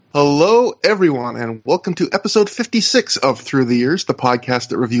Hello, everyone, and welcome to episode 56 of Through the Years, the podcast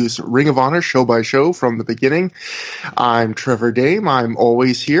that reviews Ring of Honor show by show from the beginning. I'm Trevor Dame. I'm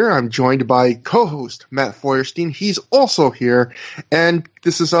always here. I'm joined by co-host Matt Feuerstein. He's also here, and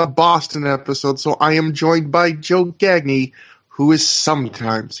this is a Boston episode, so I am joined by Joe Gagne, who is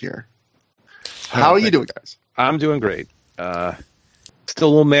sometimes here. How are you doing, guys? I'm doing great. Still a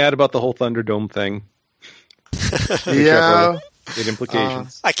little mad about the whole Thunderdome thing. Yeah. It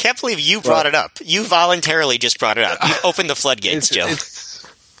implications. I can't believe you brought it up. You voluntarily just brought it up. You opened the floodgates, Joe.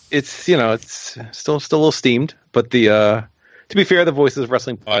 It's still a little steamed, but to be fair, the Voices of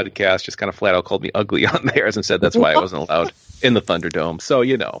Wrestling podcast just kind of flat out called me ugly on theirs and said that's why I wasn't allowed in the Thunderdome. So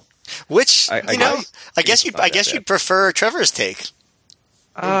which I guess you'd prefer Trevor's take.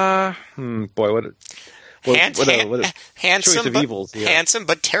 Boy, what a handsome, choice of evils. Yeah. Handsome,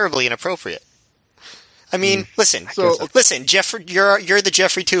 but terribly inappropriate. I mean, listen, Jeffrey, you're the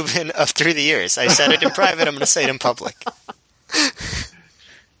Jeffrey Toobin of Through the Years. I said it in private. I'm going to say it in public.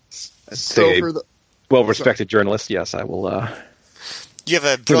 Well-respected journalist. Yes, I will. You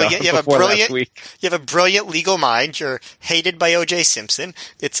have a brilliant legal mind. You're hated by O.J. Simpson.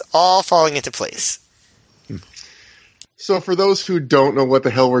 It's all falling into place. So for those who don't know what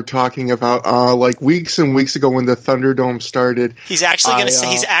the hell we're talking about, like weeks and weeks ago when the Thunderdome started, he's actually going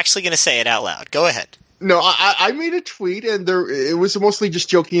to say it out loud. Go ahead. No, I made a tweet, and it was mostly just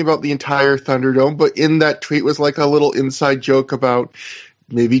joking about the entire Thunderdome, but in that tweet was like a little inside joke about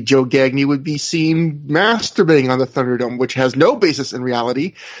maybe Joe Gagne would be seen masturbating on the Thunderdome, which has no basis in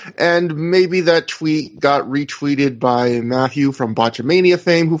reality, and maybe that tweet got retweeted by Matthew from Botchamania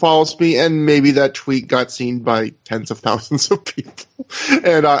fame, who follows me, and maybe that tweet got seen by tens of thousands of people.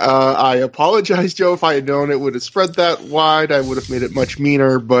 And I apologize, Joe. If I had known it would have spread that wide, I would have made it much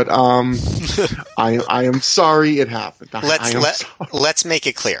meaner, but I am sorry it happened. Let's make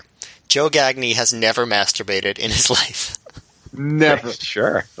it clear. Joe Gagne has never masturbated in his life. Never.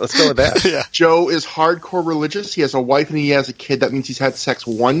 Sure. Let's go with that. Yeah. Joe is hardcore religious. He has a wife and he has a kid. That means he's had sex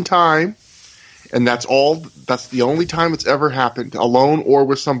one time. And that's all. That's the only time it's ever happened, alone or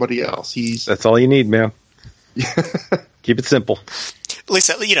with somebody else. That's all you need, man. Keep it simple.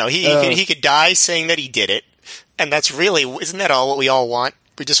 Listen, he could die saying that he did it. And isn't that all what we all want?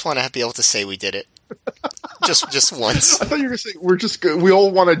 We just want to be able to say we did it. Just once. I thought you were going to say we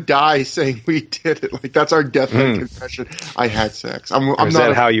all want to die saying we did it. Like that's our deathbed confession. I had sex. Is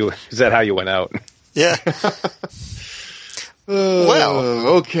that how you went out? Yeah.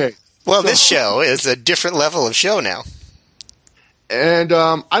 Okay. Well, this show is a different level of show now. And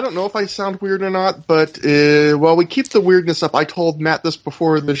I don't know if I sound weird or not, but while we keep the weirdness up, I told Matt this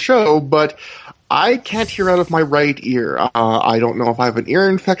before the show, but I can't hear out of my right ear. I don't know if I have an ear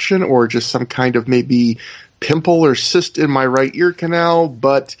infection or just some kind of maybe pimple or cyst in my right ear canal,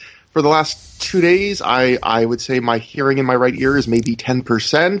 but for the last 2 days, I would say my hearing in my right ear is maybe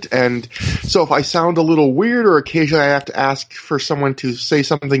 10%, and so if I sound a little weird or occasionally I have to ask for someone to say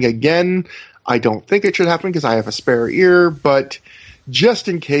something again, I don't think it should happen because I have a spare ear, but just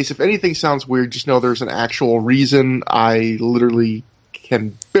in case, if anything sounds weird, just know there's an actual reason. I literally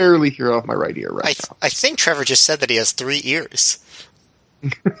can barely hear out of my right ear now. I think Trevor just said that he has 3 ears.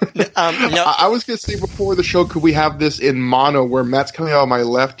 No. I was going to say before the show, could we have this in mono where Matt's coming out of my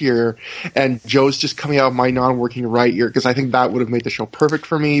left ear and Joe's just coming out of my non-working right ear? Because I think that would have made the show perfect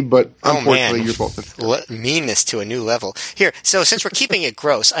for me, but unfortunately you're both in meanness to a new level. Here, so since we're keeping it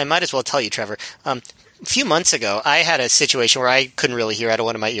gross, I might as well tell you, Trevor. A few months ago, I had a situation where I couldn't really hear out of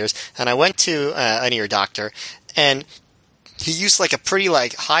one of my ears, and I went to an ear doctor, and he used like a pretty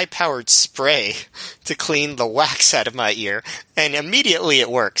high-powered spray to clean the wax out of my ear, and immediately it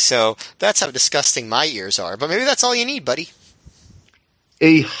worked. So that's how disgusting my ears are. But maybe that's all you need, buddy.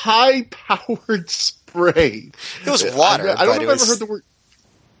 A high-powered spray. It was water. I don't know if I've ever heard the word.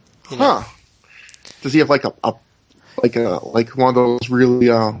 Huh? Does he have like one of those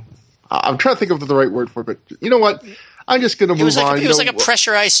really? I'm trying to think of the right word for it, but you know what? I'm just going to move on. It was like a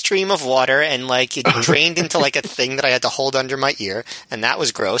pressurized stream of water, and it drained into a thing that I had to hold under my ear, and that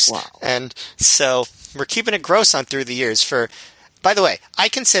was gross. Wow. And so we're keeping it gross on Through the Years. By the way, I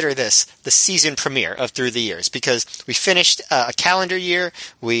consider this the season premiere of Through the Years because we finished a calendar year.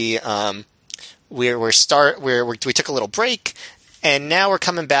 We took a little break, and now we're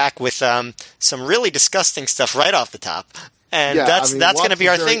coming back with some really disgusting stuff right off the top. And that's going to be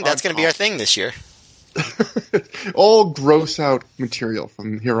our thing. That's going to be our thing this year. All gross out material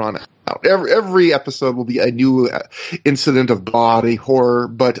from here on out. Every episode will be a new incident of body horror.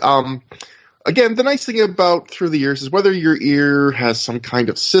 But again, the nice thing about Through the Years is whether your ear has some kind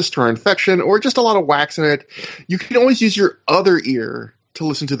of cyst or infection or just a lot of wax in it, you can always use your other ear to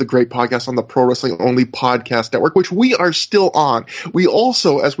listen to the great podcast on the Pro Wrestling Only Podcast Network, which we are still on. We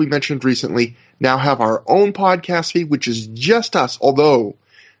also, as we mentioned recently, now have our own podcast feed, which is just us. Although,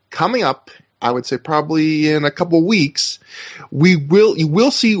 coming up, I would say probably in a couple weeks, you will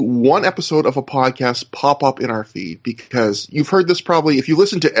see one episode of a podcast pop up in our feed, because you've heard this probably, if you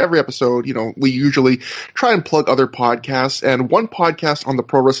listen to every episode, we usually try and plug other podcasts, and one podcast on the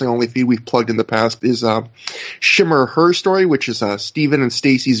Pro Wrestling Only feed we've plugged in the past is Shimmer Her Story, which is Steven and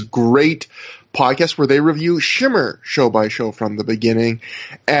Stacy's great podcast where they review Shimmer show by show from the beginning,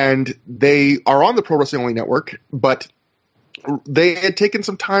 and they are on the Pro Wrestling Only network, but they had taken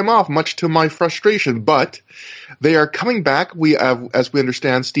some time off, much to my frustration, but they are coming back. We have, as we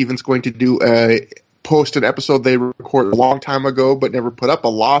understand, Steven's going to do post an episode they recorded a long time ago but never put up, a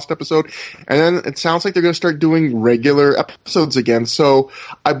lost episode, and then it sounds like they're going to start doing regular episodes again. So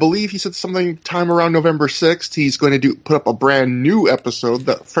I believe he said something time around November 6th he's going to put up a brand new episode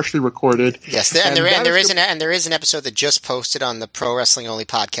that freshly recorded. Yes, there is an episode that just posted on the Pro Wrestling Only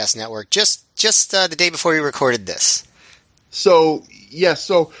Podcast Network just the day before we recorded this. So,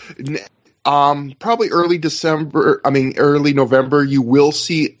 yes, probably early November, you will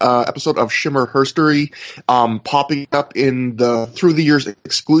see an episode of Shimmer Her Story popping up in the Through the Years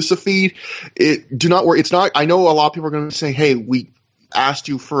exclusive feed. Do not worry. It's not. I know a lot of people are going to be saying, hey, we asked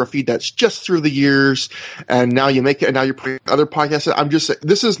you for a feed that's just Through the Years, and now you make it, and now you're putting other podcasts. I'm just saying,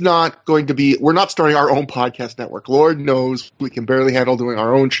 this is not going to be, we're not starting our own podcast network. Lord knows we can barely handle doing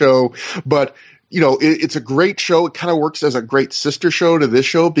our own show, but it's a great show. It kind of works as a great sister show to this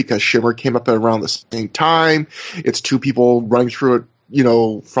show because Shimmer came up at around the same time. It's two people running through it,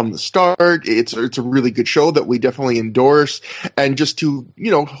 from the start. It's a really good show that we definitely endorse. And just to,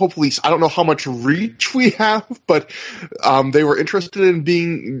 hopefully, I don't know how much reach we have, but they were interested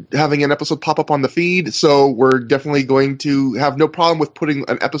in having an episode pop up on the feed. So we're definitely going to have no problem with putting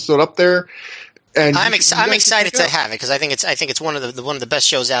an episode up there. And I'm excited to have it because I think it's one of the best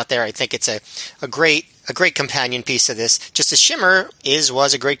shows out there. I think it's a great companion piece to this. Just as Shimmer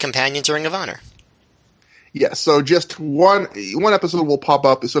was a great companion to Ring of Honor. Yeah, so just one episode will pop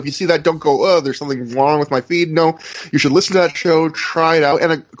up. So if you see that, don't go, oh, there's something wrong with my feed. No, you should listen to that show, try it out.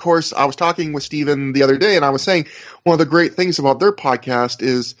 And of course, I was talking with Steven the other day, and I was saying one of the great things about their podcast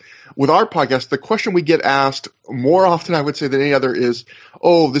is, with our podcast, the question we get asked more often, I would say, than any other is,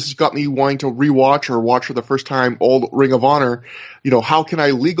 oh, this has got me wanting to rewatch or watch for the first time old Ring of Honor. How can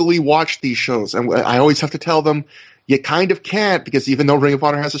I legally watch these shows? And I always have to tell them, you kind of can't, because even though Ring of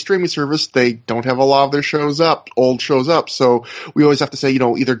Honor has a streaming service, they don't have a lot of their old shows up. So we always have to say,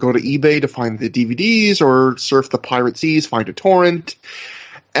 either go to eBay to find the DVDs or surf the pirate seas, find a torrent.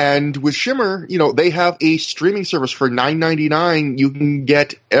 And with Shimmer, they have a streaming service for $9.99. You can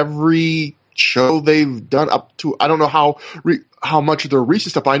get every show they've done up to, I don't know how much of their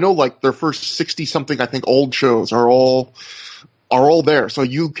recent stuff. I know like their first 60-something, I think, old shows are all there. So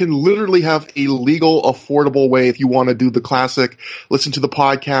you can literally have a legal, affordable way if you want to do the classic, listen to the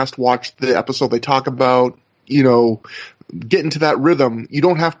podcast, watch the episode they talk about, get into that rhythm. You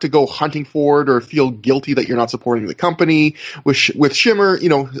don't have to go hunting for it or feel guilty that you're not supporting the company. With Shimmer,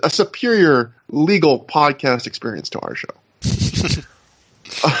 a superior legal podcast experience to our show.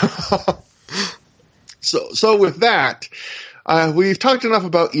 So with that, we've talked enough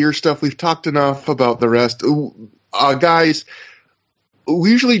about ear stuff. We've talked enough about the rest. Guys,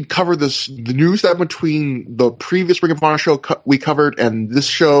 we usually cover the news that between the previous Ring of Honor show we covered and this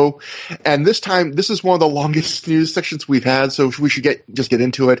show. And this time, this is one of the longest news sections we've had, so we should just get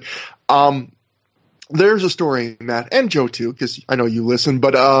into it. There's a story, Matt, and Joe too, because I know you listen,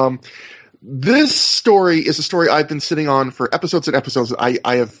 but this story is a story I've been sitting on for episodes and episodes that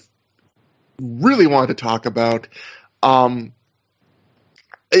I have really wanted to talk about.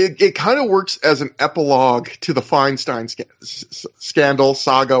 It kind of works as an epilogue to the Feinstein scandal,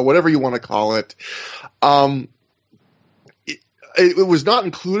 saga, whatever you want to call it. It was not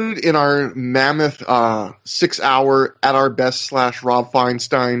included in our mammoth 6-hour At Our Best / Rob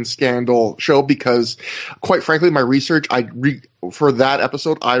Feinstein scandal show because, quite frankly, my research, for that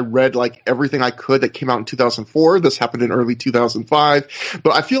episode, I read like everything I could that came out in 2004. This happened in early 2005.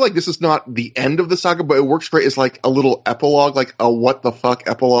 But I feel like this is not the end of the saga, but it works great as like a little epilogue, like a what the fuck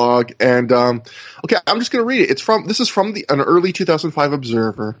epilogue. And okay, I'm just going to read it. This is from an early 2005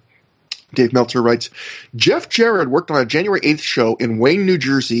 Observer. Dave Meltzer writes, Jeff Jarrett worked on a January 8th show in Wayne, New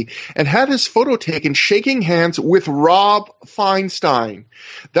Jersey, and had his photo taken shaking hands with Rob Feinstein.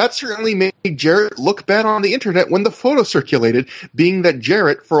 That certainly made Jarrett look bad on the internet when the photo circulated, being that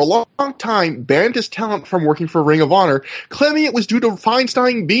Jarrett, for a long time, banned his talent from working for Ring of Honor, claiming it was due to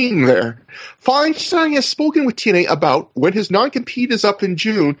Feinstein being there. Feinstein has spoken with TNA about, when his non-compete is up in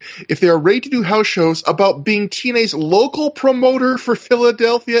June, if they are ready to do house shows, about being TNA's local promoter for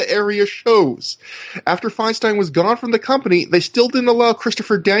Philadelphia area shows. After Feinstein was gone from the company, they still didn't allow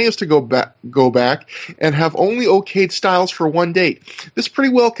Christopher Daniels to go back and have only okayed Styles for one date. This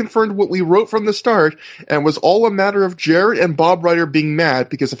pretty well confirmed what we wrote from the start, and was all a matter of Jarrett and Bob Ryder being mad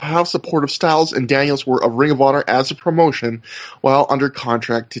because of how supportive Styles and Daniels were of Ring of Honor as a promotion while under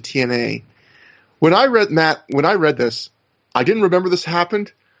contract to TNA. When I read this, I didn't remember this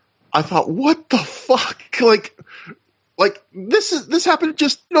happened. I thought, what the fuck? Like this happened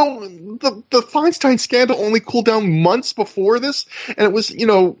just, the Feinstein scandal only cooled down months before this, and it was,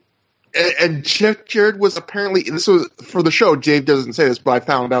 and Jeff Jarrett was apparently, this was for the show, Dave doesn't say this, but I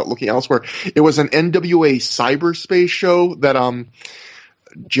found out looking elsewhere, it was an NWA cyberspace show that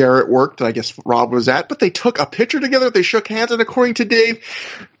Jarrett worked, and I guess Rob was at, but they took a picture together, they shook hands, and according to Dave,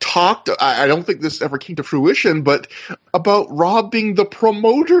 talked, I don't think this ever came to fruition, but about Rob being the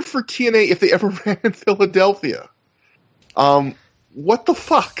promoter for TNA if they ever ran in Philadelphia. What the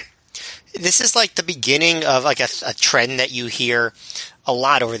fuck? This is like the beginning of like a trend that you hear a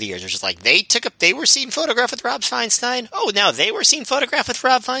lot over the years. It's just like they were seen photographed with Rob Feinstein. Oh, now they were seen photographed with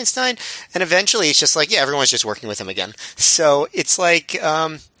Rob Feinstein, and eventually it's just like, yeah, everyone's just working with him again. So it's like,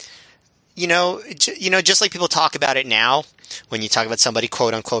 just like people talk about it now when you talk about somebody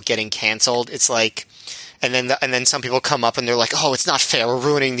quote unquote getting canceled. It's like, and then some people come up and they're like, oh, it's not fair. We're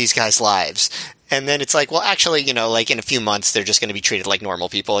ruining these guys' lives. And then it's like, well, actually, like in a few months, they're just going to be treated like normal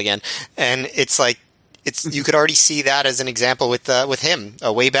people again. And it's like, you could already see that as an example with him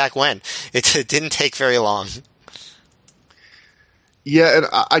way back when. It didn't take very long. Yeah, and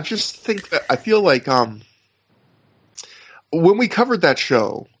I just think that I feel like when we covered that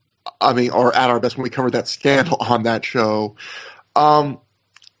show, or at our best when we covered that scandal on that show,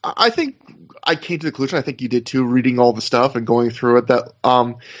 I think I came to the conclusion, I think you did too, reading all the stuff and going through it, that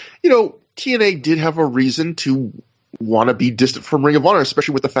TNA did have a reason to want to be distant from Ring of Honor,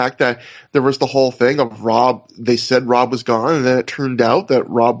 especially with the fact that there was the whole thing of Rob. They said Rob was gone, and then it turned out that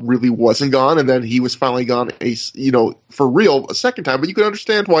Rob really wasn't gone, and then he was finally gone, for real a second time. But you can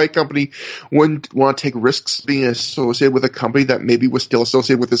understand why a company wouldn't want to take risks being associated with a company that maybe was still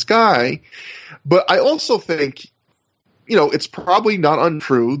associated with this guy. But I also think, it's probably not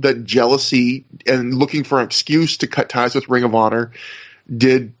untrue that jealousy and looking for an excuse to cut ties with Ring of Honor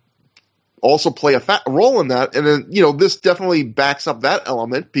did also play a role in that. And then, this definitely backs up that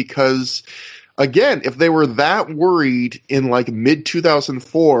element because, again, if they were that worried in like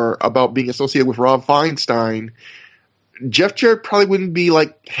mid-2004 about being associated with Rob Feinstein, Jeff Jarrett probably wouldn't be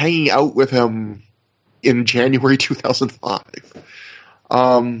like hanging out with him in January 2005.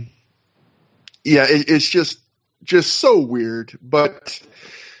 It's just so weird. But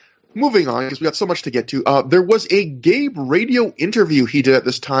moving on, because we got so much to get to, there was a Gabe radio interview he did at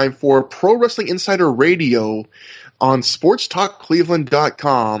this time for Pro Wrestling Insider Radio on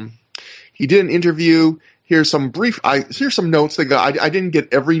sportstalkcleveland.com. He did an interview. Here's some notes that I didn't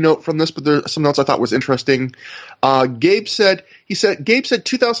get every note from this, but there's some notes I thought was interesting. Gabe said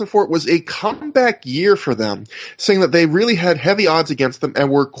 2004 was a comeback year for them, saying that they really had heavy odds against them and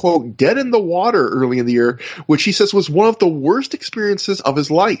were, quote, dead in the water early in the year, which he says was one of the worst experiences of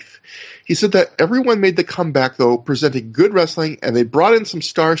his life. He said that everyone made the comeback, though, presenting good wrestling, and they brought in some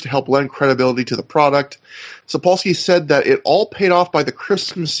stars to help lend credibility to the product. Sapolsky said that it all paid off by the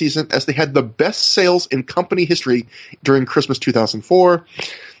Christmas season as they had the best sales in company history during Christmas 2004.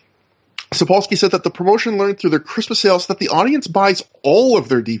 Sapolsky said that the promotion learned through their Christmas sales that the audience buys all of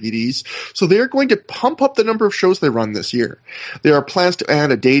their DVDs, so they are going to pump up the number of shows they run this year. There are plans to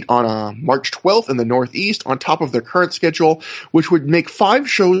add a date on March 12th in the Northeast on top of their current schedule, which would make 5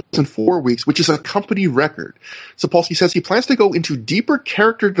 shows in 4 weeks, which is a company record. Sapolsky says he plans to go into deeper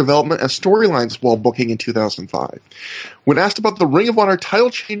character development and storylines while booking in 2005. When asked about the Ring of Honor title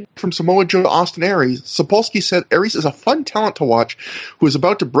change from Samoa Joe to Austin Aries, Sapolsky said Aries is a fun talent to watch who is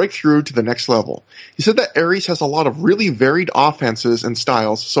about to break through to the next level. He said that Aries has a lot of really varied offenses and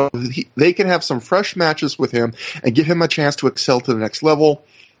styles, so they can have some fresh matches with him and give him a chance to excel to the next level.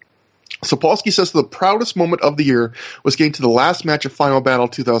 Sapolsky says the proudest moment of the year was getting to the last match of Final Battle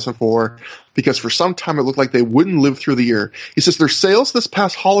 2004 because for some time it looked like they wouldn't live through the year. He says their sales this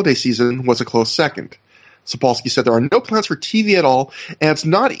past holiday season was a close second. Sapolsky said there are no plans for TV at all, and it's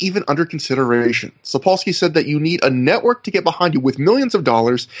not even under consideration. Sapolsky said that you need a network to get behind you with millions of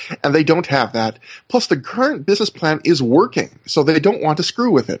dollars, and they don't have that. Plus, the current business plan is working, so they don't want to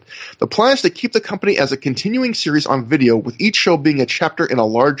screw with it. The plan is to keep the company as a continuing series on video, with each show being a chapter in a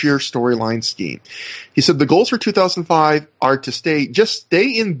larger storyline scheme. He said the goals for 2005 are to stay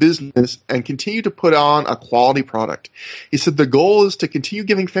in business and continue to put on a quality product. He said the goal is to continue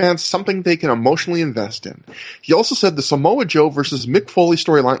giving fans something they can emotionally invest in. He also said the Samoa Joe versus Mick Foley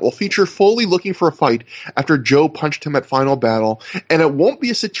storyline will feature Foley looking for a fight after Joe punched him at Final Battle, and it won't be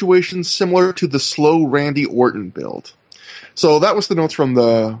a situation similar to the slow Randy Orton build. So that was the notes from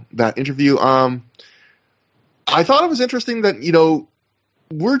that interview. I thought it was interesting that,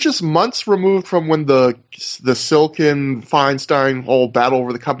 we're just months removed from when the Silken Feinstein whole battle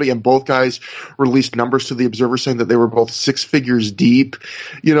over the company, and both guys released numbers to the Observer saying that they were both six figures deep,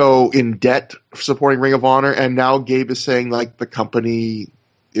 in debt supporting Ring of Honor. And now Gabe is saying, like, the company,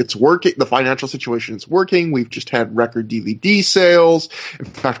 it's working, the financial situation is working. We've just had record DVD sales. In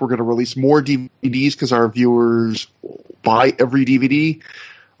fact, we're going to release more DVDs because our viewers buy every DVD.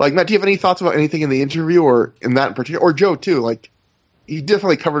 Like, Matt, do you have any thoughts about anything in the interview or in that in particular? Or Joe, too, like, he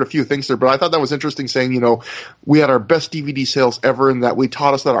definitely covered a few things there, but I thought that was interesting saying, we had our best DVD sales ever and that we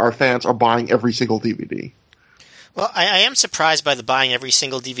taught us that our fans are buying every single DVD. Well, I am surprised by the buying every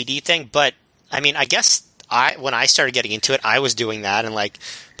single DVD thing, but I mean, I guess when I started getting into it, I was doing that, and like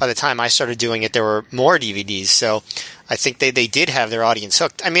by the time I started doing it, there were more DVDs, so I think they did have their audience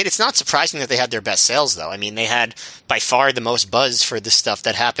hooked. I mean, it's not surprising that they had their best sales, though. I mean, they had by far the most buzz for the stuff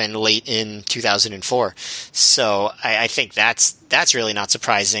that happened late in 2004. So I think that's really not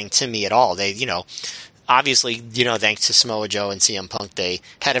surprising to me at all. They, obviously, thanks to Samoa Joe and CM Punk, they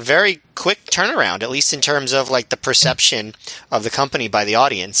had a very quick turnaround, at least in terms of like the perception of the company by the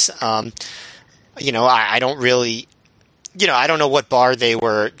audience. I don't really, I don't know what bar they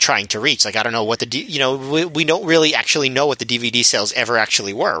were trying to reach. Like, I don't know what we don't really actually know what the DVD sales ever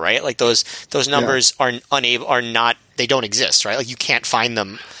actually were, right? Like those numbers are not, they don't exist, right? Like you can't find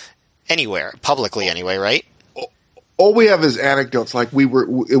them anywhere, publicly anyway, right? All we have is anecdotes. Like it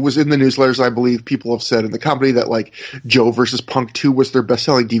was in the newsletters, I believe people have said in the company that like Joe versus Punk 2 was their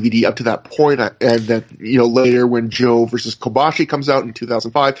best-selling DVD up to that point, and that later when Joe versus Kobashi comes out in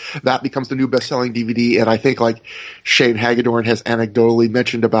 2005, that becomes the new best-selling DVD. And I think like Shane Hagedorn has anecdotally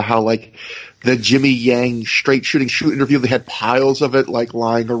mentioned about how like the Jimmy Yang straight shooting shoot interview, they had piles of it like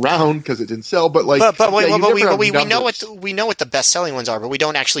lying around because it didn't sell. But like, we know what the best-selling ones are, but we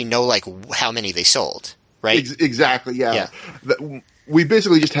don't actually know like how many they sold. Right? Exactly, yeah. We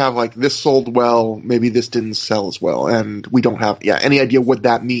basically just have, like, this sold well, maybe this didn't sell as well, and we don't have, any idea what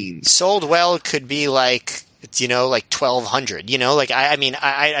that means. Sold well could be, like, like 1,200, Like,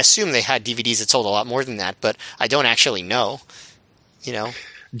 I assume they had DVDs that sold a lot more than that, but I don't actually know,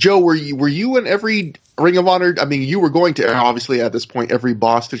 Joe, were you in every Ring of Honor? I mean, you were going to, obviously, at this point, every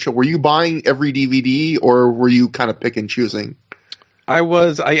Boston show. Were you buying every DVD, or were you kind of pick and choosing?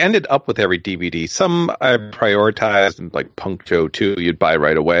 I ended up with every DVD. Some I prioritized, like Punk Joe 2, you'd buy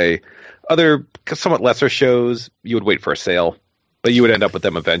right away. Other, somewhat lesser shows, you would wait for a sale, but you would end up with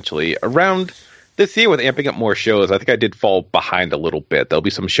them eventually. Around this year, with amping up more shows, I think I did fall behind a little bit. There'll be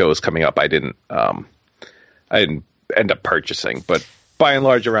some shows coming up I didn't end up purchasing, but by and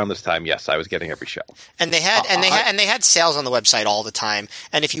large, around this time, yes, I was getting every show. And they had sales on the website all the time.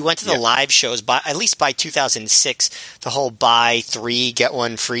 And if you went to the live shows, at least by 2006, the whole buy 3 get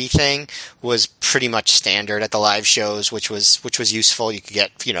 1 free thing was pretty much standard at the live shows, which was useful. You could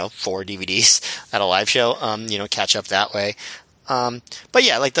get 4 DVDs at a live show, catch up that way. But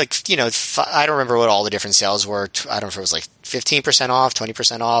yeah, like I don't remember what all the different sales were. I don't know if it was like 15% off,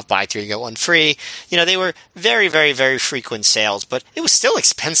 20% off, buy 3 get 1 free. They were very, very, very frequent sales, but it was still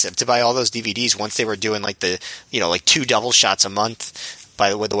expensive to buy all those DVDs once they were doing like the like 2 double shots a month by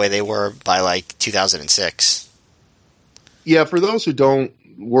the way they were by like 2006. Yeah, for those who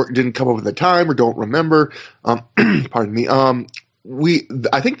didn't come up with the time or don't remember, pardon me.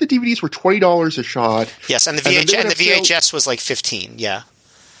 I think the DVDs were $20 a shot. Yes, and the VHS was like $15. Yeah.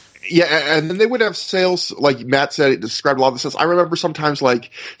 Yeah, and then they would have sales, like Matt said, it described a lot of the sales. I remember sometimes like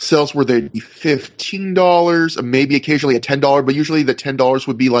sales where they'd be $15, maybe occasionally a $10, but usually the $10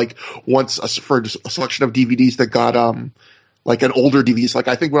 would be like for a selection of DVDs that got like an older DVDs. Like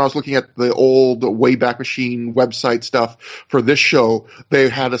I think when I was looking at the old Wayback Machine website stuff for this show, they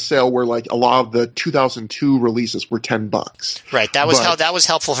had a sale where like a lot of the 2002 releases were $10. Right. That was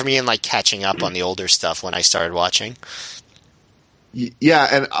helpful for me in like catching up on the older stuff when I started watching. Yeah,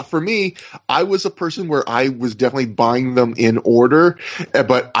 and for me, I was a person where I was definitely buying them in order,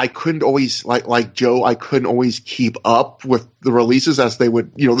 but I couldn't always, like Joe, I couldn't always keep up with the releases as they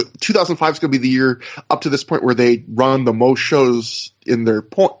would, 2005 is going to be the year up to this point where they run the most shows in their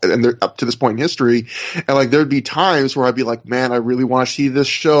up to this point in history. And like, there'd be times where I'd be like, man, I really want to see this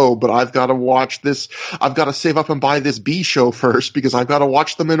show, but I've got to watch this. I've got to save up and buy this B show first because I've got to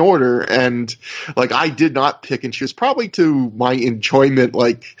watch them in order. And like, I did not pick and choose, probably to my enjoyment,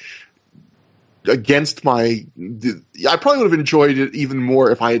 like against I probably would have enjoyed it even more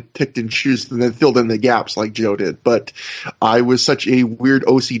if I had picked and choose and then filled in the gaps like Joe did. But I was such a weird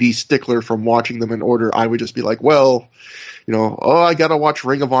OCD stickler from watching them in order. I would just be like, well, I gotta watch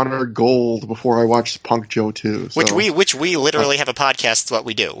Ring of Honor Gold before I watch Punk Joe 2. So. Which we literally have a podcast what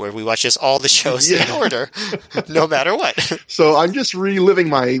we do, where we watch just all the shows in order, no matter what. So I'm just reliving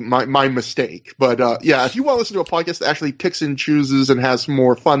my mistake. But if you want to listen to a podcast that actually picks and chooses and has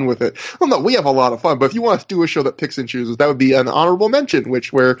more fun with it, well, no, we have a lot of fun. But if you want to do a show that picks and chooses, that would be an honorable mention,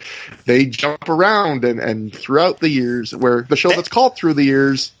 where they jump around and throughout the years, where the show that's called Through the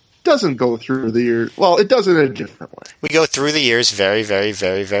Years doesn't go through the years. Well, it does in a different way. We go through the years very, very,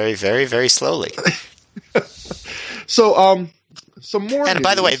 very, very, very, very slowly. So, some more. And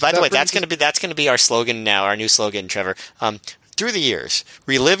by the way, that's going to be our slogan now, our new slogan, Trevor. Through the years,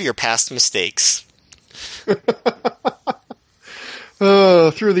 relive your past mistakes. Through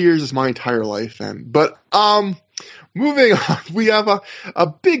the years is my entire life, then. But moving on, we have a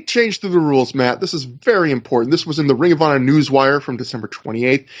big change to the rules, Matt. This is very important. This was in the Ring of Honor Newswire from December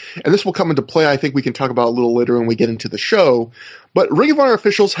 28th, and this will come into play, I think we can talk about a little later when we get into the show. But Ring of Honor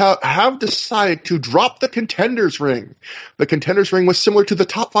officials have decided to drop the Contenders Ring. The Contenders Ring was similar to the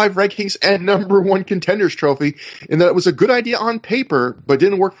Top 5 rankings and #1 Contenders Trophy in that it was a good idea on paper, but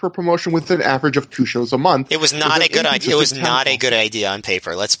didn't work for promotion with an average of 2 shows a month. It was not a good idea. It was not a good idea on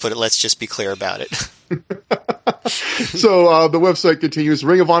paper. Let's just be clear about it. So the website continues,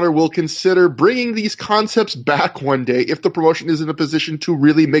 Ring of Honor will consider bringing these concepts back one day if the promotion is in a position to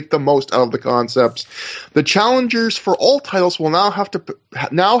really make the most out of the concepts. The challengers for all titles will now have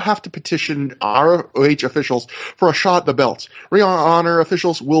to petition ROH officials for a shot at the belts. Ring of Honor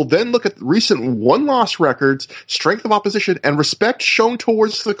officials will then look at recent one-loss records, strength of opposition, and respect shown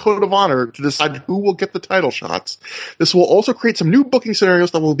towards the Code of Honor to decide who will get the title shots. This will also create some new booking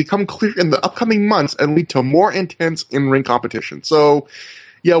scenarios that will become clear in the upcoming months and lead to more intense in-ring competition. So,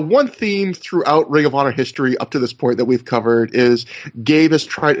 yeah, one theme throughout Ring of Honor history up to this point that we've covered is Gabe has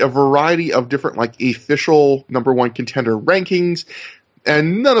tried a variety of different, official #1 contender rankings,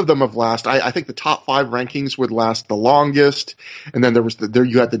 and none of them have lasted. I think the top 5 rankings would last the longest, and then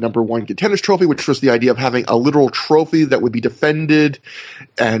you had the #1 Contenders Trophy, which was the idea of having a literal trophy that would be defended,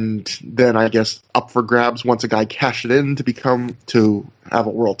 and then I guess up for grabs once a guy cashed it in to have a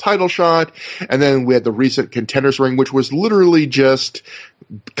world title shot. And then we had the recent Contenders Ring, which was literally just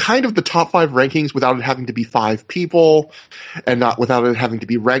kind of the top 5 rankings without it having to be 5 people, and not without it having to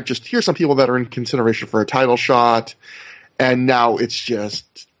be ranked. Just here's some people that are in consideration for a title shot. And now it's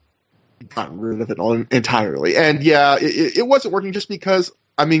just gotten rid of it entirely. And yeah, it wasn't working just because,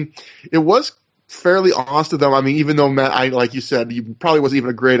 it was fairly honest to them. Even though, Matt, like you said, it probably wasn't even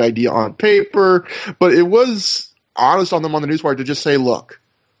a great idea on paper, but it was honest on them on the newswire to just say, look,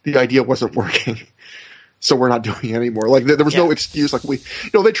 the idea wasn't working. So we're not doing it anymore. There was no excuse. They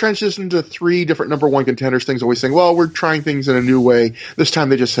transitioned to 3 different #1 contenders things, always saying, well, we're trying things in a new way. This time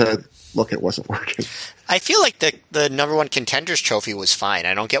they just said, look, it wasn't working. I feel like the #1 Contenders Trophy was fine.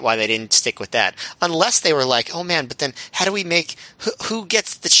 I don't get why they didn't stick with that. Unless they were like, oh man, but then how do we make, who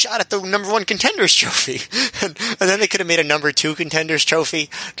gets the shot at the #1 Contenders Trophy? and then they could have made a #2 Contenders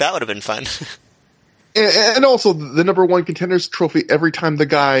Trophy. That would have been fun. And also, the #1 Contenders Trophy, every time the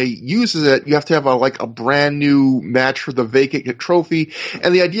guy uses it, you have to have a brand new match for the vacant trophy.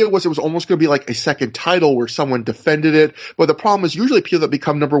 And the idea was it was almost going to be like a second title where someone defended it. But the problem is usually people that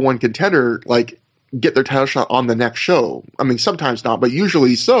become #1 contender, get their title shot on the next show. Sometimes not, but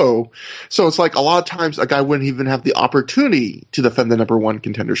usually so. So it's a lot of times a guy wouldn't even have the opportunity to defend the #1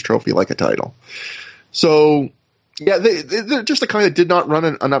 Contenders Trophy like a title. So, yeah, they're just the kind that did not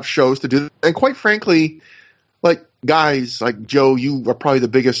run enough shows to do that. And quite frankly, guys, Joe, you are probably the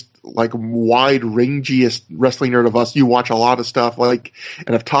biggest, wide-rangiest wrestling nerd of us. You watch a lot of stuff, and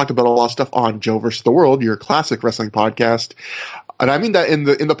have talked about a lot of stuff on Joe vs. the World, your classic wrestling podcast. And I mean that in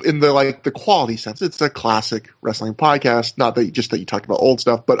the quality sense. It's a classic wrestling podcast, not that you talked about old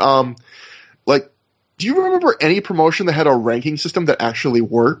stuff, but do you remember any promotion that had a ranking system that actually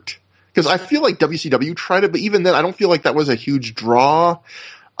worked? Because I feel like WCW tried it, but even then, I don't feel like that was a huge draw.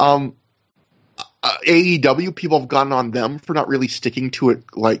 AEW, people have gotten on them for not really sticking to it,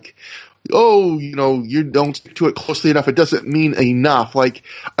 like, oh, you don't stick to it closely enough. It doesn't mean enough. Like,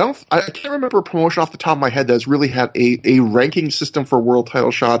 I can't remember a promotion off the top of my head that has really had a ranking system for world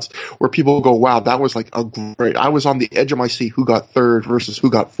title shots where people go, wow, that was like I was on the edge of my seat who got third versus who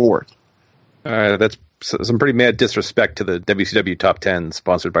got fourth. That's some pretty mad disrespect to the WCW Top 10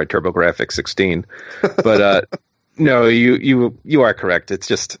 sponsored by TurboGrafx 16. But, no, you are correct. It's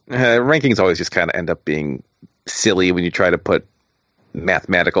just, rankings always just kind of end up being silly when you try to put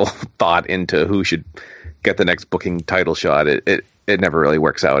mathematical thought into who should get the next booking title shot. It never really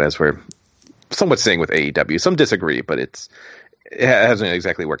works out, as we're somewhat saying with AEW. Some disagree, but it hasn't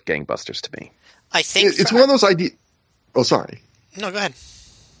exactly worked gangbusters to me. I think it's one of those ideas. Oh, sorry. No, go ahead.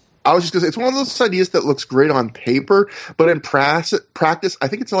 I was just going to say, it's one of those ideas that looks great on paper, but in practice, I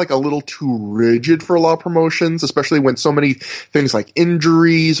think it's like a little too rigid for a lot of promotions, especially when so many things like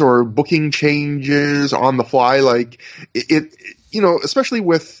injuries or booking changes on the fly, like especially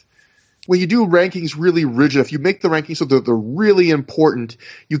when you do rankings really rigid, if you make the rankings so that they're really important,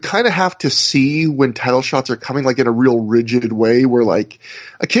 you kind of have to see when title shots are coming, like in a real rigid way, where like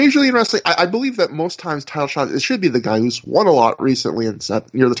occasionally in wrestling, I believe that most times title shots, it should be the guy who's won a lot recently and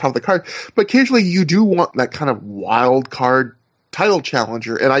set near the top of the card, but occasionally you do want that kind of wild card title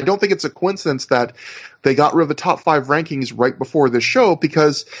challenger, and I don't think it's a coincidence that they got rid of the top 5 rankings right before this show,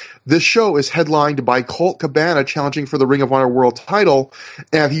 because this show is headlined by Colt Cabana challenging for the Ring of Honor World title,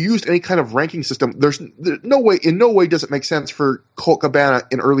 and if you used any kind of ranking system, there's no way does it make sense for Colt Cabana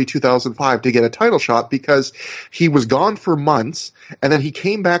in early 2005 to get a title shot, because he was gone for months, and then he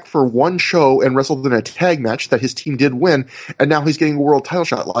came back for one show and wrestled in a tag match that his team did win, and now he's getting a world title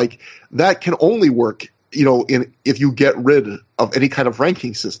shot. Like, that can only work if you get rid of any kind of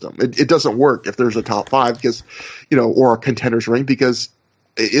ranking system. It doesn't work if there's a top 5 because, or a contender's ring, because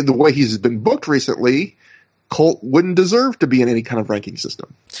in the way he's been booked recently, Colt wouldn't deserve to be in any kind of ranking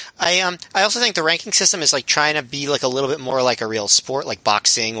system. I also think the ranking system is like trying to be like a little bit more like a real sport, like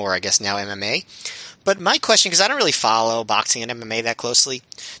boxing or I guess now MMA. But my question, because I don't really follow boxing and MMA that closely,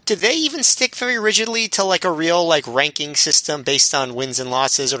 do they even stick very rigidly to like a real like ranking system based on wins and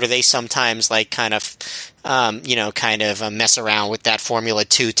losses, or do they sometimes like kind of mess around with that formula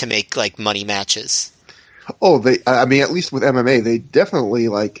too to make like money matches? Oh, at least with MMA, they definitely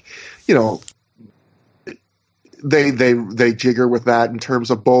they jigger with that in terms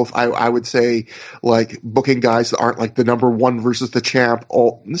of both. I would say like booking guys that aren't like the number 1 versus the champ.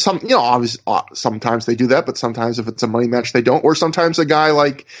 Obviously, sometimes they do that, but sometimes if it's a money match, they don't. Or sometimes a guy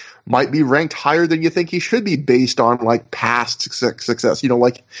like might be ranked higher than you think he should be based on like past success.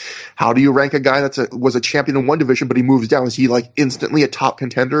 Like how do you rank a guy was a champion in one division, but he moves down? Is he like instantly a top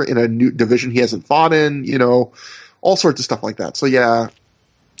contender in a new division he hasn't fought in? All sorts of stuff like that. So yeah,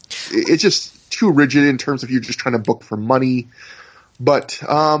 it's just too rigid in terms of you're just trying to book for money. But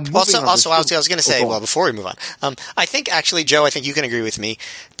I was going to say, before we move on, I think actually, Joe, I think you can agree with me.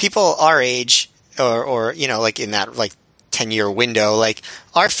 People our age, or like in that like 10-year window, like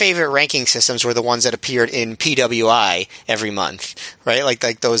our favorite ranking systems were the ones that appeared in PWI every month, right?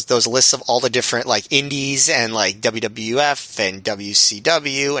 Like those lists of all the different like indies and like WWF and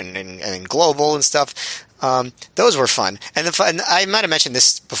WCW and Global and stuff. Those were fun. And I might have mentioned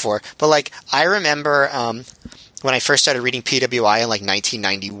this before, but like I remember when I first started reading PWI in like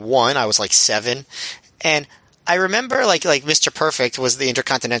 1991, I was like 7, and I remember like Mr. Perfect was the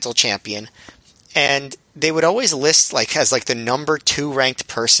Intercontinental Champion, and they would always list like as like the number 2 ranked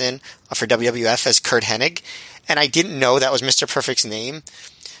person for WWF as Kurt Hennig, and I didn't know that was Mr. Perfect's name.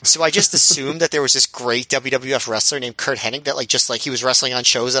 So I just assumed that there was this great WWF wrestler named Kurt Hennig that he was wrestling on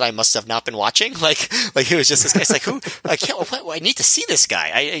shows that I must have not been watching. Like he was just this guy. It's like, who? I need to see this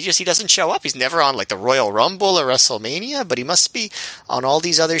guy. He doesn't show up. He's never on like the Royal Rumble or WrestleMania, but he must be on all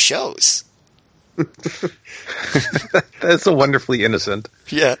these other shows. That's so wonderfully innocent.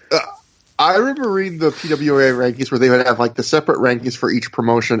 Yeah. I remember reading the PWA rankings where they would have like the separate rankings for each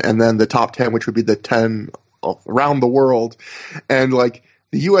promotion and then the top 10, which would be the 10 around the world. And like,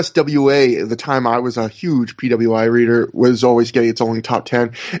 the USWA, at the time I was a huge PWI reader, was always getting its only top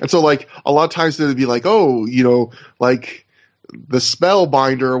 10. And so, like, a lot of times they'd be like, like, the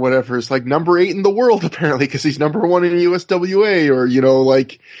Spellbinder or whatever is like number 8 in the world, apparently, because he's number 1 in USWA.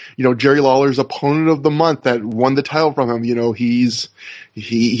 Or, Jerry Lawler's opponent of the month that won the title from him, he's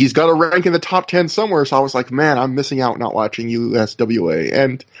got a rank in the top 10 somewhere. So I was like, man, I'm missing out not watching USWA.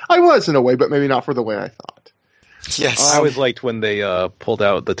 And I was in a way, but maybe not for the way I thought. Yes. I always liked when they pulled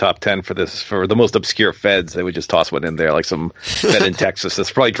out the top 10 for the most obscure feds. They would just toss one in there, like some fed in Texas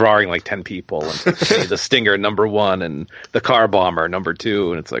that's probably drawing like 10 people. And the Stinger number 1 and the Car Bomber number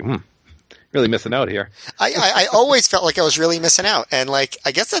 2. And it's like, really missing out here. I always felt like I was really missing out, and like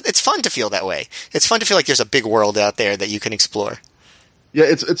I guess that it's fun to feel that way. It's fun to feel like there's a big world out there that you can explore. Yeah,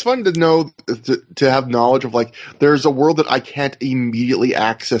 it's fun to know to have knowledge of like there's a world that I can't immediately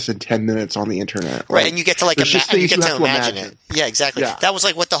access in 10 minutes on the internet. Right, and you get to like imagine it. Yeah, exactly. Yeah. That was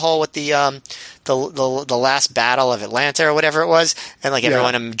like what the whole with the last battle of Atlanta or whatever it was, and like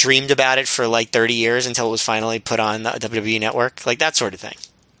everyone dreamed about it for like 30 years until it was finally put on the WWE network, like that sort of thing.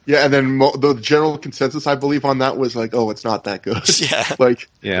 Yeah, and then the general consensus, I believe, on that was like, oh, it's not that good.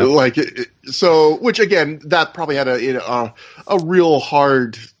 Yeah. So, which again, that probably had a real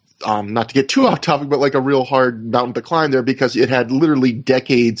hard, not to get too off topic, but like a real hard mountain to climb there because it had literally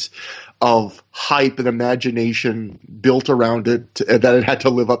decades of hype and imagination built around it that it had to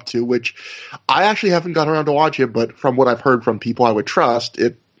live up to, which I actually haven't got around to watch it, but from what I've heard from people I would trust,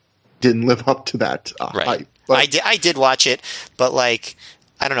 it didn't live up to that hype. But, I did watch it, but like,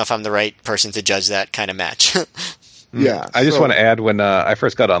 I don't know if I'm the right person to judge that kind of match. Yeah. I just want to add when I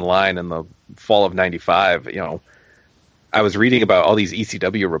first got online in the fall of '95, I was reading about all these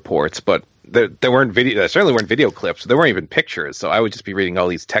ECW reports, but there weren't there certainly weren't video clips. There weren't even pictures. So I would just be reading all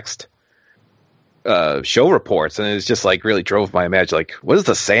these text show reports, and it just like really drove my imagination. Like, what does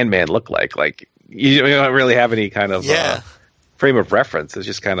the Sandman look like? Like, you don't really have any kind of frame of reference. It's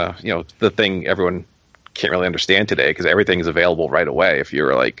just kind of the thing everyone can't really understand today because everything is available right away. If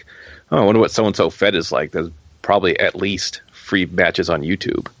you're like, oh, I wonder what so-and-so Fed is like, there's probably at least free matches on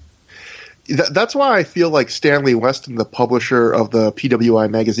YouTube. That's why I feel like Stanley Weston, the publisher of the PWI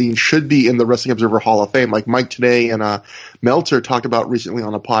magazine, should be in the Wrestling Observer Hall of Fame. Like Mike Tenay and Meltzer talked about recently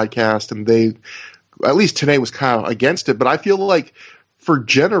on a podcast, and at least Tenay was kind of against it, but I feel like for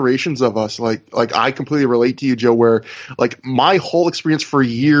generations of us, like I completely relate to you, Joe, where like my whole experience for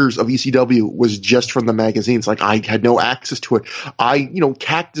years of ECW was just from the magazines. Like I had no access to it.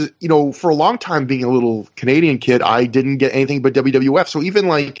 Cactus, for a long time being a little Canadian kid, I didn't get anything but WWF. So even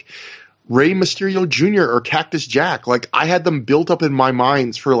like Rey Mysterio Jr. or Cactus Jack, like I had them built up in my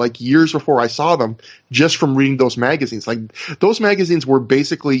minds for like years before I saw them just from reading those magazines. Like those magazines were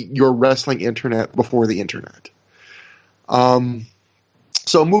basically your wrestling internet before the internet.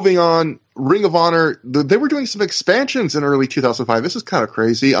 So moving on, Ring of Honor, they were doing some expansions in early 2005. This is kind of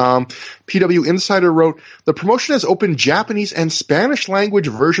crazy. PW Insider wrote, the promotion has opened Japanese and Spanish language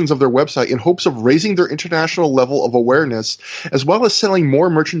versions of their website in hopes of raising their international level of awareness, as well as selling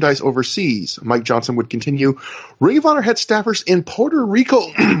more merchandise overseas. Mike Johnson would continue, Ring of Honor had staffers in Puerto Rico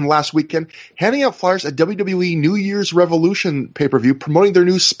last weekend handing out flyers at WWE New Year's Revolution pay-per-view promoting their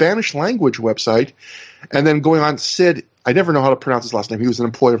new Spanish language website. And then going on, Sid, I never know how to pronounce his last name. He was an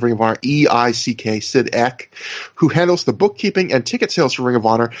employee of Ring of Honor, EICK, Sid Eck, who handles the bookkeeping and ticket sales for Ring of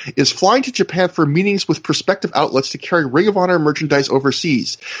Honor, is flying to Japan for meetings with prospective outlets to carry Ring of Honor merchandise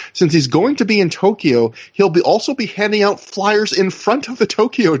overseas. Since he's going to be in Tokyo, he'll also be handing out flyers in front of the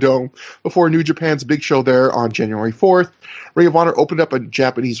Tokyo Dome before New Japan's big show there on January 4th. Ring of Honor opened up a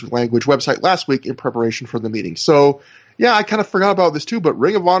Japanese language website last week in preparation for the meeting. So, yeah, I kind of forgot about this too, but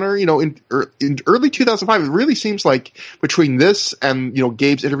Ring of Honor, in early 2005, it really seems like between this and,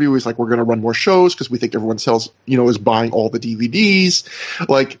 Gabe's interview is like, we're going to run more shows because we think everyone is buying all the DVDs.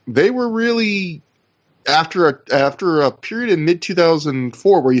 Like, they were really, after a period in mid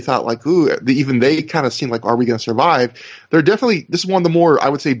 2004 where you thought like, ooh, even they kind of seemed like, are we going to survive? This is one of the more, I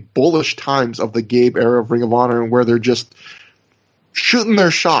would say, bullish times of the Gabe era of Ring of Honor, and where they're just shooting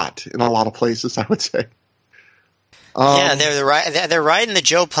their shot in a lot of places, I would say. They're riding the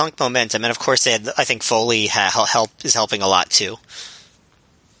Joe Punk momentum, and of course, I think Foley is helping a lot too.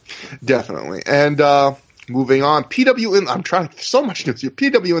 Definitely, and moving on, I'm trying to so much news here.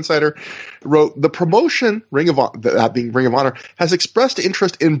 PW Insider wrote, the promotion, that being Ring of Honor, has expressed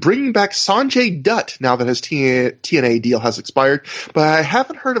interest in bringing back Sanjay Dutt now that his TNA deal has expired, but I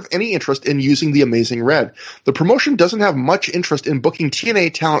haven't heard of any interest in using the Amazing Red. The promotion doesn't have much interest in booking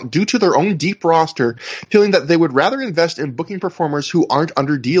TNA talent due to their own deep roster, feeling that they would rather invest in booking performers who aren't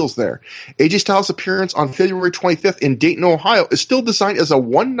under deals there. AJ Styles' appearance on February 25th in Dayton, Ohio is still designed as a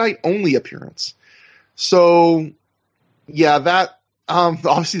one-night only appearance. So, yeah, that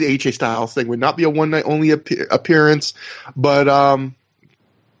obviously the AJ Styles thing would not be a one-night only appearance, but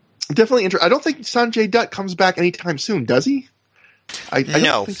definitely interesting. I don't think Sanjay Dutt comes back anytime soon, does he? I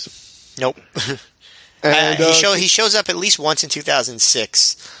don't think so. Nope. And, he shows up at least once in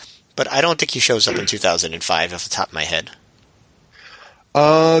 2006, but I don't think he shows up in 2005 off the top of my head.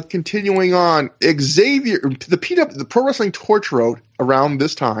 Continuing on, Xavier, the Pro Wrestling Torch wrote around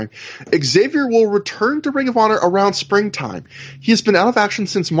this time, Xavier will return to Ring of Honor around springtime. He has been out of action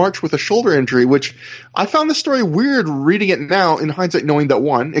since March with a shoulder injury, which I found this story weird reading it now in hindsight, knowing that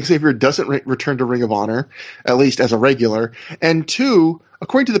one, Xavier doesn't return to Ring of Honor, at least as a regular, and two,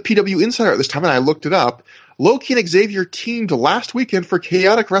 according to the PW Insider at this time, and I looked it up, Loki and Xavier teamed last weekend for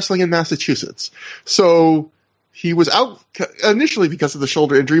Chaotic Wrestling in Massachusetts. So he was out initially because of the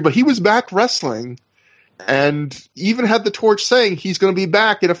shoulder injury, but he was back wrestling and even had the Torch saying he's going to be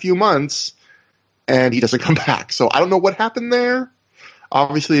back in a few months, and he doesn't come back. So I don't know what happened there.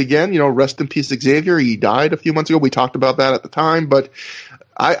 Obviously, again, rest in peace, Xavier. He died a few months ago. We talked about that at the time, but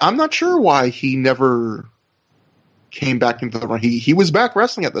I'm not sure why he never came back into the run. He was back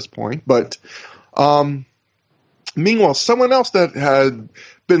wrestling at this point, but meanwhile, someone else that had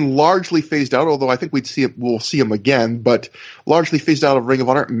been largely phased out, although I think we'll see him again, but largely phased out of Ring of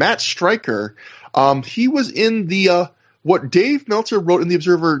Honor, Matt Striker. He was in the what Dave Meltzer wrote in The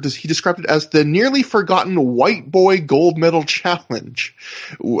Observer. He described it as the nearly forgotten White Boy Gold Medal Challenge,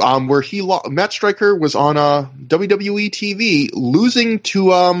 where Matt Striker was on WWE TV, losing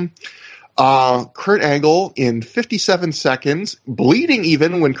to Kurt Angle in 57 seconds, bleeding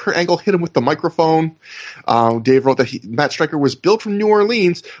even when Kurt Angle hit him with the microphone. Dave wrote that Matt Striker was billed from New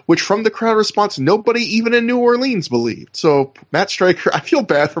Orleans, which from the crowd response, nobody even in New Orleans believed. So Matt Striker, I feel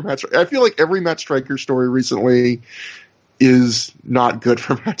bad for Matt Striker. I feel like every Matt Striker story recently is not good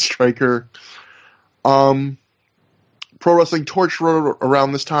for Matt Striker. Pro Wrestling Torch wrote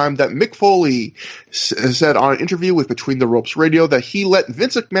around this time that Mick Foley said on an interview with Between the Ropes Radio that he let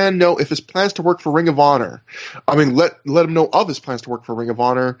Vince McMahon know if his plans to work for Ring of Honor. Let him know of his plans to work for Ring of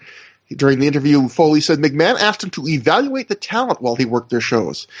Honor. During the interview, Foley said McMahon asked him to evaluate the talent while he worked their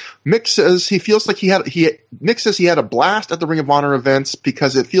shows. Mick says he feels like he had a blast at the Ring of Honor events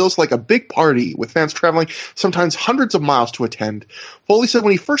because it feels like a big party with fans traveling sometimes hundreds of miles to attend. Foley said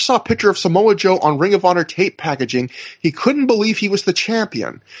when he first saw a picture of Samoa Joe on Ring of Honor tape packaging, he couldn't believe he was the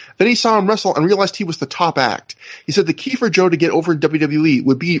champion. Then he saw him wrestle and realized he was the top act. He said the key for Joe to get over in WWE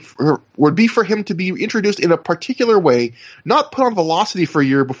would be for him to be introduced in a particular way, not put on Velocity for a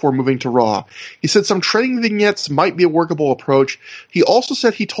year before moving to Raw. He said some training vignettes might be a workable approach. He also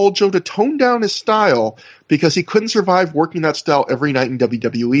said he told Joe to tone down his style because he couldn't survive working that style every night in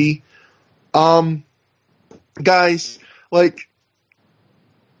WWE. Guys,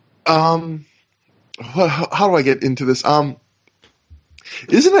 how do I get into this?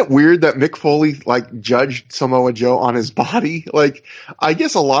 Isn't it weird that Mick Foley judged Samoa Joe on his body? I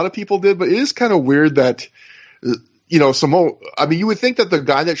guess a lot of people did, but it is kind of weird that Samoa. You would think that the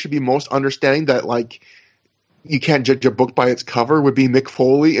guy that should be most understanding that you can't judge a book by its cover would be Mick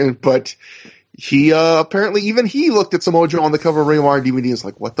Foley, but he apparently even he looked at Samoa Joe on the cover of Ring of Honor DVD and was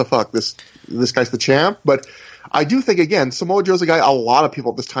like, "What the fuck? This guy's the champ." But I do think again, Samoa Joe's a guy. A lot of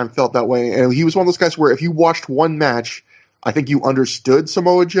people at this time felt that way, and he was one of those guys where if you watched one match, I think you understood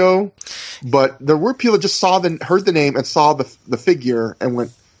Samoa Joe, but there were people that just heard the name and saw the figure and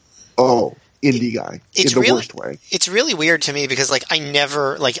went, "Oh, indie guy," in the worst way. It's really weird to me because I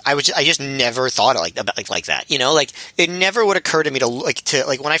just never thought like that. It never would occur to me to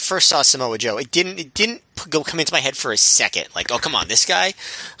when I first saw Samoa Joe, it didn't come into my head for a second. Oh, come on, this guy,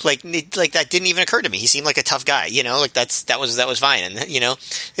 that didn't even occur to me. He seemed like a tough guy. That was fine. And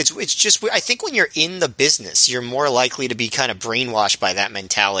it's just I think when you're in the business, you're more likely to be kind of brainwashed by that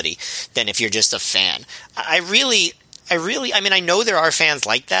mentality than if you're just a fan. I know there are fans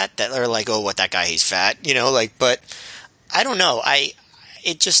like that are like, "Oh, what, that guy, he's fat," but I don't know.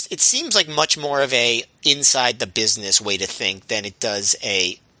 It seems like much more of a inside the business way to think than it does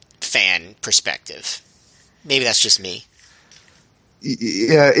a fan perspective. Maybe that's just me.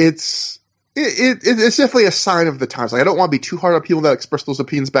 Yeah, it's definitely a sign of the times. I don't want to be too hard on people that expressed those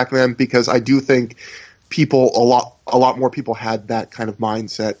opinions back then because I do think a lot more people had that kind of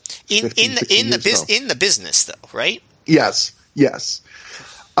mindset in the business though, right? Yes.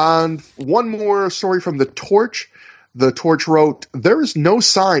 And one more story from the Torch. The Torch wrote, there is no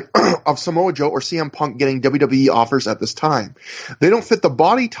sign of Samoa Joe or CM Punk getting WWE offers at this time. They don't fit the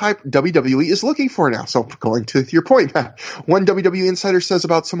body type WWE is looking for now. So going to your point, Matt, one WWE insider says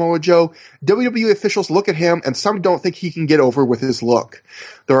about Samoa Joe, WWE officials look at him and some don't think he can get over with his look.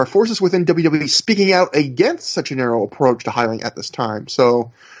 There are forces within WWE speaking out against such a narrow approach to hiring at this time.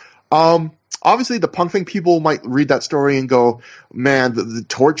 So, obviously the Punk thing, people might read that story and go, man, the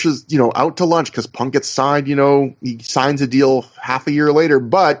torch is, out to lunch because Punk gets signed, he signs a deal half a year later.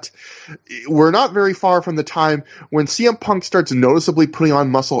 But we're not very far from the time when CM Punk starts noticeably putting on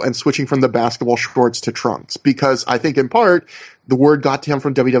muscle and switching from the basketball shorts to trunks, because I think in part the word got to him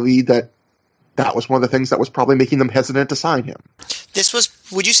from WWE that was one of the things that was probably making them hesitant to sign him.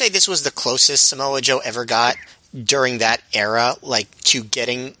 Would you say this was the closest Samoa Joe ever got during that era, like, to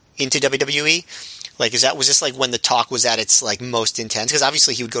getting into WWE? Like, was this like when the talk was at its like most intense? Because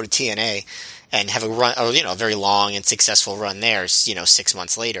obviously he would go to TNA and have a run, or, a very long and successful run there, 6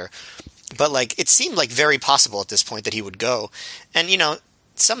 months later. But like, it seemed like very possible at this point that he would go. And,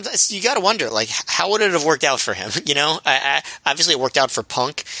 sometimes you got to wonder, like, how would it have worked out for him? Obviously it worked out for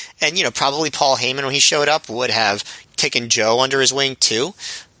Punk, and probably Paul Heyman, when he showed up, would have taken Joe under his wing too.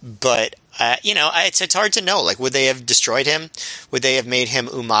 But it's hard to know. Like, would they have destroyed him? Would they have made him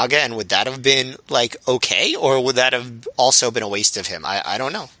Umaga, and would that have been like okay, or would that have also been a waste of him? I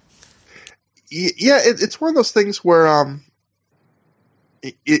don't know. Yeah, it's one of those things where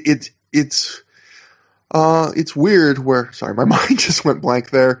it's weird where, sorry, my mind just went blank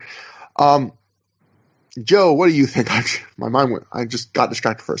there. Joe, what do you think? I just got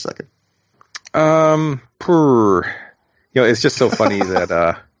distracted for a second. It's just so funny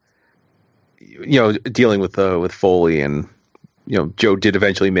that, dealing with Foley, and, Joe did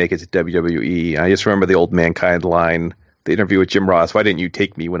eventually make it to WWE. I just remember the old Mankind line, the interview with Jim Ross, why didn't you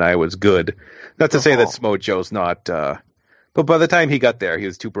take me when I was good? Not to say that Samoa Joe's not, but by the time he got there, he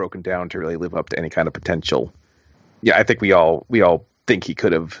was too broken down to really live up to any kind of potential. Yeah, I think we all think he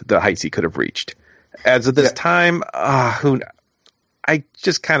could have, the heights he could have reached. As of this time, I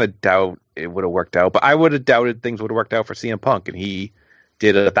just kind of doubt it would have worked out. But I would have doubted things would have worked out for CM Punk, and he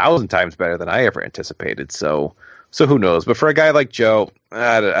did it 1,000 times better than I ever anticipated. So who knows? But for a guy like Joe,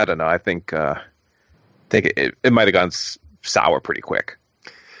 I don't know. I think it might have gone sour pretty quick.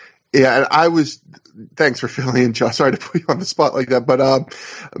 Yeah, and thanks for filling in, Joe. Sorry to put you on the spot like that. But,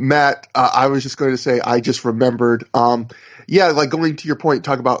 Matt, I was just going to say, I just remembered, like going to your point,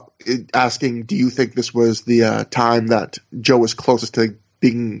 talk about asking, do you think this was the time that Joe was closest to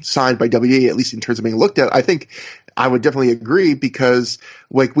being signed by WWE, at least in terms of being looked at? I think I would definitely agree, because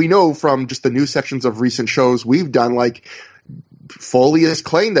like we know from just the news sections of recent shows we've done, like Foley has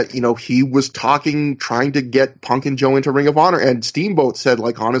claimed that, he was trying to get Punk and Joe into Ring of Honor, and Steamboat said,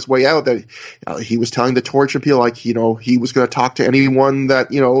 like, on his way out that he was telling the Torch appeal, like, he was going to talk to anyone that,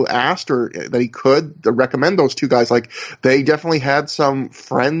 asked or that he could to recommend those two guys. Like, they definitely had some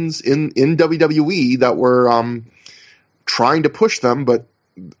friends in WWE that were trying to push them, but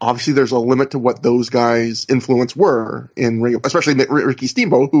obviously there's a limit to what those guys' influence were in Ring of, especially Ricky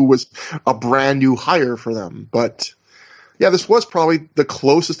Steamboat, who was a brand new hire for them. But yeah, this was probably the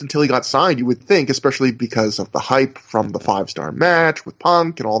closest until he got signed, you would think, especially because of the hype from the 5-star match with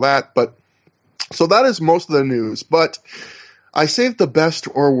Punk and all that. But so that is most of the news. But I saved the best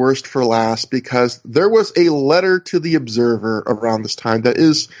or worst for last, because there was a letter to the Observer around this time that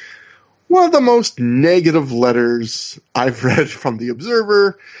is one of the most negative letters I've read from the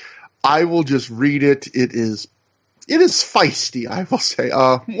Observer. I will just read it. It is feisty, I will say.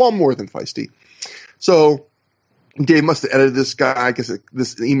 More than feisty. So Dave must have edited this guy. I guess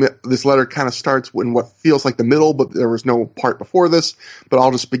this letter kind of starts in what feels like the middle, but there was no part before this. But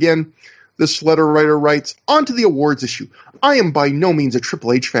I'll just begin. This letter writer writes, on to the awards issue. I am by no means a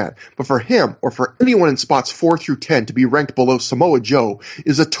Triple H fan, but for him or for anyone in spots 4 through 10 to be ranked below Samoa Joe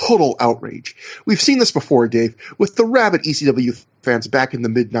is a total outrage. We've seen this before, Dave, with the rabid ECW fans back in the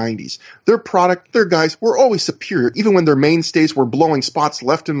mid-90s. Their product, their guys, were always superior, even when their mainstays were blowing spots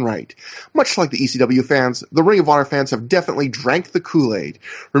left and right. Much like the ECW fans, the Ring of Honor fans have definitely drank the Kool-Aid.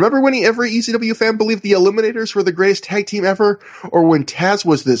 Remember when every ECW fan believed the Eliminators were the greatest tag team ever? Or when Taz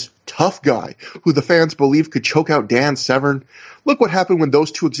was this tough guy who the fans believed could choke out Dan Severn? Look what happened when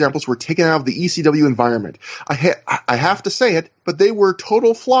those two examples were taken out of the ECW environment. I have to say it, but they were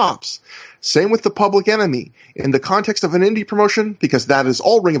total flops. Same with the Public Enemy. In the context of an indie promotion, because that is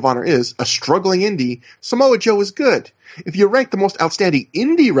all Ring of Honor is, a struggling indie, Samoa Joe is good. If you rank the most outstanding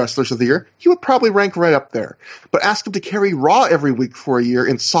indie wrestlers of the year, he would probably rank right up there. But ask him to carry Raw every week for a year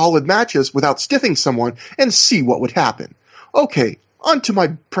in solid matches without stiffing someone and see what would happen. Okay, on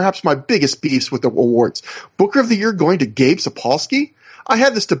to perhaps my biggest beefs with the awards. Booker of the Year going to Gabe Sapolsky? I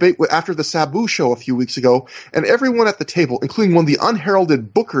had this debate after the Sabu show a few weeks ago, and everyone at the table, including one of the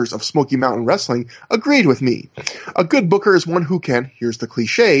unheralded bookers of Smoky Mountain Wrestling, agreed with me. A good booker is one who can, here's the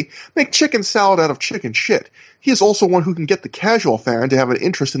cliche, make chicken salad out of chicken shit. He is also one who can get the casual fan to have an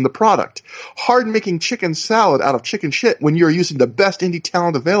interest in the product. Hard making chicken salad out of chicken shit when you're using the best indie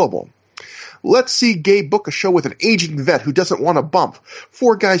talent available. Let's see Gabe book a show with an aging vet who doesn't want to bump.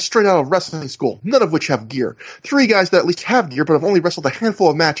 4 guys straight out of wrestling school, none of which have gear. 3 guys that at least have gear but have only wrestled a handful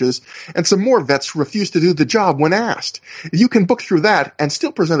of matches, and some more vets who refuse to do the job when asked. If you can book through that and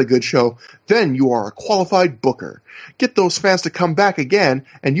still present a good show, then you are a qualified booker. Get those fans to come back again,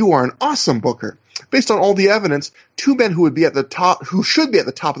 and you are an awesome booker. Based on all the evidence, 2 men who should be at the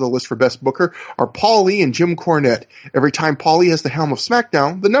top of the list for best booker are Paul Lee and Jim Cornette. Every time Paul Lee has the helm of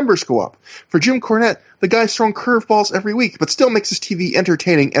SmackDown, the numbers go up. For Jim Cornette, the guy's thrown curveballs every week, but still makes his TV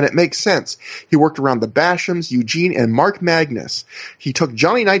entertaining, and it makes sense. He worked around the Bashams, Eugene, and Mark Magnus. He took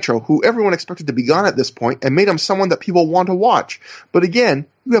Johnny Nitro, who everyone expected to be gone at this point, and made him someone that people want to watch. But again,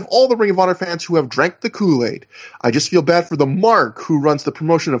 you have all the Ring of Honor fans who have drank the Kool-Aid. I just feel bad for the Mark who runs the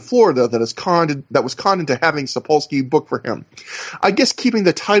promotion of Florida that was conned into having Sapolsky book for him. I guess keeping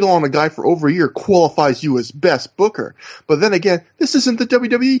the title on a guy for over a year qualifies you as best booker. But then again, this isn't the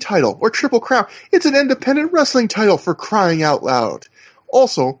WWE title or Triple Crown. It's an independent wrestling title, for crying out loud.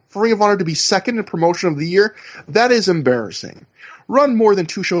 Also, for Ring of Honor to be second in promotion of the year, that is embarrassing. Run more than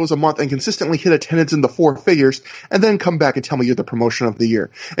 2 shows a month and consistently hit attendance in the 4 figures, and then come back and tell me you're the promotion of the year.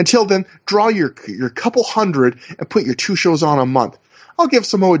 Until then, draw your couple hundred and put your 2 shows on a month. I'll give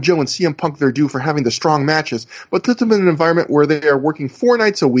Samoa Joe and CM Punk their due for having the strong matches, but put them in an environment where they are working 4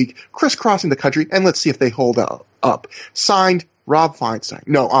 nights a week, crisscrossing the country, and let's see if they hold up. Signed, Rob Feinstein.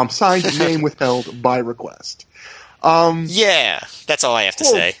 No, signed, name withheld by request. Yeah, that's all I have to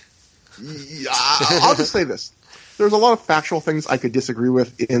say. I'll just say this. There's a lot of factual things I could disagree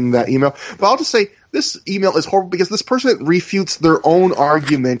with in that email, but I'll just say this email is horrible because this person refutes their own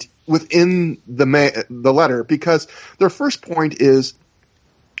argument within the letter, because their first point is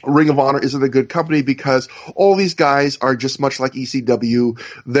Ring of Honor isn't a good company because all these guys are just much like ECW.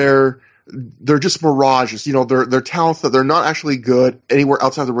 They're just mirages. You know, they're talents that they're not actually good anywhere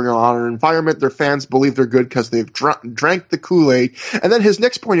outside the Ring of Honor environment. Their fans believe they're good because they've drank the Kool-Aid. And then his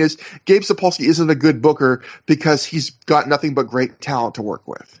next point is Gabe Sapolsky isn't a good booker because he's got nothing but great talent to work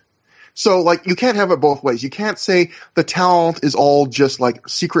with. So, like, you can't have it both ways. You can't say the talent is all just, like,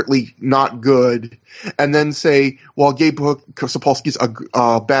 secretly not good, and then say, well, Gabe Sapolsky's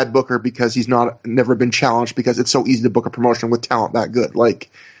a bad booker because he's never been challenged because it's so easy to book a promotion with talent that good. Like,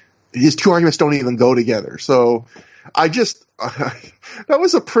 his 2 arguments don't even go together. So, that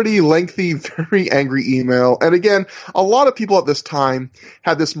was a pretty lengthy, very angry email. And again, a lot of people at this time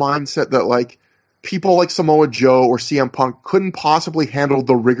had this mindset that, like, people like Samoa Joe or CM Punk couldn't possibly handle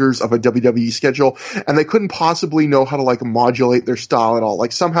the rigors of a WWE schedule, and they couldn't possibly know how to, like, modulate their style at all.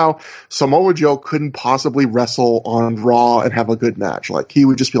 Like, somehow Samoa Joe couldn't possibly wrestle on Raw and have a good match. Like, he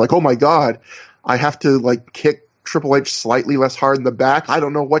would just be like, oh my god, I have to, like, kick Triple H slightly less hard in the back. I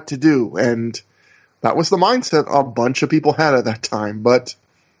don't know what to do. And that was the mindset a bunch of people had at that time. But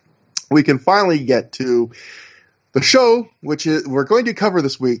we can finally get to the show, which we're going to cover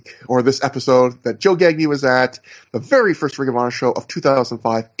this week, or this episode, that Joe Gagne was at, the very first Ring of Honor show of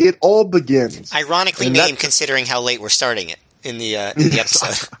 2005. It all begins. Ironically named, considering how late we're starting it in the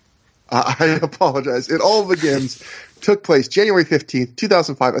episode. I apologize. It all begins. Took place January 15th,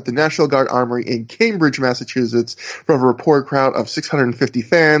 2005 at the National Guard Armory in Cambridge, Massachusetts, from a report crowd of 650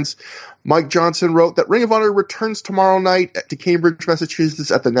 fans. Mike Johnson wrote that Ring of Honor returns tomorrow night to Cambridge, Massachusetts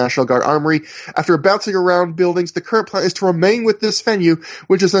at the National Guard Armory. After bouncing around buildings, the current plan is to remain with this venue,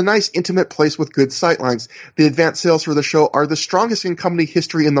 which is a nice, intimate place with good sightlines. The advanced sales for the show are the strongest in company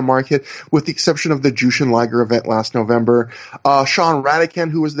history in the market, with the exception of the Jushin Liger event last November. Sean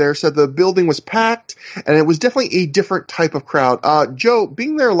Radican, who was there, said the building was packed, and it was definitely a different type of crowd. Joe,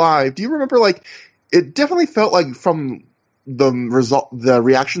 being there live, do you remember, like, it definitely felt like from the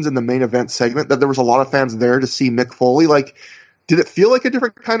reactions in the main event segment that there was a lot of fans there to see Mick Foley. Like, did it feel like a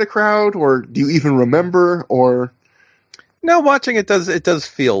different kind of crowd, or do you even remember? Or no, watching it does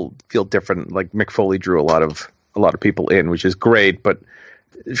feel different. Like, Mick Foley drew a lot of people in, which is great, but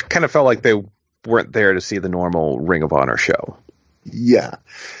it kind of felt like they weren't there to see the normal Ring of Honor show. Yeah.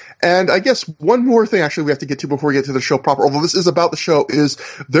 And I guess one more thing actually we have to get to before we get to the show proper, although this is about the show, is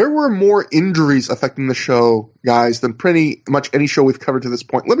there were more injuries affecting the show, guys, than pretty much any show we've covered to this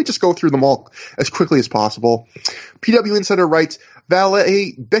point. Let me just go through them all as quickly as possible. PW Insider writes,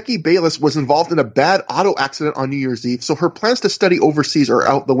 valet Becky Bayless was involved in a bad auto accident on New Year's Eve, so her plans to study overseas are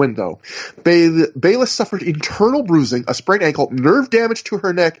out the window. Bayless suffered internal bruising, a sprained ankle, nerve damage to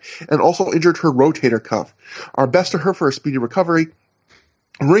her neck, and also injured her rotator cuff. Our best to her for a speedy recovery.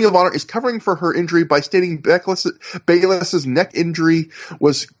 Ring of Honor is covering for her injury by stating Bayless's neck injury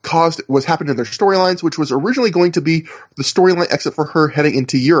was happened in their storylines, which was originally going to be the storyline exit for her heading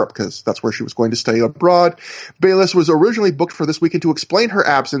into Europe, because that's where she was going to study abroad. Bayless was originally booked for this weekend to explain her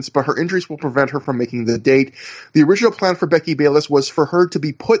absence, but her injuries will prevent her from making the date. The original plan for Becky Bayless was for her to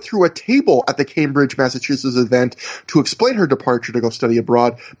be put through a table at the Cambridge, Massachusetts event to explain her departure to go study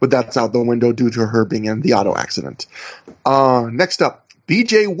abroad, but that's out the window due to her being in the auto accident. Next up,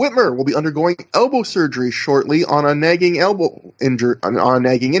 BJ Whitmer will be undergoing elbow surgery shortly on a nagging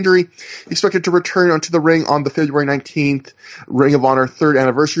injury. Expected to return onto the ring on the February 19th Ring of Honor 3rd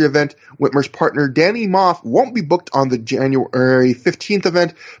anniversary event. Whitmer's partner Danny Moff won't be booked on the January 15th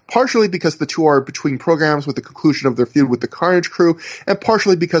event, partially because the two are between programs with the conclusion of their feud with the Carnage crew, and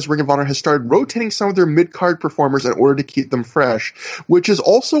partially because Ring of Honor has started rotating some of their mid-card performers in order to keep them fresh, which is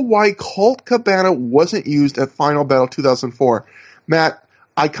also why Colt Cabana wasn't used at Final Battle 2004. Matt,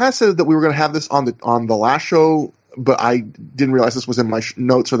 I kind of said that we were going to have this on the last show, but I didn't realize this was in my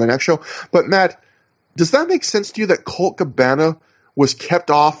notes for the next show. But Matt, does that make sense to you that Colt Cabana was kept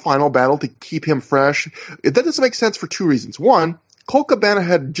off Final Battle to keep him fresh? That doesn't make sense for two reasons. One, Colt Cabana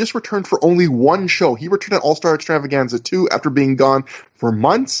had just returned for only one show. He returned at All-Star Extravaganza 2 after being gone for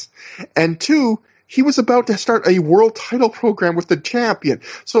months. And two, he was about to start a world title program with the champion.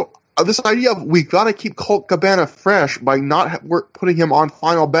 So this idea of we got to keep Colt Cabana fresh by not putting him on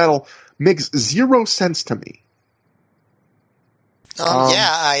Final Battle makes zero sense to me.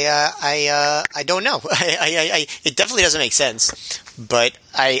 I don't know. It definitely doesn't make sense, but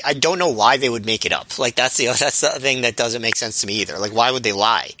I don't know why they would make it up. Like that's the thing that doesn't make sense to me either. Like why would they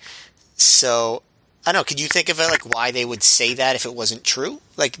lie? So I don't know. Could you think of it like why they would say that if it wasn't true?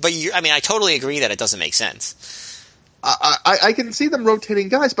 Like, but I totally agree that it doesn't make sense. I can see them rotating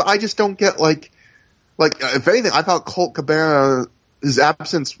guys, but I just don't get like if anything, I thought Colt Cabana's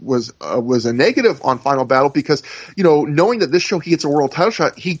absence was a negative on Final Battle because knowing that this show he gets a world title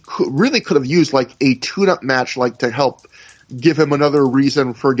shot, he could have used like a tune-up match like to help give him another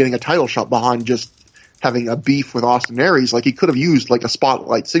reason for getting a title shot behind just having a beef with Austin Aries. Like he could have used like a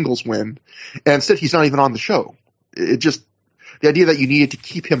spotlight singles win, and instead he's not even on the show. It just. The idea that you needed to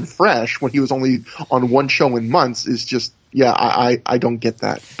keep him fresh when he was only on one show in months is just, I don't get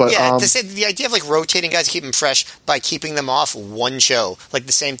that. But the idea of like rotating guys to keep them fresh by keeping them off one show, like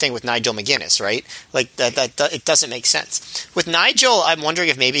the same thing with Nigel McGuinness, right? Like that it doesn't make sense. With Nigel, I'm wondering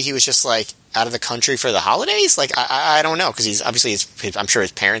if maybe he was just like out of the country for the holidays. Like I don't know because he's obviously I'm sure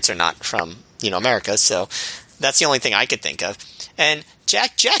his parents are not from America, so that's the only thing I could think of. And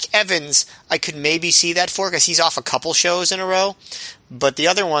Jack Evans, I could maybe see that for because he's off a couple shows in a row, but the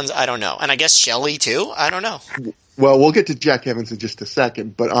other ones I don't know. And I guess Shelley too. I don't know. Well, we'll get to Jack Evans in just a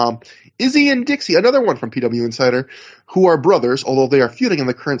second, but Izzy and Dixie, another one from PW Insider, who are brothers, although they are feuding in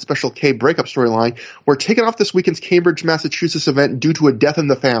the current Special K breakup storyline, were taken off this weekend's Cambridge, Massachusetts event due to a death in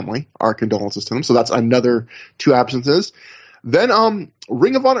the family. Our condolences to them. So that's another two absences. Then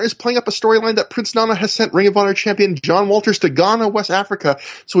Ring of Honor is playing up a storyline that Prince Nana has sent Ring of Honor champion John Walters to Ghana, West Africa,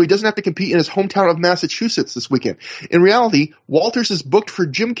 so he doesn't have to compete in his hometown of Massachusetts this weekend. In reality, Walters is booked for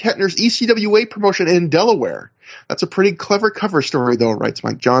Jim Kettner's ECWA promotion in Delaware. That's a pretty clever cover story, though, writes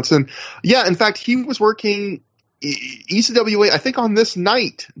Mike Johnson. Yeah, in fact, he was working ECWA, I think, on this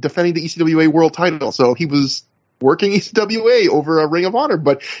night, defending the ECWA world title, so he was working ECWA over a Ring of Honor,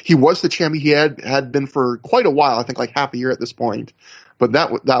 but he was the champion. He had been for quite a while, I think like half a year at this point. But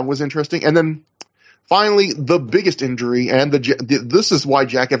that was interesting. And then finally, the biggest injury, and this is why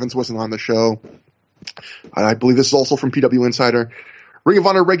Jack Evans wasn't on the show. I believe this is also from PW Insider. Ring of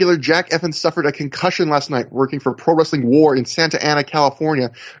Honor regular Jack Evans suffered a concussion last night working for Pro Wrestling War in Santa Ana, California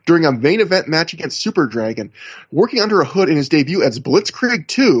during a main event match against Super Dragon. Working under a hood in his debut as Blitzkrieg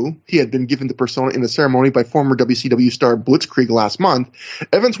 2, he had been given the persona in the ceremony by former WCW star Blitzkrieg last month.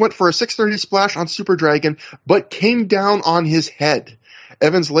 Evans went for a 630 splash on Super Dragon, but came down on his head.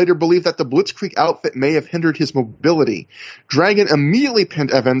 Evans later believed that the Blitzkrieg outfit may have hindered his mobility. Dragon immediately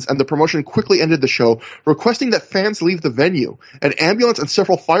pinned Evans, and the promotion quickly ended the show, requesting that fans leave the venue. An ambulance and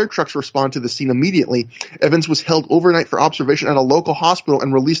several fire trucks responded to the scene immediately. Evans was held overnight for observation at a local hospital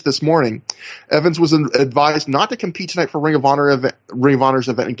and released this morning. Evans was advised not to compete tonight for Ring of Honor's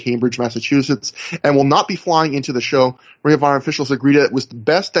event in Cambridge, Massachusetts, and will not be flying into the show. Ring of Honor officials agreed that it was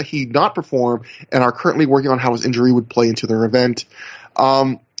best that he not perform and are currently working on how his injury would play into their event.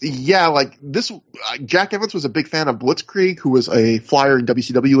 Jack Evans was a big fan of Blitzkrieg, who was a flyer in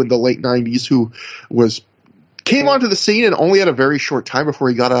WCW in the late 90s, who came onto the scene and only had a very short time before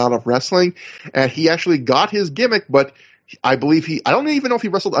he got out of wrestling. And he actually got his gimmick, but I don't even know if he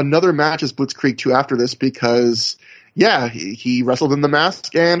wrestled another match as Blitzkrieg 2 after this, because yeah, he wrestled in the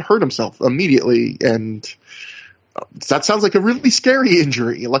mask and hurt himself immediately, and that sounds like a really scary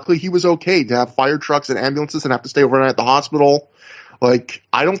injury. Luckily, he was okay to have fire trucks and ambulances and have to stay overnight at the hospital. Like,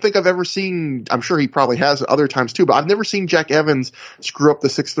 I don't think I've ever seen, I'm sure he probably has other times too, but I've never seen Jack Evans screw up the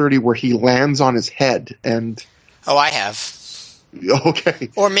 630 where he lands on his head. And oh, I have. Okay.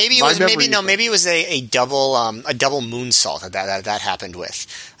 Or maybe it was maybe it was a double moonsault that happened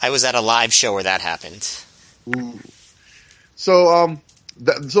with. I was at a live show where that happened. Ooh. So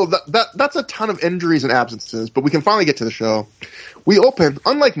that's a ton of injuries and absences, but we can finally get to the show. We open,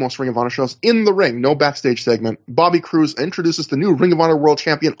 unlike most Ring of Honor shows, in the ring, no backstage segment. Bobby Cruise introduces the new Ring of Honor World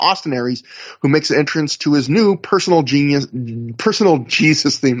Champion, Austin Aries, who makes an entrance to his new personal Jesus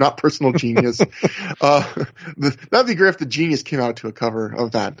theme, not personal genius. That'd be great if the Genius came out to a cover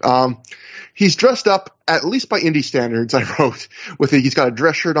of that. He's dressed up, at least by indie standards, I wrote, he's got a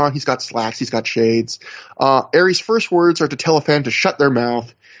dress shirt on, he's got slacks, he's got shades. Aries' first words are to tell a fan to shut their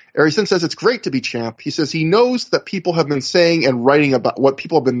mouth. Aries then says it's great to be champ. He says he knows that people have been saying and writing about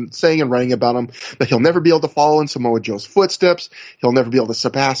him, that he'll never be able to follow in Samoa Joe's footsteps. He'll never be able to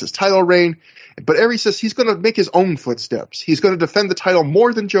surpass his title reign. But Aries says he's going to make his own footsteps. He's going to defend the title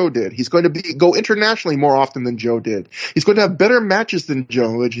more than Joe did. He's going to go internationally more often than Joe did. He's going to have better matches than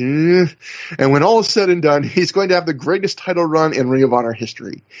Joe. And when all is said and done, he's going to have the greatest title run in Ring of Honor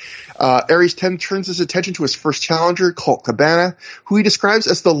history. Aries then turns his attention to his first challenger, Colt Cabana, who he describes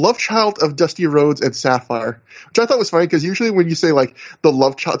as the love child of Dusty Rhodes and Sapphire, which I thought was funny because usually when you say like the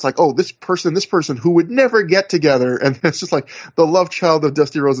love child, it's like, oh, this person who would never get together. And it's just like the love child of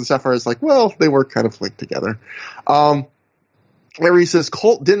Dusty Rhodes and Sapphire is like, well, they were kind of linked together. Aries says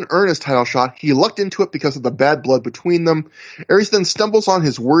Colt didn't earn his title shot. He lucked into it because of the bad blood between them. Aries then stumbles on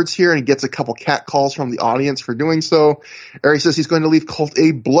his words here and he gets a couple cat calls from the audience for doing so. Aries says he's going to leave Colt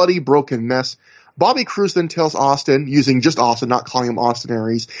a bloody, broken mess. Bobby Cruise then tells Austin, using just Austin, not calling him Austin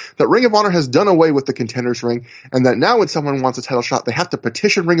Aries, that Ring of Honor has done away with the Contenders ring, and that now when someone wants a title shot, they have to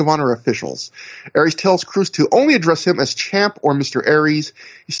petition Ring of Honor officials. Aries tells Cruise to only address him as Champ or Mr. Aries.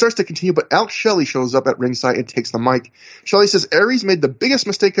 He starts to continue, but Alex Shelley shows up at ringside and takes the mic. Shelley says Aries made the biggest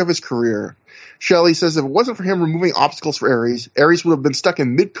mistake of his career. Shelley says if it wasn't for him removing obstacles for Aries, Aries would have been stuck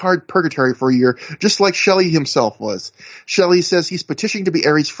in mid-card purgatory for a year, just like Shelley himself was. Shelley says he's petitioning to be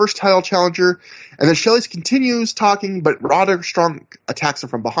Aries' first title challenger, and then Shelley continues talking, but Roderick Strong attacks him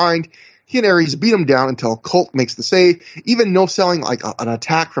from behind. He and Aries beat him down until Colt makes the save, even no-selling like an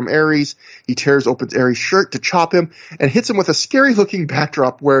attack from Aries. He tears open Aries' shirt to chop him and hits him with a scary-looking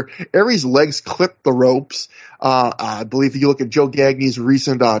backdrop where Aries' legs clip the ropes. I believe if you look at Joe Gagne's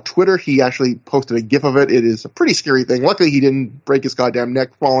recent Twitter, he actually posted a GIF of it. It is a pretty scary thing. Luckily, he didn't break his goddamn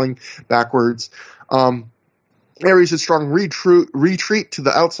neck falling backwards. Aries' strong retreat to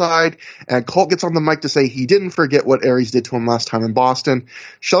the outside, and Colt gets on the mic to say he didn't forget what Aries did to him last time in Boston.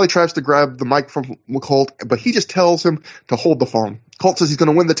 Shelley tries to grab the mic from Colt, but he just tells him to hold the phone. Colt says he's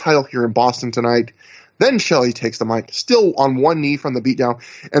going to win the title here in Boston tonight. Then Shelley takes the mic, still on one knee from the beatdown,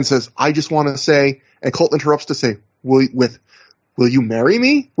 and says, I just want to say, and Colt interrupts to say, will you marry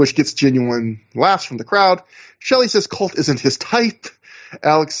me? Which gets genuine laughs from the crowd. Shelley says Colt isn't his type.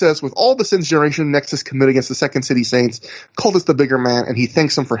 Alex says, with all the Sins Generation Nexus commit against the Second City Saints, Colt is the bigger man, and he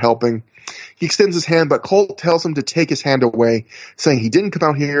thanks him for helping. He extends his hand, but Colt tells him to take his hand away, saying he didn't come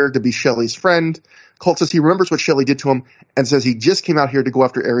out here to be Shelley's friend. Colt says he remembers what Shelley did to him and says he just came out here to go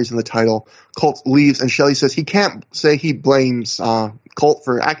after Aries in the title. Colt leaves, and Shelley says he can't say he blames Colt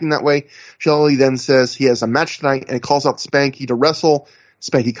for acting that way. Shelley then says he has a match tonight and calls out Spanky to wrestle.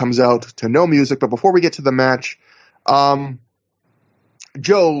 Spanky comes out to no music, but before we get to the match,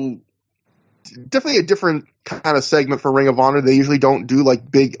 Joe, definitely a different kind of segment for Ring of Honor. They usually don't do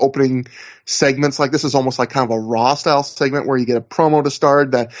like big opening segments like this. Is almost like kind of a Raw style segment where you get a promo to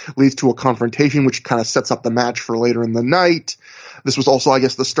start that leads to a confrontation, which kind of sets up the match for later in the night. This was also, I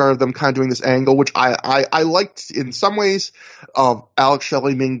guess, the start of them kind of doing this angle, which I liked in some ways, of Alex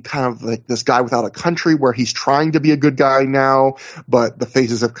Shelley being kind of like this guy without a country where he's trying to be a good guy now, but the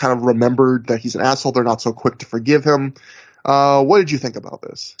faces have kind of remembered that he's an asshole. They're not so quick to forgive him. What did you think about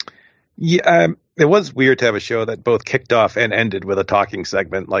this? Yeah, it was weird to have a show that both kicked off and ended with a talking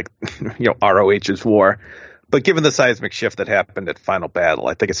segment like, ROH's War. But given the seismic shift that happened at Final Battle,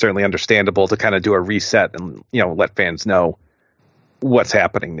 I think it's certainly understandable to kind of do a reset and, let fans know what's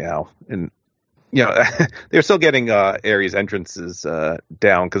happening now. And, they're still getting Aries' entrances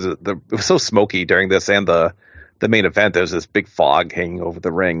down because it was so smoky during this and the main event. There's this big fog hanging over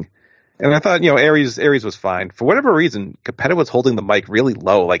the ring. And I thought, Aries was fine. For whatever reason, Capetta was holding the mic really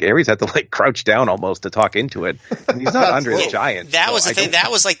low. Like Aries had to crouch down almost to talk into it. And he's not Andre the Giant. That was the thing.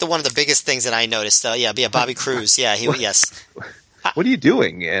 That was one of the biggest things that I noticed. Yeah, Bobby Cruz. Yeah, yes. What are you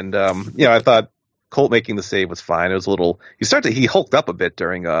doing? And I thought Colt making the save was fine. It was a little. He hulked up a bit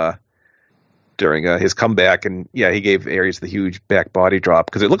during his comeback, and he gave Aries the huge back body drop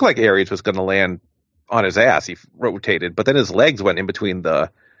because it looked like Aries was going to land on his ass. He rotated, but then his legs went in between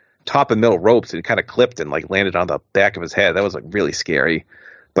the top and middle ropes and kind of clipped and landed on the back of his head. That was really scary.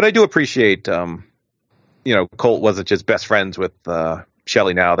 But I do appreciate, Colt wasn't just best friends with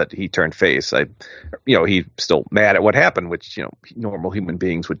Shelley now that he turned face. He's still mad at what happened, which normal human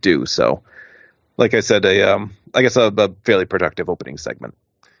beings would do. So, like I said, I guess a fairly productive opening segment.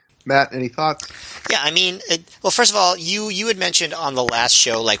 Matt, any thoughts? Yeah, I mean, well, first of all, you had mentioned on the last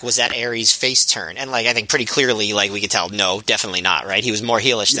show, was that Aries' face turn? And, I think pretty clearly, we could tell, no, definitely not, right? He was more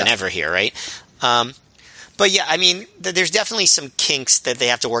heelish than ever here, right? But, yeah, I mean, there's definitely some kinks that they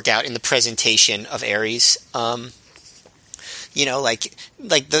have to work out in the presentation of Aries. The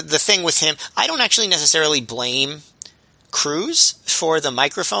thing with him, I don't actually necessarily blame Cruz for the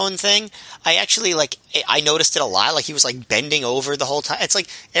microphone thing. I actually I noticed it a lot. He was bending over the whole time. It's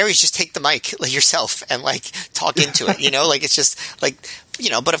Aries, just take the mic yourself and talk into it. It's just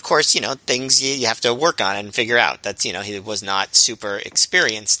but of course, things you have to work on and figure out. That's he was not super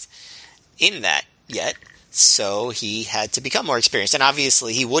experienced in that yet, so he had to become more experienced. And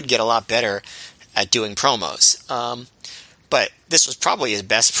obviously, he would get a lot better at doing promos. But this was probably his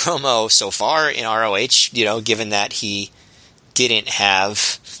best promo so far in ROH. Given that he didn't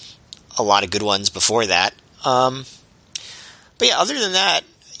have a lot of good ones before that. But yeah, other than that,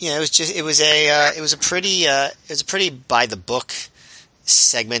 it was a pretty by the book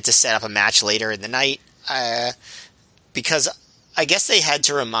segment to set up a match later in the night. Because I guess they had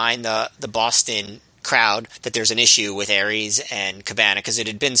to remind the Boston crowd that there's an issue with Aries and Cabana because it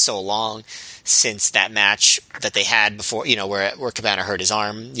had been so long since that match that they had before, where Cabana hurt his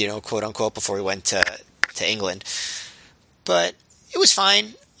arm, quote unquote, before he went to England. But it was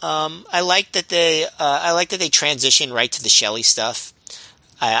fine. I like that they transitioned right to the Shelley stuff.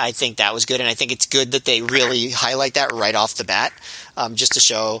 I think that was good, and I think it's good that they really highlight that right off the bat, just to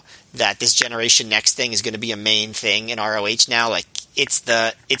show that this Generation Next thing is going to be a main thing in ROH now. It's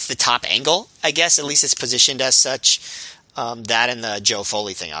the top angle, I guess. At least it's positioned as such. That and the Joe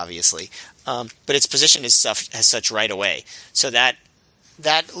Foley thing, obviously, but it's positioned as such right away. So that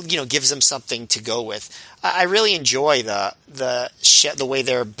gives them something to go with. I really enjoy the way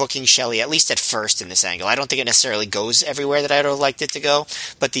they're booking Shelley, at least at first in this angle. I don't think it necessarily goes everywhere that I would have liked it to go,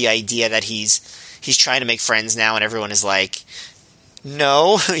 but the idea that he's trying to make friends now, and everyone is like,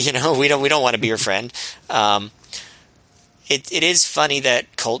 no, we don't want to be your friend. It is funny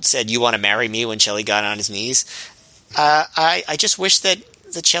that Colt said, "You want to marry me?" when Shelley got on his knees. I just wish that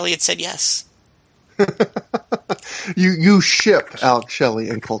Shelley had said yes. You ship Alex Shelley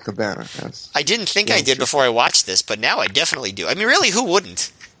and Colt Cabana. Yes. I didn't think I did before I watched this, but now I definitely do. I mean, really, who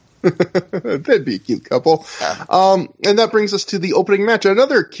wouldn't? That'd be a cute couple. And that brings us to the opening match.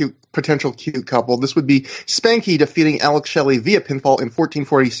 Another potential cute couple. This would be Spanky defeating Alex Shelley via pinfall in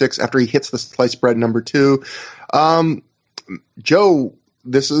 1446 after he hits the sliced bread number 2. Joe,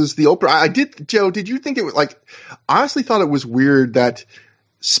 this is the opener. Joe, did you think it was I honestly thought it was weird that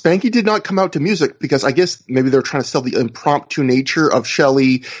Spanky did not come out to music because I guess maybe they're trying to sell the impromptu nature of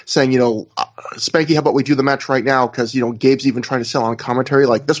Shelley saying, Spanky, how about we do the match right now? Because, Gabe's even trying to sell on commentary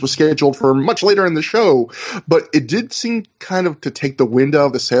this was scheduled for much later in the show. But it did seem kind of to take the wind out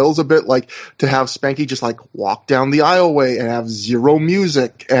of the sails a bit, to have Spanky just walk down the aisleway and have zero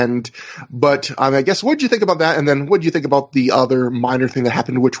music. But I guess, what did you think about that? And then what did you think about the other minor thing that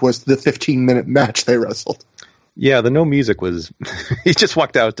happened, which was the 15-minute match they wrestled? Yeah, the no music was – he just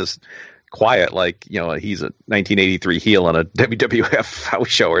walked out just quiet he's a 1983 heel on a WWF house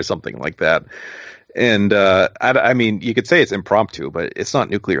show or something like that. And, I mean, you could say it's impromptu, but it's not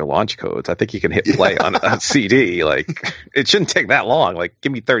nuclear launch codes. I think you can hit play on a CD. It shouldn't take that long.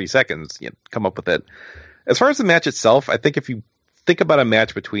 Give me 30 seconds, come up with it. As far as the match itself, I think if you think about a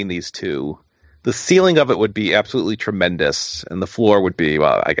match between these two, the ceiling of it would be absolutely tremendous, and the floor would be,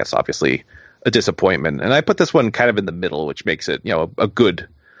 well, I guess obviously – a disappointment. And I put this one kind of in the middle, which makes it, a good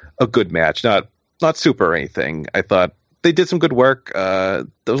match. Not super or anything. I thought they did some good work. There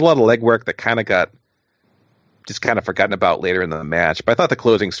was a lot of leg work that kind of got just kind of forgotten about later in the match. But I thought the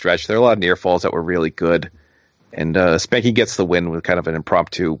closing stretch, there were a lot of near falls that were really good. And Spanky gets the win with kind of an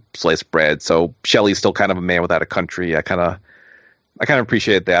impromptu sliced bread. So Shelley's still kind of a man without a country. I kind of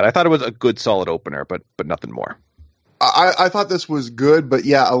appreciate that. I thought it was a good solid opener, but nothing more. I thought this was good, but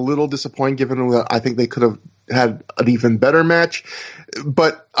yeah, a little disappointing given that I think they could have had an even better match.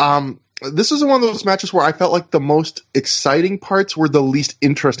 But this is one of those matches where I felt like the most exciting parts were the least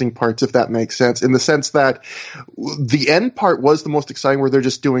interesting parts, if that makes sense, in the sense that the end part was the most exciting, where they're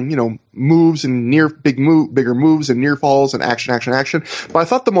just doing, moves and bigger moves and near falls and action. But I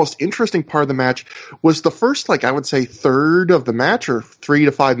thought the most interesting part of the match was the first, I would say, third of the match, or 3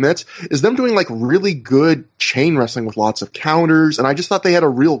 to 5 minutes, is them doing really good chain wrestling with lots of counters, and I just thought they had a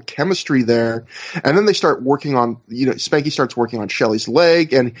real chemistry there. And then they start working on, Spanky starts working on Shelley's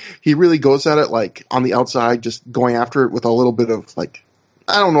leg, and he really goes at it on the outside, just going after it with a little bit of I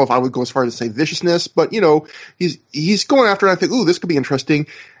don't know if I would go as far as to say viciousness, but he's going after it. And I think, ooh, this could be interesting.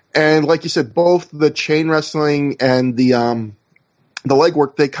 And like you said, both the chain wrestling and the leg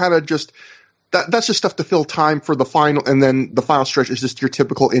work, they kind of just that's just stuff to fill time for the final, and then the final stretch is just your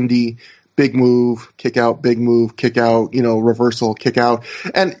typical indie. Big move, kick out, big move, kick out, reversal, kick out.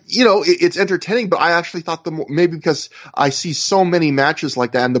 And, it's entertaining, but I actually thought maybe because I see so many matches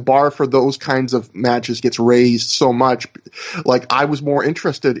like that, and the bar for those kinds of matches gets raised so much, I was more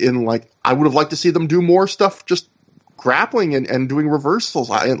interested in, I would have liked to see them do more stuff just grappling and doing reversals.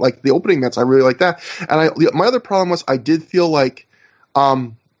 The opening match, I really like that. And my other problem was I did feel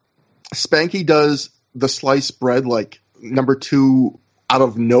Spanky does the sliced bread, number 2 out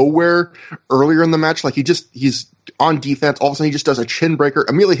of nowhere earlier in the match. He's on defense. All of a sudden he just does a chin breaker,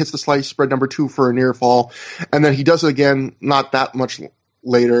 immediately hits the slice spread number 2 for a near fall. And then he does it again, not that much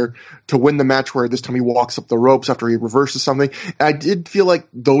later, to win the match, where this time he walks up the ropes after he reverses something. And I did feel like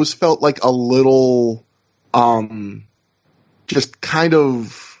those felt a little, just kind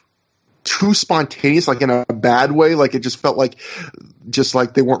of too spontaneous, in a bad way. It just felt like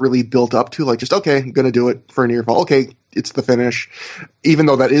they weren't really built up to, okay, I'm going to do it for a near fall. Okay, it's the finish, even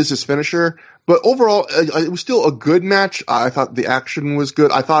though that is his finisher. But overall, it was still a good match. I thought the action was good.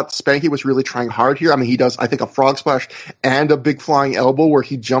 I thought Spanky was really trying hard here. I mean, he does, I think, a frog splash and a big flying elbow where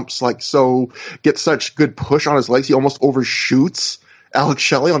he jumps gets such good push on his legs. He almost overshoots Alex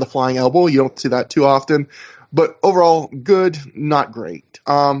Shelley on the flying elbow. You don't see that too often. But overall, good, not great.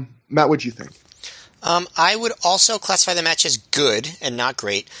 Matt, what'd you think? I would also classify the match as good and not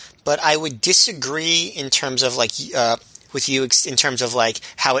great, but I would disagree in terms of with you in terms of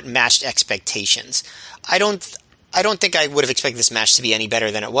how it matched expectations. I don't think I would have expected this match to be any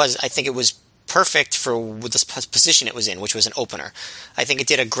better than it was. I think it was perfect for the position it was in, which was an opener. I think it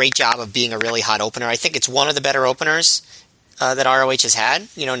did a great job of being a really hot opener. I think it's one of the better openers that ROH has had.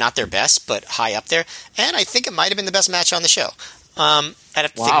 Not their best, but high up there. And I think it might have been the best match on the show. I'd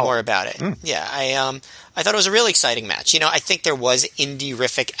have to think more about it. Yeah, I thought it was a really exciting match. I think there was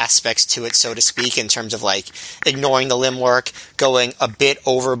indie-rific aspects to it, so to speak, in terms of ignoring the limb work, going a bit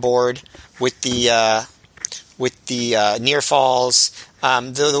overboard with the near falls.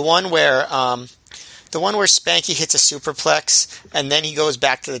 The one where Spanky hits a superplex and then he goes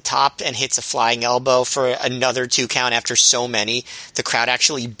back to the top and hits a flying elbow for another 2 count after so many. The crowd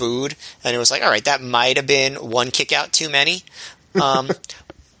actually booed, and it was all right, that might have been one kick out too many.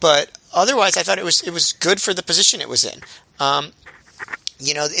 But otherwise, I thought it was good for the position it was in.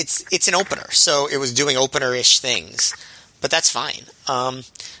 It's an opener, so it was doing opener-ish things, but that's fine.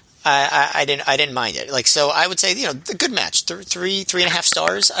 I didn't mind it. So I would say, a good match. 3.5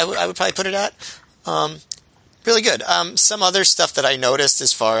 stars. I would probably put it at. Really good. Some other stuff that I noticed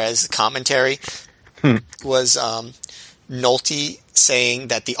as far as commentary was Nolte saying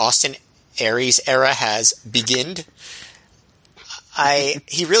that the Austin Aries era has beginned.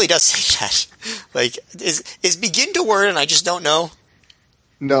 He really does say that. Is begin a word and I just don't know?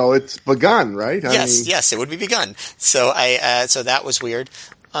 No, it's begun, right? Yes, it would be begun. So so that was weird.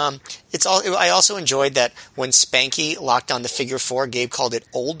 I also enjoyed that when Spanky locked on the figure 4, Gabe called it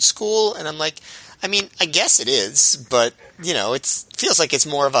old school, and I'm I guess it is, but it feels like it's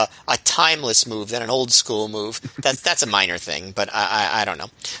more of a timeless move than an old school move. That's a minor thing, but I don't know.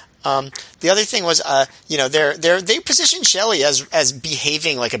 The other thing was, they positioned Shelley as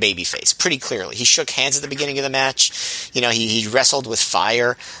behaving like a babyface pretty clearly. He shook hands at the beginning of the match. He wrestled with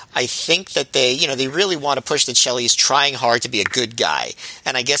fire. I think that they really want to push that Shelley is trying hard to be a good guy.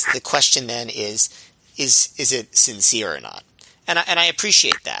 And I guess the question then is it sincere or not? And I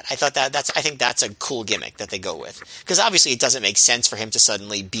appreciate that. I thought I think that's a cool gimmick that they go with, because obviously it doesn't make sense for him to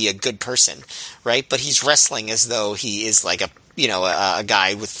suddenly be a good person, right? But he's wrestling as though he is a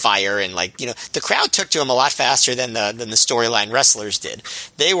guy with fire, and the crowd took to him a lot faster than the storyline wrestlers did.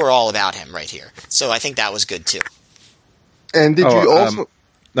 They were all about him right here, so I think that was good too. And did you also?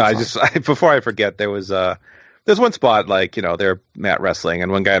 No, before I forget, there was There's one spot, like, they're mat wrestling,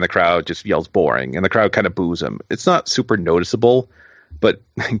 and one guy in the crowd just yells boring, and the crowd kind of boos him. It's not super noticeable, but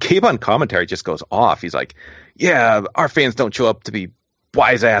Gabe on commentary just goes off. He's like, yeah, our fans don't show up to be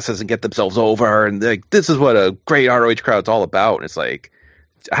wise asses and get themselves over, and this is what a great ROH crowd's all about. And it's like,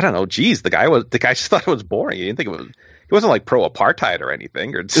 I don't know, geez, the guy just thought it was boring. He didn't think it wasn't like pro-apartheid or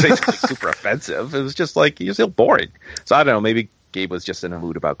anything, or say something super offensive. It was just like, he was still boring. So I don't know, maybe Gabe was just in a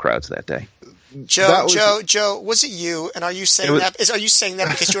mood about crowds that day. Joe, was it you? And are you saying are you saying that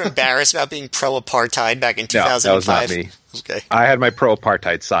because you're embarrassed about being pro-apartheid back in 2005? No, that was not me. Okay. I had my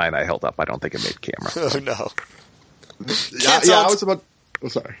pro-apartheid sign I held up. I don't think it made camera. Oh no. I was about. Oh,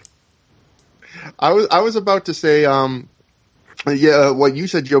 sorry. I was about to say. What you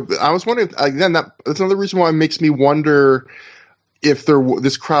said, Joe. I was wondering again. That's another reason why it makes me wonder if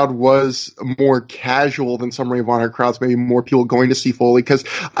this crowd was more casual than some Ring of Honor crowds, maybe more people going to see Foley, because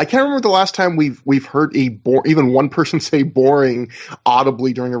I can't remember the last time we've heard even one person say boring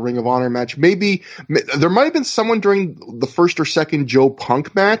audibly during a Ring of Honor match. Maybe there might have been someone during the first or second Joe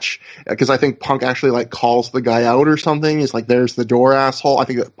Punk match, because I think Punk actually like calls the guy out or something. He's like, "There's the door, asshole." I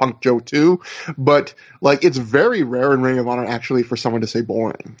think that Punk Joe too, but like it's very rare in Ring of Honor actually for someone to say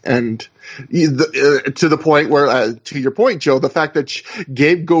boring, and to the point where, to your point, Joe, the fact that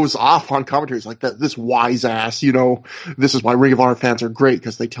Gabe goes off on commentaries like that, this wise ass, this is why Ring of Honor fans are great,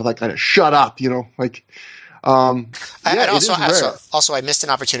 because they tell that guy to shut up, like. Also, I missed an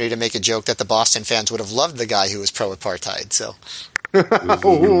opportunity to make a joke that the Boston fans would have loved the guy who was pro-apartheid. So,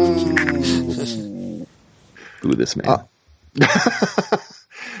 Ooh, this man.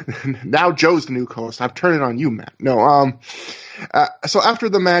 Now Joe's the new host. I've turned it on you, Matt. No, so after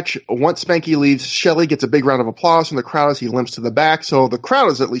the match, once Spanky leaves, Shelley gets a big round of applause from the crowd as he limps to the back. So the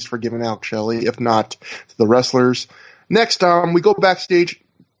crowd is at least forgiving Alex Shelley, if not the wrestlers. Next, we go backstage.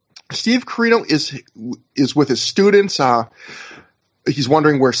 Steve Corino is with his students. He's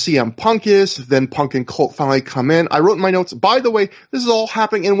wondering where CM Punk is. Then Punk and Colt finally come in. I wrote in my notes, by the way, this is all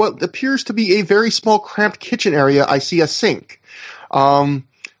happening in what appears to be a very small, cramped kitchen area. I see a sink.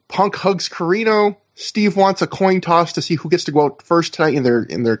 Punk hugs Corino. Steve wants a coin toss to see who gets to go out first tonight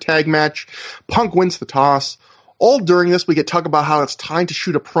in their tag match. Punk wins the toss. All during this, we get talk about how it's time to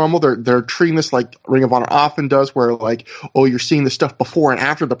shoot a promo. They're treating this like Ring of Honor often does, where like, oh, you're seeing the stuff before and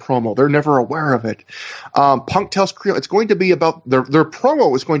after the promo. They're never aware of it. Punk tells Corino it's going to be about their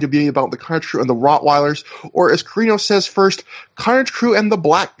promo is going to be about the Carnage Crew and the Rottweilers, or as Corino says first, Carnage Crew and the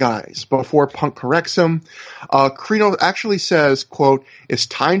Black Guys, before Punk corrects him. Corino actually says, quote, "It's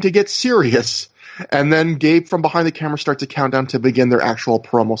time to get serious." And then Gabe from behind the camera starts a countdown to begin their actual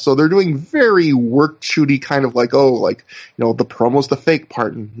promo. So they're doing very work shooty kind of like, the promo's the fake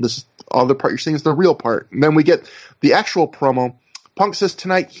part, and this other part you're seeing is the real part. And then we get the actual promo. Punk says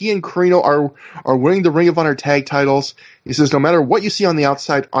tonight he and Corino are winning the Ring of Honor tag titles. He says no matter what you see on the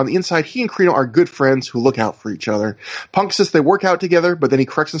outside, on the inside, he and Corino are good friends who look out for each other. Punk says they work out together, but then he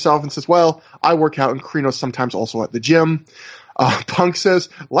corrects himself and says, well, I work out and Corino's sometimes also at the gym. Punk says,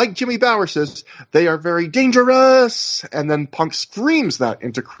 like Jimmy Bauer says, they are very dangerous. And then Punk screams that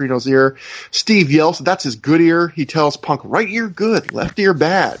into Corino's ear. Steve yells, that's his good ear. He tells Punk, right ear good, left ear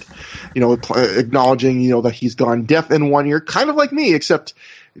bad. Acknowledging, that he's gone deaf in one ear, kind of like me, except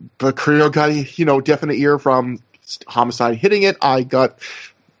Corino got, deaf in the ear from Homicide hitting it. I got,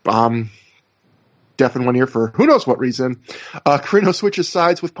 deaf in one ear for who knows what reason. Corino switches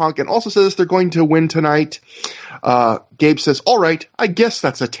sides with Punk and also says they're going to win tonight. Gabe says, all right, I guess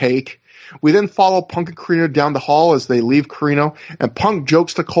that's a take. We then follow Punk and Corino down the hall as they leave Corino, and Punk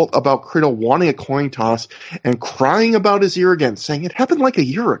jokes to Colt about Corino wanting a coin toss and crying about his ear again, saying it happened like a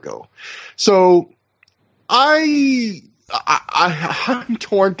year ago. So I'm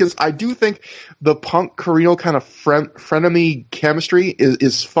torn because I do think the Punk Corino kind of frenemy chemistry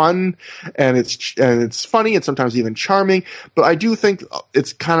is fun and it's funny and sometimes even charming, but I do think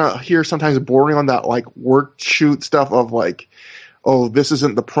it's kind of here sometimes bordering on that like work shoot stuff of like, oh, this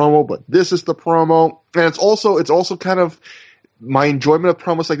isn't the promo, but this is the promo, and it's also kind of my enjoyment of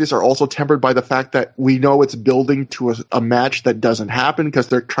promos like this are also tempered by the fact that we know it's building to a match that doesn't happen because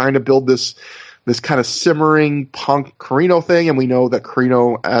they're trying to build this kind of simmering Punk Corino thing, and we know that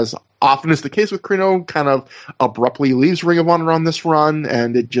Corino, as often is the case with Corino, kind of abruptly leaves Ring of Honor on this run,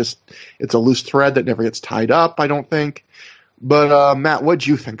 and it's a loose thread that never gets tied up, I don't think. But Matt, what do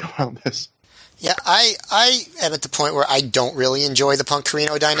you think about this? Yeah, I am at the point where I don't really enjoy the Punk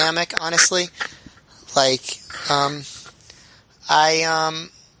Corino dynamic, honestly. Like,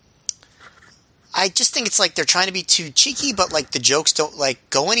 I just think it's like they're trying to be too cheeky, but like the jokes don't like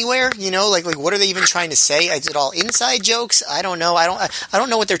go anywhere, like what are they even trying to say? Is it all inside jokes? I don't know. I don't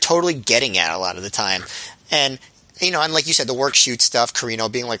know what they're totally getting at a lot of the time. And, and like you said, the work shoot stuff, Carino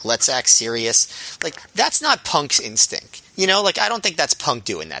being like, let's act serious. Like, that's not Punk's instinct. Like, I don't think that's Punk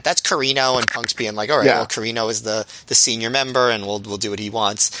doing that. That's Carino, and Punk's being like, all right, well, Carino is the senior member, and we'll do what he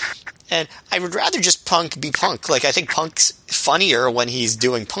wants. And I would rather just Punk be Punk. Like, I think Punk's funnier when he's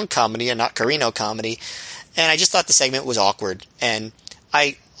doing Punk comedy and not Carino comedy. And I just thought the segment was awkward. And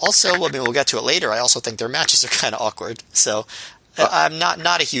I also, we'll get to it later, I also think their matches are kind of awkward. So I'm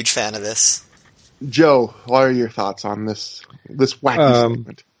not a huge fan of this. Joe, what are your thoughts on this wacky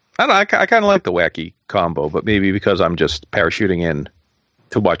segment? I don't know, I kind of like the wacky combo, but maybe because I'm just parachuting in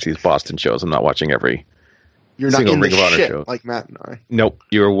to watch these Boston shows, I'm not watching every You're not single in Ring the of Honor shit show. Like Matt and I. Nope,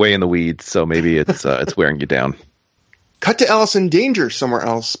 you're way in the weeds, so maybe it's wearing you down. Cut to Allison Danger somewhere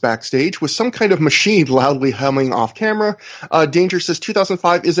else backstage with some kind of machine loudly humming off camera. Danger says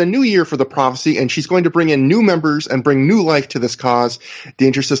 2005 is a new year for the Prophecy, and she's going to bring in new members and bring new life to this cause.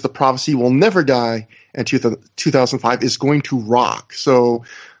 Danger says the Prophecy will never die, and 2005 is going to rock. So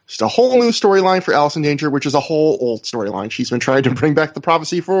just a whole new storyline for Allison Danger, which is a whole old storyline. She's been trying to bring back the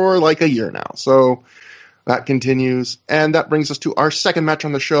Prophecy for like a year now. So that continues. And that brings us to our second match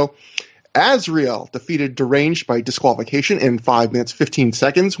on the show. Azrael defeated Deranged by disqualification in 5 minutes 15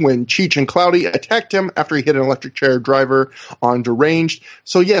 seconds when Cheech and Cloudy attacked him after he hit an electric chair driver on Deranged.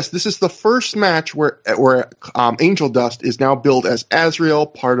 So yes, this is the first match where Angel Dust is now billed as Azrael.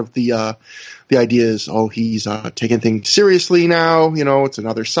 Part of the idea is, he's taking things seriously now. It's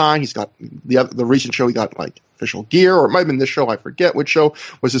another sign. He's got the recent show he got like official gear, or it might have been this show. I forget which show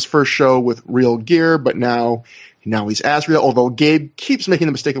was his first show with real gear, but now he's Azrael, although Gabe keeps making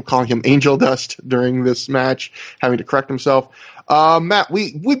the mistake of calling him Angel Dust during this match, having to correct himself. Matt,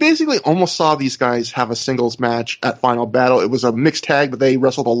 we basically almost saw these guys have a singles match at Final Battle. It was a mixed tag, but they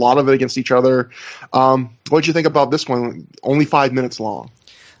wrestled a lot of it against each other. What did you think about this one? Only 5 minutes long.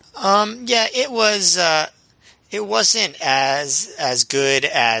 Yeah, it was. It wasn't as good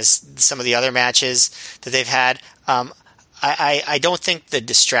as some of the other matches that they've had. I don't think the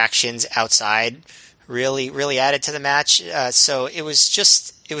distractions outside really added to the match. So it was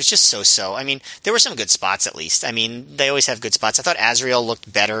just so-so. I mean, there were some good spots at least. I mean, they always have good spots. I thought Azrael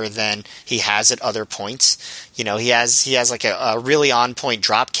looked better than he has at other points. He has like a really on point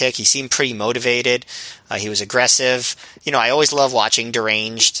drop kick. He seemed pretty motivated. He was aggressive. I always love watching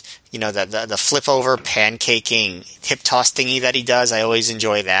Deranged. The flip over pancaking hip toss thingy that he does. I always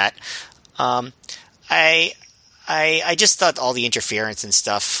enjoy that. I just thought all the interference and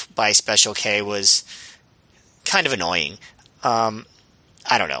stuff by Special K was kind of annoying. I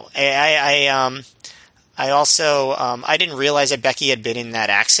don't know. I also I didn't realize that Becky had been in that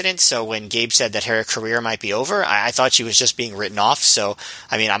accident. So when Gabe said that her career might be over, I thought she was just being written off. So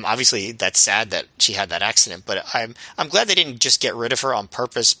I mean, obviously that's sad that she had that accident, but I'm glad they didn't just get rid of her on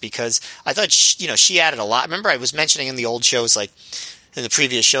purpose, because I thought she added a lot. Remember, I was mentioning in the old shows, like in the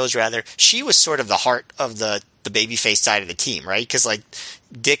previous shows rather, she was sort of the heart of the babyface side of the team, right? Because like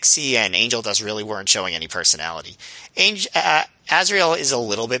Dixie and Angel Dust really weren't showing any personality. Azrael is a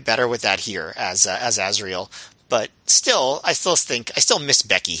little bit better with that here as Azrael, but I still miss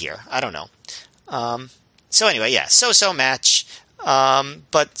Becky here. I don't know. So anyway, yeah, so match,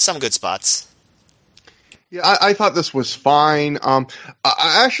 but some good spots. Yeah, I thought this was fine. I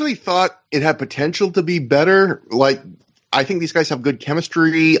actually thought it had potential to be better. Like, I think these guys have good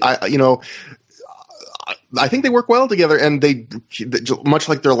chemistry. I think they work well together, and they, much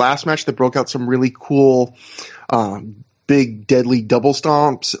like their last match, they broke out some really cool, big, deadly double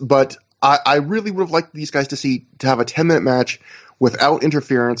stomps. But I really would have liked these guys to have a 10-minute match without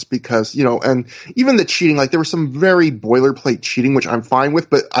interference, because, and even the cheating, like there was some very boilerplate cheating, which I'm fine with,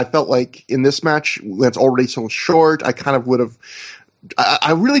 but I felt like in this match that's already so short, I kind of would have.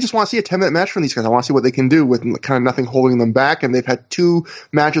 I really just want to see a 10-minute match from these guys. I want to see what they can do with kind of nothing holding them back. And they've had 2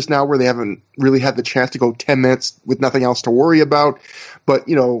 matches now where they haven't really had the chance to go 10 minutes with nothing else to worry about. But,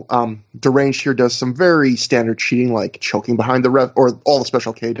 Deranged here does some very standard cheating, like choking behind the ref, or all the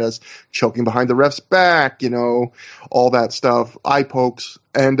Special K does, choking behind the ref's back, all that stuff, eye pokes.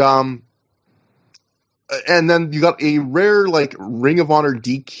 And then you got a rare, like, Ring of Honor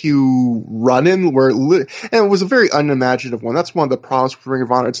DQ run-in and it was a very unimaginative one. That's one of the problems with Ring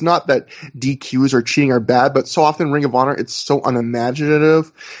of Honor. It's not that DQs or cheating are bad, but so often Ring of Honor, it's so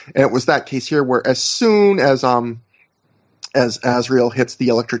unimaginative. And it was that case here where as soon as Azrael hits the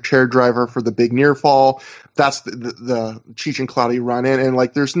electric chair driver for the big near fall, that's the Cheech and Cloudy run-in. And,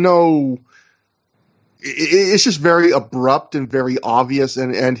 like, there's no... It's just very abrupt and very obvious,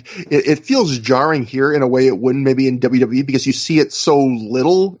 and it feels jarring here in a way it wouldn't maybe in WWE, because you see it so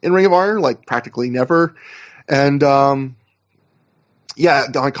little in Ring of Honor, like practically never. And Yeah,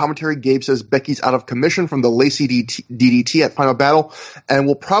 on commentary, Gabe says Becky's out of commission from the Lacey DDT at Final Battle and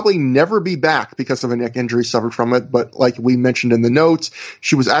will probably never be back because of a neck injury suffered from it. But like we mentioned in the notes,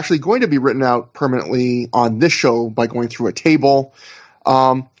 she was actually going to be written out permanently on this show by going through a table.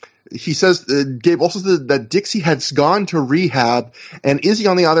 He says, Gabe also said that Dixie has gone to rehab, and Izzy,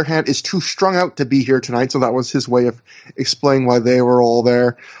 on the other hand, is too strung out to be here tonight. So that was his way of explaining why they were all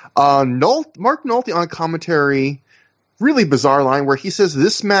there. Mark Nolte on commentary, really bizarre line where he says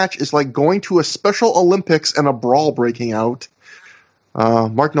this match is like going to a Special Olympics and a brawl breaking out.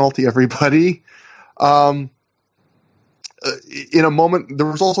 Mark Nolte, everybody. In a moment, there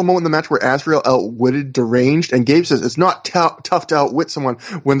was also a moment in the match where Azrael outwitted Deranged, and Gabe says it's not tough to outwit someone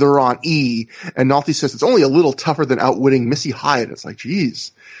when they're on E, and Nolte says it's only a little tougher than outwitting Missy Hyatt. It's like,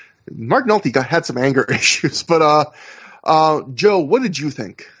 geez, Mark Nolte had some anger issues. But Joe, what did you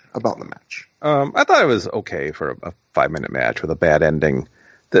think about the match? I thought it was okay for a 5-minute match with a bad ending.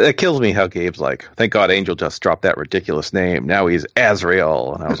 It kills me how Gabe's like, thank God Angel just dropped that ridiculous name. Now he's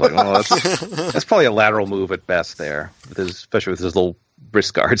Azrael. And I was like, oh, that's probably a lateral move at best there, especially with his little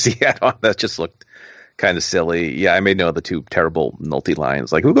wrist guards he had on. That just looked kind of silly. Yeah, I made note of the two terrible Nolte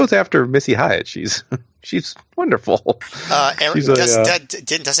lines. Like, who goes after Missy Hyatt? She's wonderful.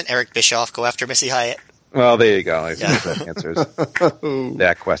 Doesn't Eric Bischoff go after Missy Hyatt? Well, there you go. I suppose that answers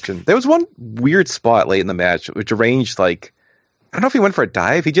that question. There was one weird spot late in the match, which arranged like, I don't know if he went for a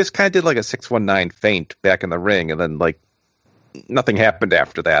dive. He just kind of did like a 619 feint back in the ring, and then like nothing happened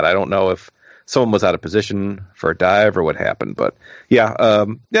after that. I don't know if someone was out of position for a dive or what happened, but yeah,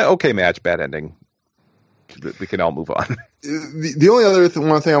 okay match, bad ending. We can all move on. The only other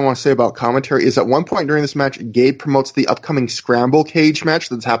one thing I want to say about commentary is at one point during this match, Gabe promotes the upcoming Scramble Cage match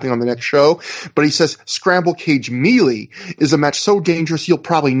that's happening on the next show, but he says Scramble Cage Melee is a match so dangerous you'll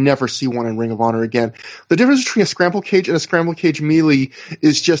probably never see one in Ring of Honor again. The difference between a Scramble Cage and a Scramble Cage Melee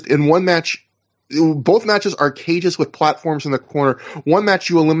is just in one match, both matches are cages with platforms in the corner. One match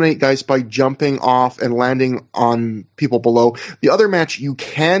you eliminate guys by jumping off and landing on people below. The other match you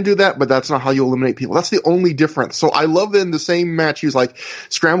can do that, but that's not how you eliminate people. That's the only difference. So I love that in the same match he was like,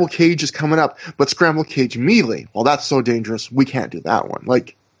 Scramble Cage is coming up, but Scramble Cage Melee, well, that's so dangerous, we can't do that one.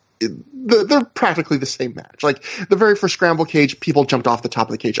 Like, they're practically the same match. Like, the very first Scramble Cage, people jumped off the top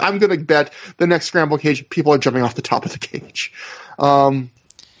of the cage. I'm going to bet the next Scramble Cage, people are jumping off the top of the cage.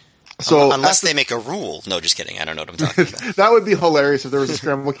 So unless they make a rule. No, just kidding. I don't know what I'm talking about. That would be hilarious if there was a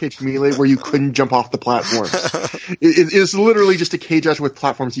Scramble Cage Melee where you couldn't jump off the platform. It is literally just a cage match with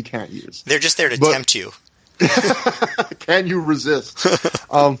platforms you can't use. They're just there to tempt you. Can you resist?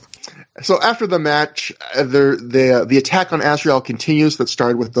 So after the match, the attack on Azrael continues. That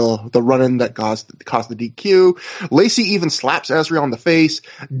started with the run-in that caused the DQ. Lacey even slaps Azrael in the face.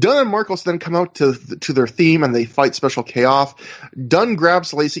 Dunn and Marcos then come out to their theme and they fight Special K off. Dunn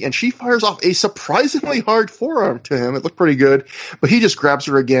grabs Lacey and she fires off a surprisingly hard forearm to him. It looked pretty good, but he just grabs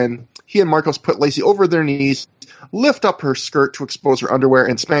her again. He and Marcos put Lacey over their knees, lift up her skirt to expose her underwear,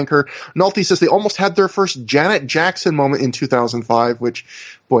 and spank her. Nolte says they almost had their first Janet Jackson moment in 2005, which,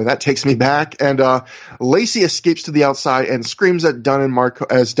 boy, that takes me back. And Lacey escapes to the outside and screams at Dunn and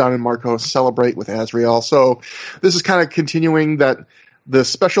Marcos celebrate with Azrael. So this is kind of continuing that the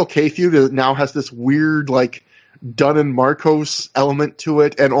Special K feud now has this weird, like, Dunn and Marcos element to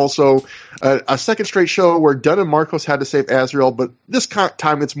it, and also a second straight show where Dunn and Marcos had to save Azrael, but this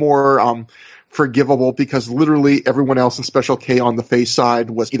time it's more forgivable because literally everyone else in Special K on the face side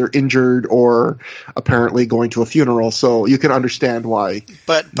was either injured or apparently going to a funeral, so you can understand why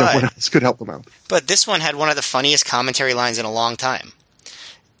no one else could help them out. But this one had one of the funniest commentary lines in a long time.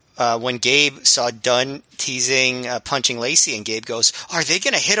 When Gabe saw Dunn teasing punching Lacey, and Gabe goes, "Are they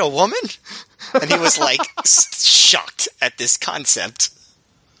going to hit a woman?" And he was like shocked at this concept.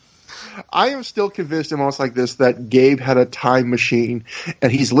 I am still convinced in moments like this that Gabe had a time machine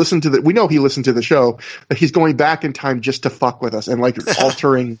and he's listened to we know he listened to the show, that he's going back in time just to fuck with us and like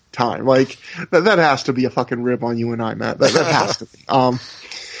altering time. Like that has to be a fucking rib on you and I, Matt. That has to be.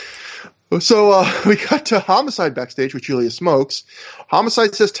 So we got to Homicide backstage with Julius Smokes.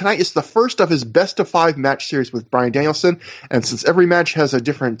 Homicide says tonight is the first of his best-of-5 match series with Bryan Danielson, and since every match has a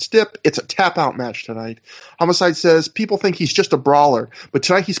different stip, it's a tap-out match tonight. Homicide says people think he's just a brawler, but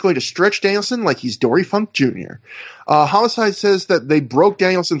tonight he's going to stretch Danielson like he's Dory Funk Jr. Homicide says that they broke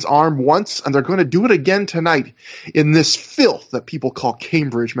Danielson's arm once, and they're going to do it again tonight in this filth that people call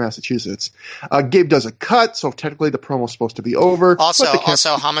Cambridge, Massachusetts. Gabe does a cut, so technically the promo's supposed to be over. Also,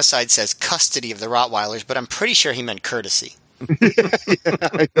 Homicide says custody of the Rottweilers, but I'm pretty sure he meant courtesy.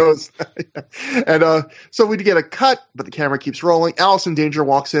 I know. And so we get a cut, but the camera keeps rolling. Allison Danger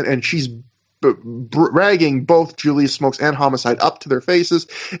walks in, and she's bragging both Julius Smokes and Homicide up to their faces,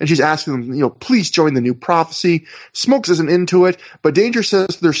 and she's asking them, please join the new prophecy. Smokes isn't into it, but Danger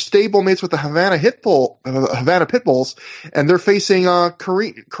says they're stablemates with the Havana Pitbulls, and they're facing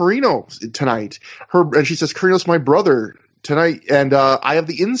Carino tonight. And she says, Carino's my brother tonight, and I have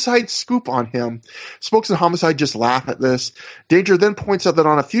the inside scoop on him. Smokes and Homicide just laugh at this. Danger then points out that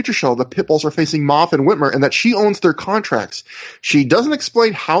on a future show, the Pitbulls are facing Moth and Whitmer, and that she owns their contracts. She doesn't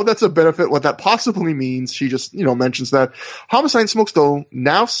explain how that's a benefit, what that possibly means. She just, mentions that. Homicide and Smokes, though,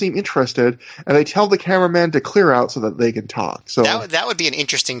 now seem interested, and they tell the cameraman to clear out so that they can talk. So that would be an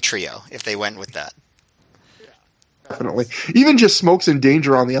interesting trio if they went with that. Definitely. Even just Smokes and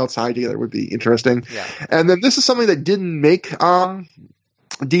Danger on the outside together would be interesting. Yeah. And then this is something that didn't make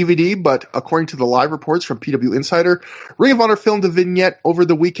DVD, but according to the live reports from PW Insider, Ring of Honor filmed a vignette over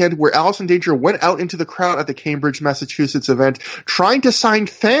the weekend where Allison Danger went out into the crowd at the Cambridge, Massachusetts event trying to sign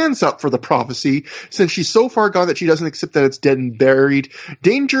fans up for the prophecy, since she's so far gone that she doesn't accept that it's dead and buried.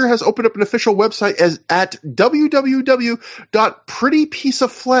 Danger has opened up an official website at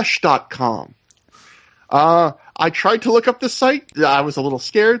www.prettypieceofflesh.com. I tried to look up this site. I was a little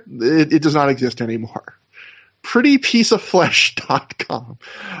scared. It does not exist anymore. Prettypieceofflesh.com.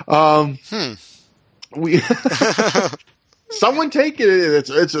 Someone take it.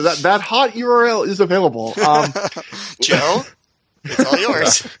 It's that hot URL is available. Joe, it's all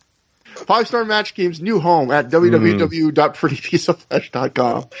yours. 5-star match games new home at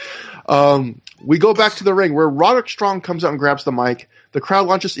www.prettypieceofflesh.com. We go back to the ring where Roderick Strong comes out and grabs the mic. The crowd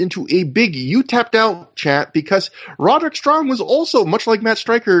launches into a big "You tapped out" chant because Roderick Strong was also, much like Matt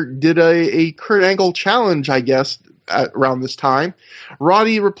Striker, did a Kurt Angle challenge, I guess, around this time.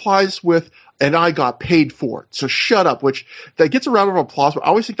 Roddy replies with, "And I got paid for it, so shut up," which that gets a round of applause, but I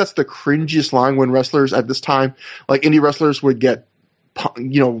always think that's the cringiest line when wrestlers at this time, like indie wrestlers, would get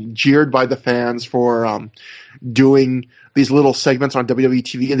jeered by the fans for doing these little segments on WWE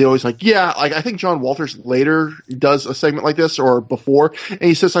TV, and they always I think John Walters later does a segment like this, or before, and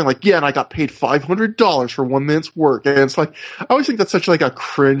he says something like, "Yeah, and I got paid $500 for 1 minute's work," and it's like, I always think that's such a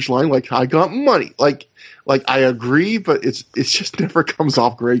cringe line, like, I got money, like I agree, but it's just never comes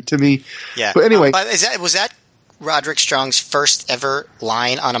off great to me. Yeah. But anyway, was that Roderick Strong's first ever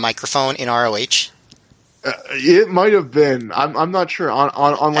line on a microphone in ROH? It might have been. I'm not sure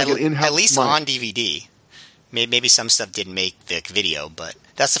on like an in-house. At least on DVD. Maybe some stuff didn't make the video, but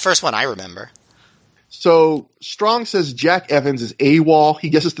that's the first one I remember. So Strong says Jack Evans is AWOL. He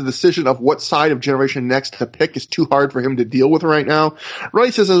guesses the decision of what side of Generation Next to pick is too hard for him to deal with right now.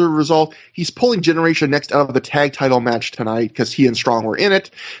 Roddy says as a result, he's pulling Generation Next out of the tag title match tonight because he and Strong were in it,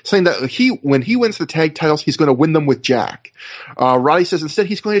 saying that when he wins the tag titles, he's going to win them with Jack. Roddy says instead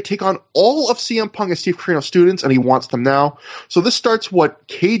he's going to take on all of CM Punk and Steve Corino's students, and he wants them now. So this starts what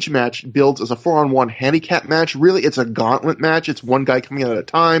Cage Match builds as a 4-on-1 handicap match. Really, it's a gauntlet match. It's one guy coming out at a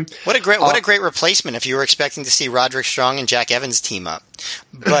time. What a great replacement if you were expecting to see Roderick Strong and Jack Evans team up.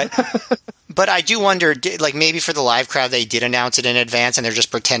 But I do wonder, maybe for the live crowd they did announce it in advance and they're just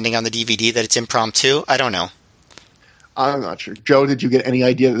pretending on the DVD that it's impromptu. I don't know. I'm not sure. Joe, did you get any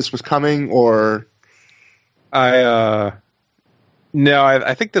idea that this was coming, or? No,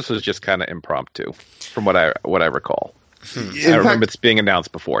 I think this was just kind of impromptu, from what I recall. I remember it's being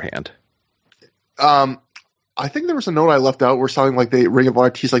announced beforehand. I think there was a note I left out where sounding like they Ring of Honor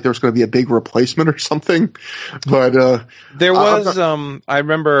teased like there was going to be a big replacement or something. But there was, I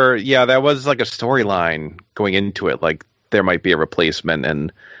remember, that was like a storyline going into it, like there might be a replacement,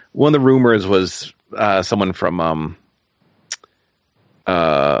 and one of the rumors was someone from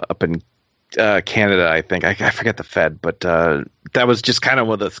up in Canada, I think. I forget the Fed, but that was just kind of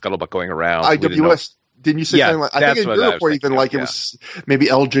one of the scuttlebutt going around. IWS. Didn't you say something like? I think in your report even like it was maybe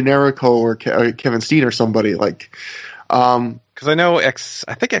El Generico or Kevin Steen or somebody like. Because I know I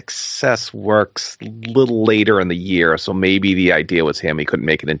think XS works a little later in the year, so maybe the idea was him. He couldn't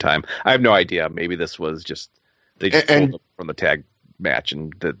make it in time. I have no idea. Maybe this was just they just pulled him from the tag match,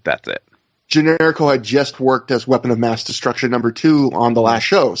 and that's it. Generico had just worked as Weapon of Mass Destruction #2 on the last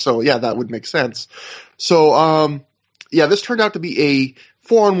show, so yeah, that would make sense. So this turned out to be a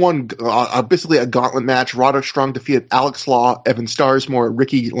 4-on-1, basically a gauntlet match. Roderick Strong defeated Alex Law, Evan Starsmore,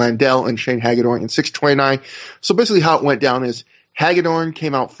 Ricky Landell, and Shane Hagedorn in 6:29. So basically how it went down is Hagedorn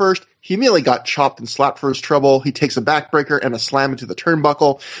came out first. He immediately got chopped and slapped for his trouble. He takes a backbreaker and a slam into the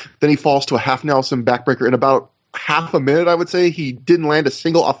turnbuckle. Then he falls to a half Nelson backbreaker in about half a minute, I would say. He didn't land a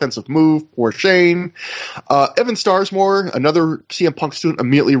single offensive move. Poor Shane. Evan Starsmore, another CM Punk student,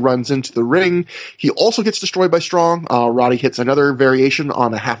 immediately runs into the ring. He also gets destroyed by Strong. Roddy hits another variation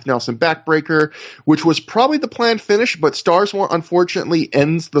on a half Nelson backbreaker, which was probably the planned finish, but Starsmore unfortunately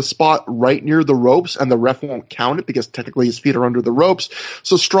ends the spot right near the ropes, and the ref won't count it because technically his feet are under the ropes.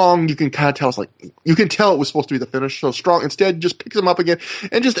 So Strong, you can kind of tell, you can tell it was supposed to be the finish. So Strong instead just picks him up again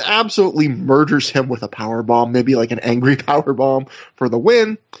and just absolutely murders him with a powerbomb, maybe like an angry powerbomb for the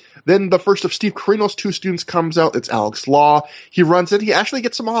win. Then the first of Steve Corino's two students comes out. It's Alex Law. He runs in. He actually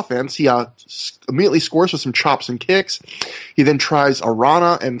gets some offense. He immediately scores with some chops and kicks. He then tries a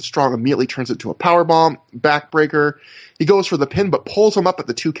Rana, and Strong immediately turns it to a powerbomb, backbreaker. He goes for the pin, but pulls him up at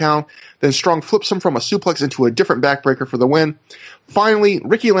the 2 count. Then Strong flips him from a suplex into a different backbreaker for the win. Finally,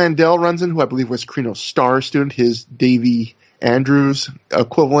 Ricky Landell runs in, who I believe was Corino's star student, his Davey Andrews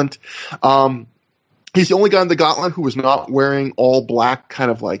equivalent. He's the only guy in the gauntlet who was not wearing all black, kind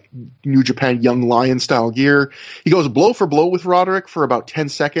of like New Japan Young Lion style gear. He goes blow for blow with Roderick for about 10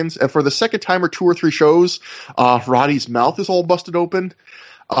 seconds. And for the second time or 2 or 3 shows, Roddy's mouth is all busted open.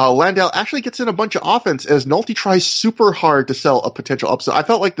 Landau actually gets in a bunch of offense as Nolte tries super hard to sell a potential upset. I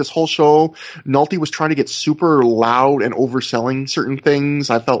felt like this whole show, Nolte was trying to get super loud and overselling certain things.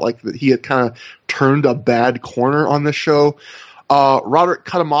 I felt like that he had kind of turned a bad corner on this show. Roderick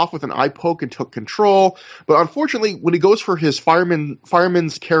cut him off with an eye poke and took control, but unfortunately, when he goes for his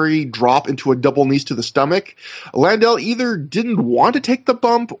fireman's carry drop into a double knees to the stomach, Landell either didn't want to take the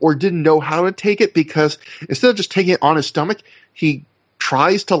bump or didn't know how to take it, because instead of just taking it on his stomach, he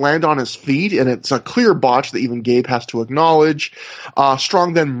tries to land on his feet, and it's a clear botch that even Gabe has to acknowledge.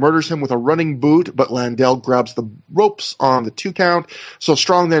 Strong then murders him with a running boot, but Landell grabs the ropes on the 2 count. So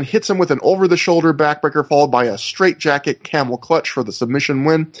Strong then hits him with an over-the-shoulder backbreaker followed by a straightjacket camel clutch for the submission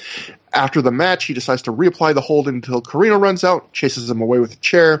win. After the match, he decides to reapply the hold until Corino runs out, chases him away with a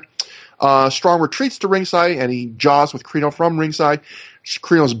chair. Strong retreats to ringside, and he jaws with Corino from ringside.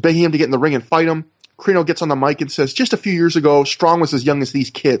 Corino's begging him to get in the ring and fight him. Corino gets on the mic and says, just a few years ago, Strong was as young as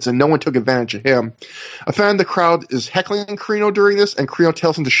these kids, and no one took advantage of him. A fan of the crowd is heckling Corino during this, and Corino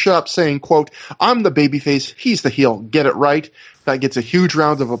tells him to shut up, saying, quote, I'm the babyface, he's the heel, get it right. That gets a huge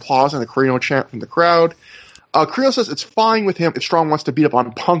round of applause and a Corino chant from the crowd. Corino says it's fine with him if Strong wants to beat up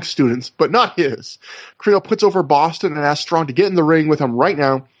on Punk students, but not his. Corino puts over Boston and asks Strong to get in the ring with him right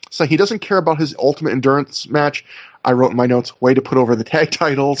now, saying he doesn't care about his Ultimate Endurance match. I wrote in my notes, way to put over the tag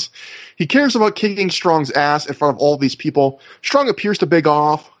titles. He cares about kicking Strong's ass in front of all these people. Strong appears to beg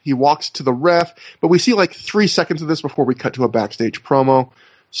off. He walks to the ref, but we see like 3 seconds of this before we cut to a backstage promo.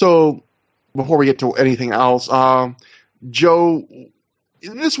 So, before we get to anything else, Joe,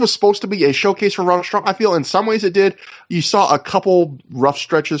 this was supposed to be a showcase for Roderick Strong. I feel in some ways it did. You saw a couple rough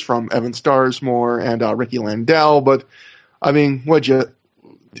stretches from Evan Starsmore and Ricky Landell, but, I mean, what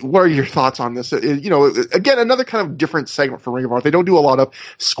are your thoughts on this? Again, another kind of different segment for Ring of Honor. They don't do a lot of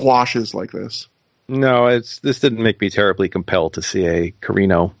squashes like this. No, this didn't make me terribly compelled to see a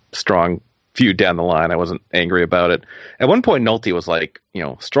Corino Strong feud down the line. I wasn't angry about it. At one point, Nolte was like,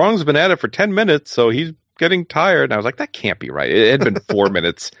 Strong's been at it for 10 minutes, so he's getting tired. And I was like, that can't be right. It had been 4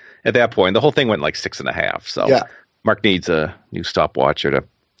 minutes at that point. The whole thing went like 6.5. So yeah. Mark needs a new stopwatcher to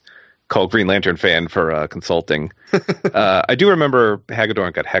call Green Lantern fan for consulting. I do remember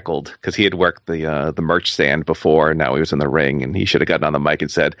Hagedorn got heckled because he had worked the merch stand before, and now he was in the ring, and he should have gotten on the mic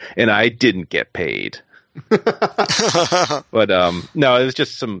and said, and I didn't get paid. But no, it was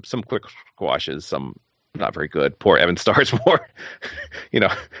just some quick squashes, some not very good. Poor Evan Starsmore.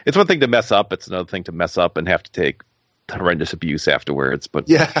 It's one thing to mess up, it's another thing to mess up and have to take horrendous abuse afterwards. But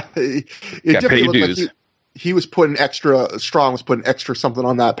yeah, it got paid dues. Like he was putting Strong was putting extra something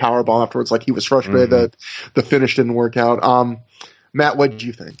on that powerbomb afterwards. Like he was frustrated that the finish didn't work out. Matt, what did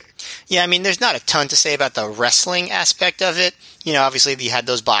you think? Yeah, I mean, there's not a ton to say about the wrestling aspect of it. Obviously you had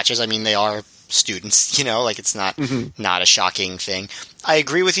those botches. I mean, they are students, like it's not a shocking thing. I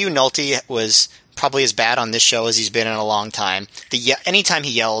agree with you. Nolte was probably as bad on this show as he's been in a long time. Anytime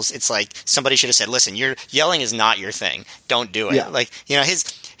he yells, it's like somebody should have said, listen, yelling is not your thing. Don't do it. Yeah.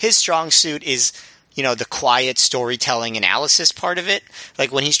 His strong suit is, the quiet storytelling analysis part of it.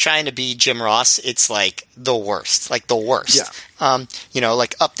 Like when he's trying to be Jim Ross, it's like the worst. Yeah.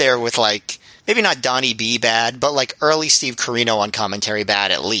 Like up there with like, maybe not Donnie B bad, but like early Steve Corino on commentary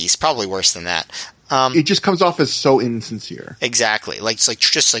bad at least. Probably worse than that. It just comes off as so insincere. Exactly. Like it's like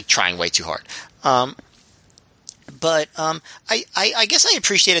just like trying way too hard. But I guess I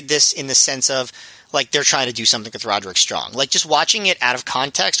appreciated this in the sense of like they're trying to do something with Roderick Strong. Like just watching it out of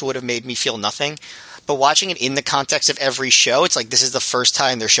context would have made me feel nothing. but watching it in the context of every show, it's like this is the first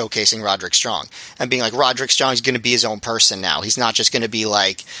time they're showcasing Roderick Strong and being like, Roderick Strong is going to be his own person now. He's not just going to be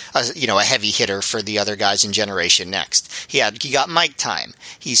like a heavy hitter for the other guys in Generation Next. He got mic time.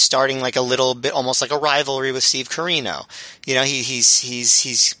 He's starting like a little bit, almost like a rivalry with Steve Corino.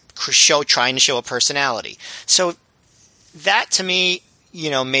 He's trying to show a personality. So that to me,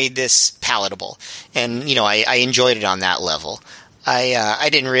 made this palatable, and I enjoyed it on that level. I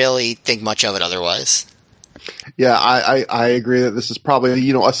didn't really think much of it otherwise. Yeah, I agree that this is probably,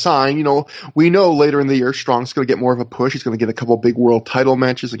 a sign. We know later in the year Strong's going to get more of a push. He's going to get a couple big world title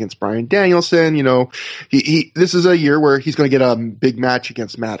matches against Bryan Danielson. This is a year where he's going to get a big match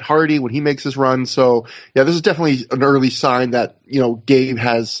against Matt Hardy when he makes his run. So, yeah, this is definitely an early sign that, Gabe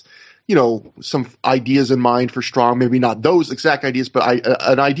has some ideas in mind for Strong, maybe not those exact ideas, but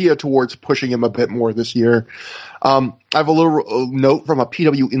an idea towards pushing him a bit more this year. I have a little note from a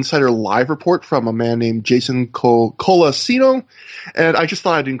PW Insider Live report from a man named Jason Colasino, and I just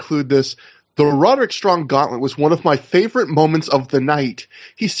thought I'd include this. The Roderick Strong gauntlet was one of my favorite moments of the night.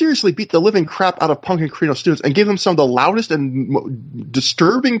 He seriously beat the living crap out of Punk and Corino students and gave them some of the loudest and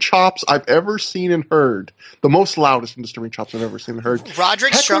disturbing chops I've ever seen and heard. The most loudest and disturbing chops I've ever seen and heard.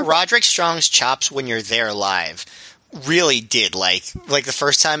 Roderick Strong's chops when you're there live really did like the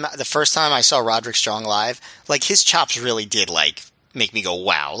first time I saw Roderick Strong live, like his chops really did make me go,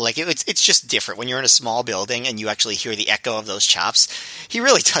 wow. Like it's just different when you're in a small building and you actually hear the echo of those chops. He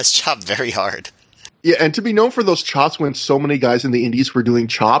really does chop very hard. Yeah, and to be known for those chops when so many guys in the indies were doing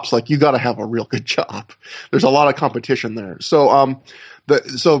chops, you got to have a real good chop. There's a lot of competition there. So,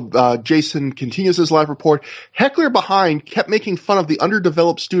 Jason continues his live report. Heckler behind kept making fun of the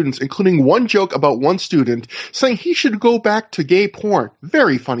underdeveloped students, including one joke about one student saying he should go back to gay porn.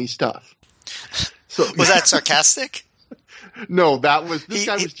 Very funny stuff. So was that sarcastic? No, this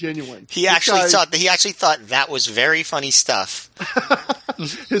guy was genuine. He actually thought that was very funny stuff.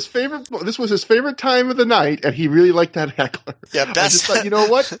 This was his favorite time of the night, and he really liked that heckler. Yeah, I just thought, you know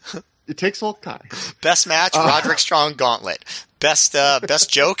what? It takes all kinds. Best match, Roderick Strong gauntlet. Best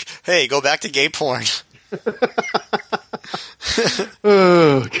joke, hey, go back to gay porn.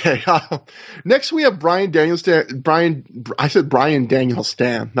 Okay. Next we have Bryan Danielson. I said Bryan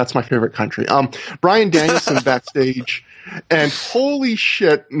Danielsson. That's my favorite country. Bryan Danielson backstage. And holy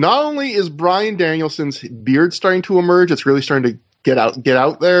shit, not only is Bryan Danielson's beard starting to emerge, it's really starting to get out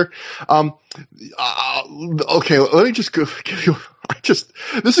there. Okay, let me just go.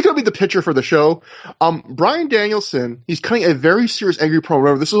 This is going to be the picture for the show. Bryan Danielson, he's cutting a very serious angry promo.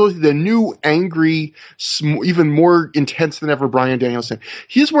 Remember, this is the new angry, even more intense than ever Bryan Danielson.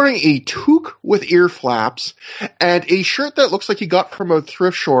 He's wearing a toque with ear flaps and a shirt that looks like he got from a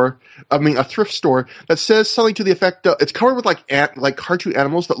thrift store that says something to the effect of, it's covered with like cartoon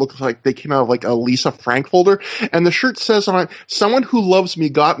animals that look like they came out of like a Lisa Frank folder. And the shirt says on it, "Someone who loves me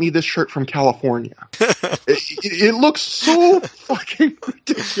got me this shirt from California." It looks so fucking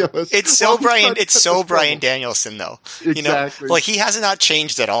ridiculous. It's so Bryan Danielson though. Exactly. He has not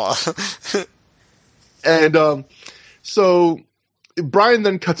changed at all. And so Bryan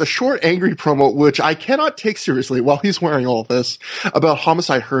then cuts a short, angry promo, which I cannot take seriously while he's wearing all this, about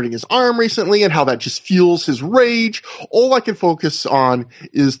Homicide hurting his arm recently and how that just fuels his rage. All I can focus on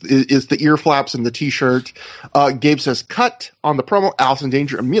is the ear flaps and the t-shirt. Gabe says, cut on the promo. Allison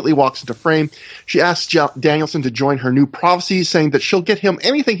Danger immediately walks into frame. She asks Danielson to join her new prophecy, saying that she'll get him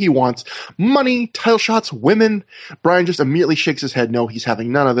anything he wants. Money, title shots, women. Bryan just immediately shakes his head. No, he's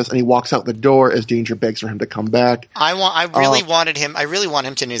having none of this. And he walks out the door as Danger begs for him to come back. I really want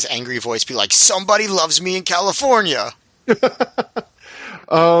him to, in his angry voice, be like, "Somebody loves me in California."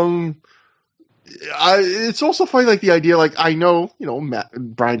 It's also funny, the idea, I know,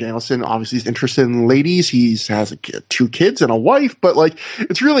 Bryan Danielson obviously is interested in ladies. He has two kids and a wife, but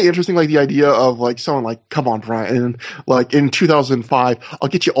it's really interesting, the idea of someone come on, Bryan, in 2005, I'll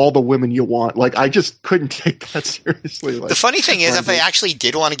get you all the women you want. I just couldn't take that seriously. The funny thing is, if I actually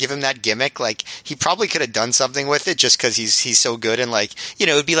did want to give him that gimmick, he probably could have done something with it just because he's so good, and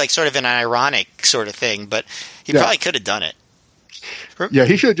it would be sort of an ironic sort of thing, but he probably could have done it. Yeah,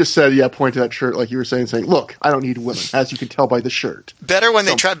 he should have just said, point to that shirt, like you were saying, "Look, I don't need women," as you can tell by the shirt. Better when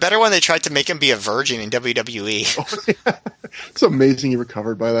they tried to make him be a virgin in WWE. It's amazing he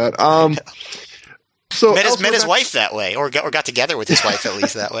recovered by that. So met his wife that way, or got together with his wife at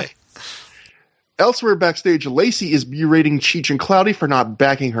least that way. Elsewhere backstage, Lacey is berating Cheech and Cloudy for not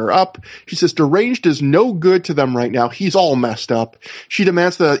backing her up. She says Deranged is no good to them right now. He's all messed up. She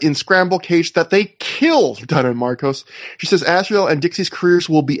demands that in Scramble Cage that they kill Dunn and Marcos. She says Azrael and Dixie's careers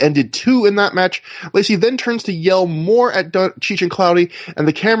will be ended too in that match. Lacey then turns to yell more at Cheech and Cloudy, and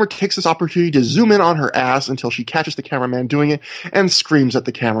the camera takes this opportunity to zoom in on her ass until she catches the cameraman doing it and screams at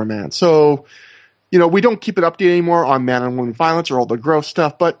the cameraman. So, we don't keep it updated anymore on man and woman violence or all the gross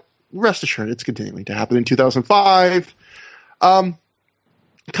stuff, but rest assured, it's continuing to happen in 2005.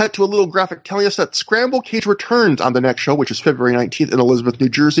 Cut to a little graphic telling us that Scramble Cage returns on the next show, which is February 19th in Elizabeth, New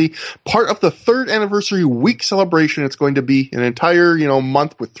Jersey. Part of the 3rd anniversary week celebration. It's going to be an entire,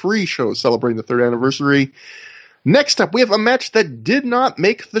 month with 3 shows celebrating the 3rd anniversary. Next up, we have a match that did not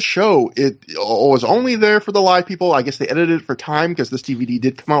make the show. It was only there for the live people. I guess they edited it for time because this DVD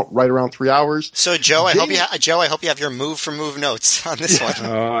did come out right around 3 hours. So, Joe, I hope you have your move for move notes on this one.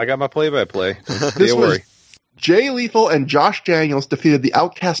 I got my play-by-play. Don't worry. Jay Lethal and Josh Daniels defeated the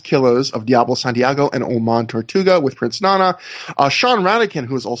Outcast Killers of Diablo Santiago and Oman Tortuga with Prince Nana. Sean Radican,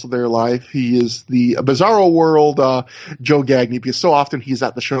 who is also there live, he is the Bizarro World Joe Gagney, because so often he's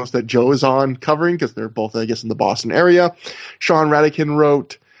at the shows that Joe is on covering, because they're both, I guess, in the Boston area. Sean Radican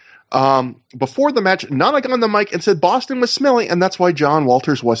wrote, before the match, Nana got on the mic and said Boston was smelly, and that's why John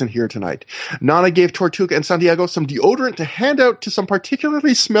Walters wasn't here tonight. Nana gave Tortuga and Santiago some deodorant to hand out to some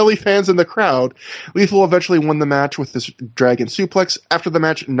particularly smelly fans in the crowd. Lethal eventually won the match with this dragon suplex. After the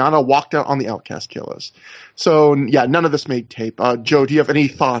match, Nana walked out on the Outcast Killers. So, yeah, none of this made tape. Joe, do you have any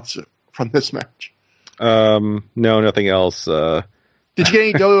thoughts from this match? No, nothing else. Did you get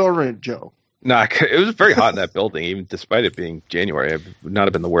any deodorant, Joe? No, it was very hot in that building, even despite it being January. It would not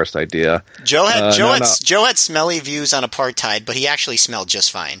have been the worst idea. Joe had smelly views on apartheid, but he actually smelled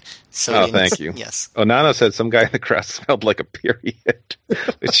just fine. So thank you. Yes. Oh, Nana said some guy in the crowd smelled like a period,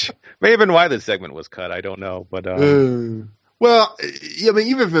 which may have been why this segment was cut. I don't know, but well, I mean,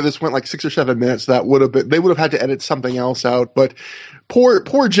 even if this went like 6 or 7 minutes, they would have had to edit something else out. But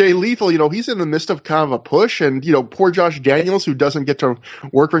poor Jay Lethal, he's in the midst of kind of a push, and poor Josh Daniels, who doesn't get to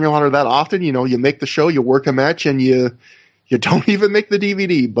work Ring of Honor that often. You make the show, you work a match, and you don't even make the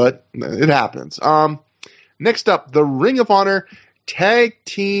DVD, but it happens. Next up, the Ring of Honor Tag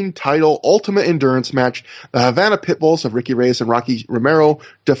Team Title Ultimate Endurance match. The Havana Pitbulls of Ricky Reyes and Rocky Romero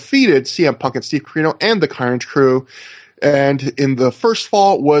defeated CM Punk and Steve Corino and the Carnage Crew. And in the first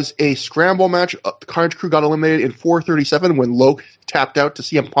fall was a scramble match. The Carnage Crew got eliminated in 4:37 when Loke tapped out to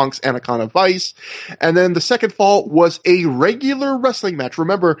CM Punk's Anaconda Vice. And then the second fall was a regular wrestling match.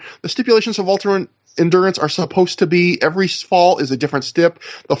 Remember, the stipulations of Ultimate Endurance are supposed to be every fall is a different stip.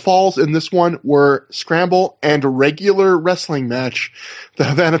 The falls in this one were scramble and a regular wrestling match. The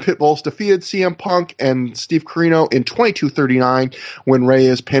Havana Pitbulls defeated CM Punk and Steve Corino in 22:39 when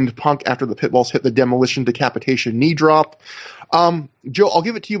Reyes pinned Punk after the Pitbulls hit the demolition decapitation knee drop. Joe, I'll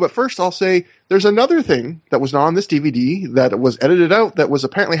give it to you, but first I'll say there's another thing that was not on this DVD that was edited out that was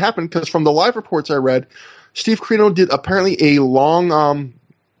apparently happened, because from the live reports I read, Steve Corino did apparently a long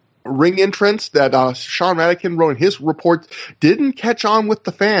ring entrance that Sean Radican wrote in his report didn't catch on with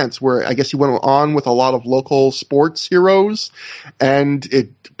the fans, where I guess he went on with a lot of local sports heroes, and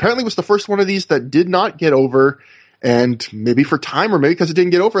it apparently was the first one of these that did not get over, and maybe for time or maybe because it didn't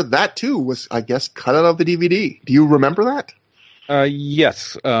get over, that too was, I guess, cut out of the DVD. Do you remember that?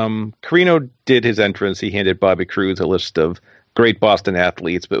 Yes. Corino did his entrance. He handed Bobby Cruz a list of great Boston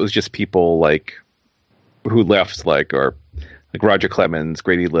athletes, but it was just people who left, like Roger Clemens,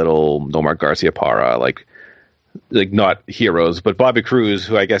 Grady Little, Nomar Garcia Parra, like not heroes, but Bobby Cruz,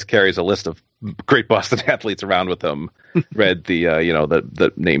 who I guess carries a list of great Boston athletes around with him, read the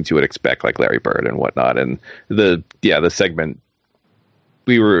the names you would expect, like Larry Bird and whatnot. And the segment,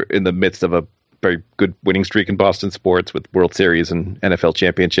 we were in the midst of a very good winning streak in Boston sports with World Series and NFL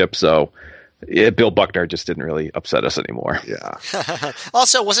championships, so Bill Buckner just didn't really upset us anymore. Yeah.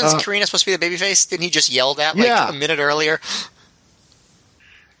 Also, wasn't Corino supposed to be the babyface? Didn't he just yell that a minute earlier?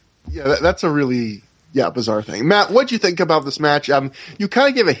 Yeah, that's a really bizarre thing. Matt, what'd you think about this match? You kind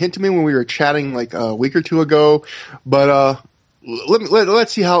of gave a hint to me when we were chatting like a week or two ago, but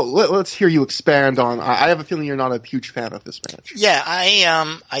let's hear you expand on. I have a feeling you're not a huge fan of this match. Yeah,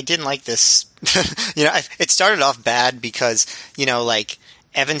 I didn't like this. It started off bad because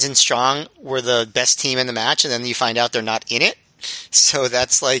Evans and Strong were the best team in the match, and then you find out they're not in it. So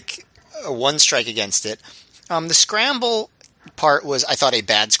that's like a one strike against it. The scramble part was, I thought, a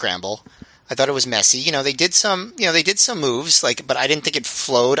bad scramble. I thought it was messy. They did some moves, but I didn't think it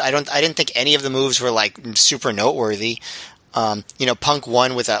flowed. I didn't think any of the moves were super noteworthy. Punk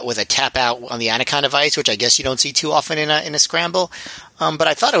won with a tap out on the Anaconda Vice, which I guess you don't see too often in a scramble. But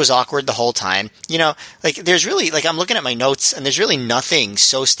I thought it was awkward the whole time. There's really, I'm looking at my notes and there's really nothing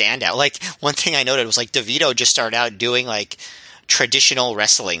so standout. Like, one thing I noted was DeVito just started out doing traditional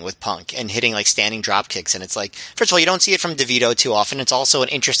wrestling with Punk and hitting standing drop kicks. And it's first of all, you don't see it from DeVito too often. It's also an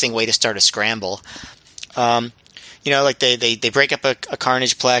interesting way to start a scramble. They break up a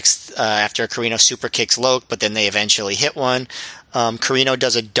Carnage Plex after Carino super kicks Loke, but then they eventually hit one. Carino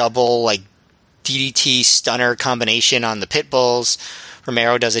does a double DDT stunner combination on the Pitbulls.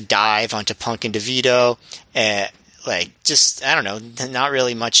 Romero does a dive onto Punk and DeVito. I don't know, not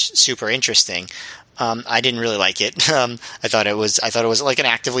really much super interesting. I didn't really like it. I thought it was an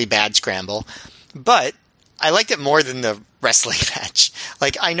actively bad scramble, but I liked it more than the wrestling match.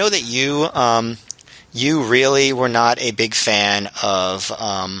 I know that you really were not a big fan of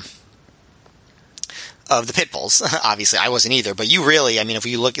the Pitbulls. Obviously, I wasn't either. But you really, if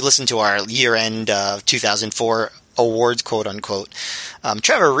you listen to our year-end 2004 awards, quote unquote,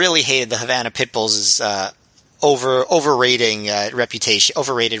 Trevor really hated the Havana Pitbulls' overrated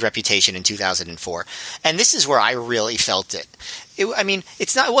reputation in 2004. And this is where I really felt it. It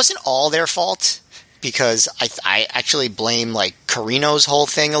wasn't all their fault, because I actually blame Carino's whole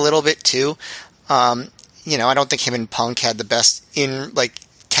thing a little bit too. I don't think him and Punk had the best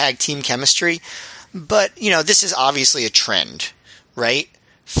tag team chemistry, but this is obviously a trend, right?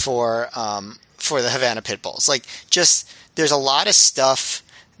 For the Havana Pitbulls. There's a lot of stuff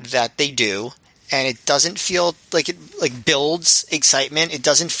that they do, and it doesn't feel like it builds excitement. It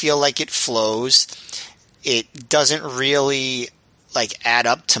doesn't feel like it flows. It doesn't really add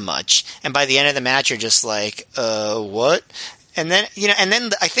up to much. And by the end of the match, you're just what? And then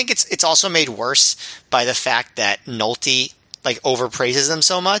I think it's also made worse by the fact that Nolte overpraises them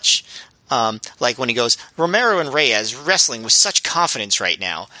so much. When he goes, Romero and Reyes wrestling with such confidence right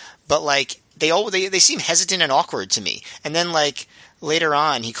now, but they seem hesitant and awkward to me. And then later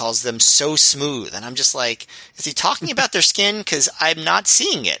on, he calls them so smooth, and I'm just is he talking about their skin? Because I'm not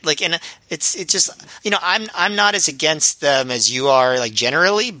seeing it. And it's just I'm not as against them as you are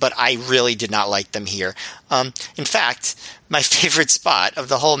generally, but I really did not like them here. In fact, my favorite spot of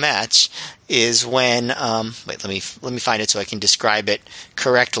the whole match is when let me find it so I can describe it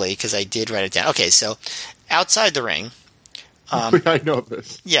correctly, because I did write it down. Okay, so outside the ring. I know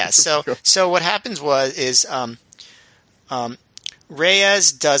this. Yeah. So what happens is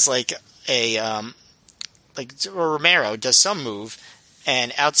Reyes does or Romero does some move,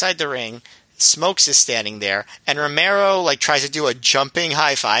 and outside the ring, Smokes is standing there, and Romero tries to do a jumping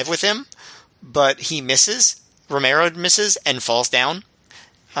high five with him, but he misses. Romero misses and falls down.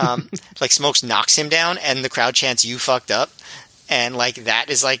 Smokes knocks him down, and the crowd chants, "You fucked up," and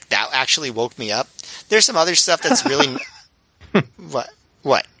that actually woke me up. There's some other stuff that's really what.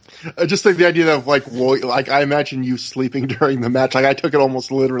 I just think the idea of I imagine you sleeping during the match. I took it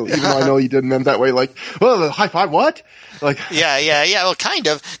almost literally, even though I know you didn't mean that way. The high five, what? Yeah. Well, kind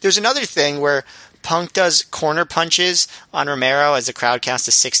of. There's another thing where Punk does corner punches on Romero as the crowd counts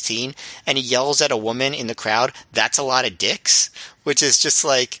to 16, and he yells at a woman in the crowd, "That's a lot of dicks," which is just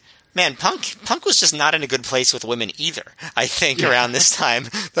man, Punk was just not in a good place with women either, I think, around this time.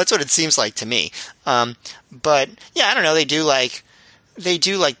 That's what it seems like to me. But yeah, I don't know. They do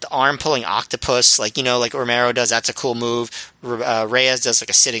the arm pulling octopus, Romero does. That's a cool move. Reyes does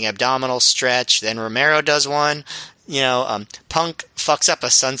a sitting abdominal stretch. Then Romero does one. Punk fucks up a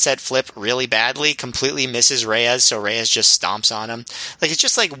sunset flip really badly, completely misses Reyes, so Reyes just stomps on him. It's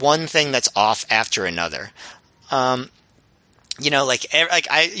just one thing that's off after another. You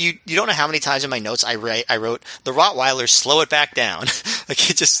don't know how many times in my notes I wrote the Rottweilers slow it back down.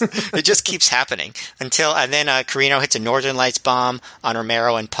 It just keeps happening and then Carino hits a Northern Lights bomb on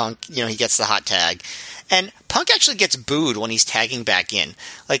Romero, and Punk, he gets the hot tag, and Punk actually gets booed when he's tagging back in.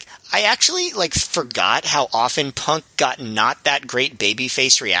 I actually forgot how often Punk got not that great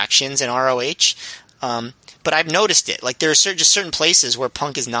babyface reactions in ROH. But I've noticed it. There are just certain places where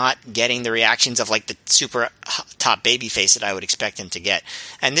Punk is not getting the reactions of the super top babyface that I would expect him to get,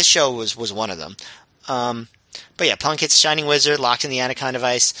 and this show was one of them. But yeah, Punk hits Shining Wizard, locked in the Anaconda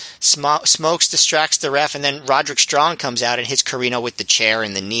Vice. Smokes distracts the ref, and then Roderick Strong comes out and hits Carino with the chair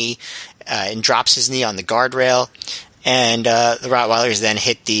and the knee, and drops his knee on the guardrail. And the Rottweilers then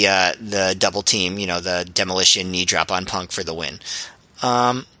hit the double team, the demolition knee drop on Punk for the win.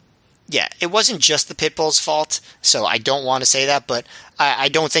 Yeah, it wasn't just the Pitbull's fault, so I don't want to say that, but I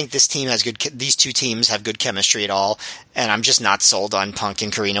don't think these two teams have good chemistry at all, and I'm just not sold on Punk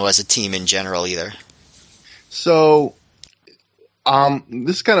and Carino as a team in general either. So,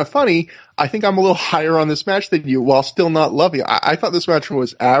 this is kind of funny. I think I'm a little higher on this match than you, while still not loving it. I thought this match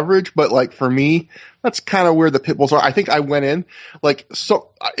was average, but like for me, that's kind of where the Pitbulls are. I think I went in like so.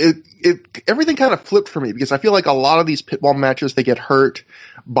 Everything kind of flipped for me because I feel like a lot of these Pitbull matches they get hurt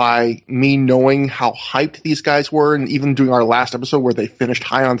by me knowing how hyped these guys were, and even doing our last episode where they finished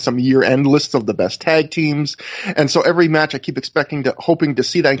high on some year-end lists of the best tag teams. And so every match I keep hoping to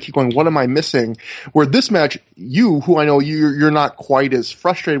see that and keep going, what am I missing? Where this match, who I know you're not quite as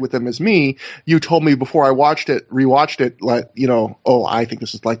frustrated with them as me, you told me before I rewatched it, like, I think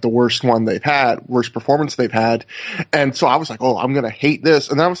this is like the worst one they've had, worst performance they've had. And so I was like, I'm going to hate this.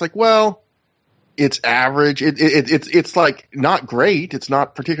 And then I was like, well, it's average. It's like not great. It's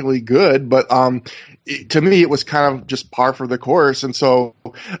not particularly good, but to me, it was kind of just par for the course. And so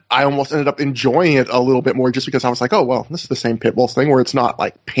I almost ended up enjoying it a little bit more just because I was like, oh, well, this is the same Pitbulls thing where it's not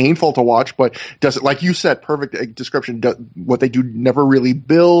like painful to watch, but doesn't, like you said, perfect description. What they do never really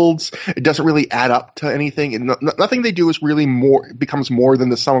builds. It doesn't really add up to anything. And nothing they do is really becomes more than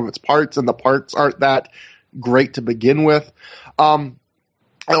the sum of its parts, and the parts aren't that great to begin with.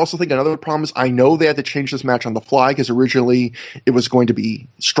 I also think another problem is I know they had to change this match on the fly because originally it was going to be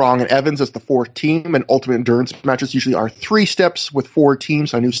Strong and Evans as the fourth team, and Ultimate Endurance matches usually are 3 steps with 4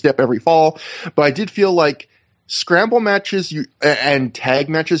 teams, a new step every fall. But I did feel like scramble matches and tag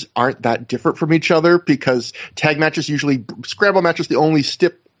matches aren't that different from each other because tag matches scramble matches, the only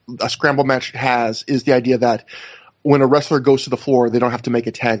step a scramble match has is the idea that when a wrestler goes to the floor, they don't have to make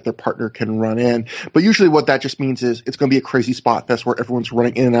a tag. Their partner can run in. But usually what that just means is it's going to be a crazy spot fest where everyone's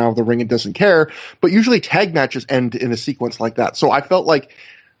running in and out of the ring and doesn't care. But usually tag matches end in a sequence like that. So I felt like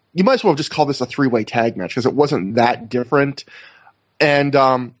you might as well just call this a 3-way tag match because it wasn't that different. And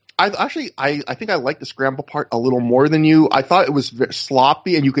I think I like the scramble part a little more than you. I thought it was very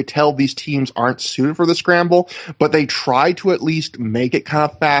sloppy, and you could tell these teams aren't suited for the scramble, but they tried to at least make it kind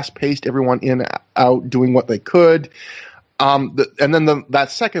of fast-paced, everyone in, out, doing what they could. And then that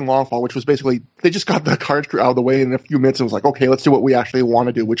second long fall, which was basically they just got the Carnage Crew out of the way in a few minutes and was like, okay, let's do what we actually want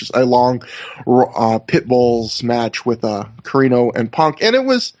to do, which is a long Pitbulls match with Carino and Punk. And it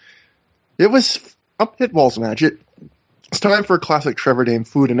was a Pitbulls match. It's time for a classic Trevor Dame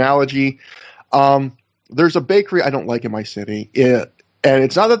food analogy. There's a bakery I don't like in my city. And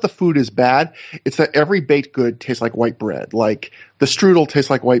it's not that the food is bad. It's that every baked good tastes like white bread. Like the strudel tastes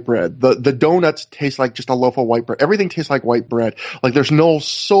like white bread. The donuts taste like just a loaf of white bread. Everything tastes like white bread. Like there's no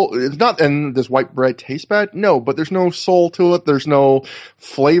soul. It's not, and does white bread taste bad? No, but there's no soul to it. There's no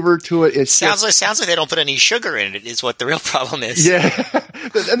flavor to it. It sounds like they don't put any sugar in it is what the real problem is. Yeah.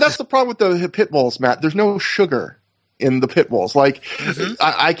 And that's the problem with the Pitbulls, Matt. There's no sugar in the Pitbulls. Like,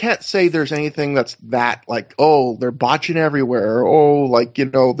 I can't say there's anything that's that, like, oh, they're botching everywhere. Oh, like,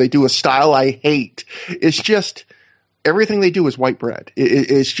 they do a style I hate. It's just, everything they do is white bread.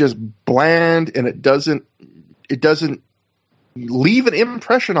 It's just bland, and it doesn't leave an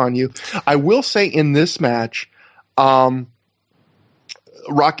impression on you. I will say in this match, Rocky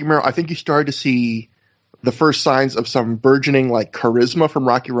Romero, I think you started to see the first signs of some burgeoning, like, charisma from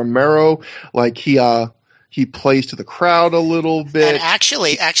Rocky Romero. Like, he plays to the crowd a little bit. And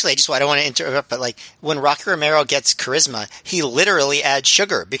actually, I don't want to interrupt, but like when Rocky Romero gets charisma, he literally adds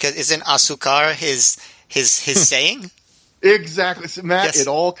sugar because isn't azúcar his saying? Exactly, so, Matt. Yes. It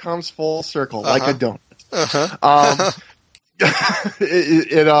all comes full circle like a donut.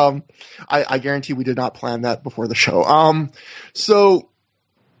 I guarantee we did not plan that before the show. So.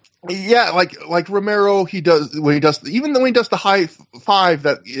 Yeah, like Romero, when he does the high five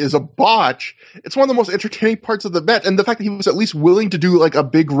that is a botch, it's one of the most entertaining parts of the match. And the fact that he was at least willing to do like a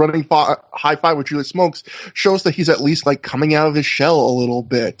big running high five with Julius Smokes shows that he's at least like coming out of his shell a little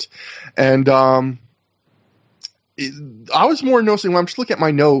bit. And I was more noticing when I'm just looking at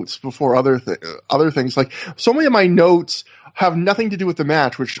my notes before other things. Like so many of my notes have nothing to do with the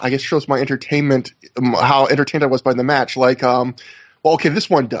match, which I guess shows my entertainment, how entertained I was by the match. Like well, okay, this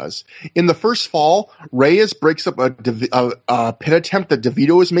one does. In the first fall, Reyes breaks up a pin attempt that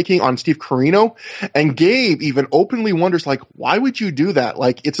DeVito was making on Steve Corino, and Gabe even openly wonders, like, why would you do that?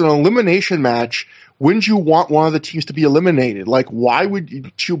 Like, it's an elimination match. Wouldn't you want one of the teams to be eliminated? Like, why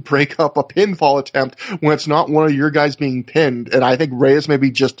would you break up a pinfall attempt when it's not one of your guys being pinned? And I think Reyes maybe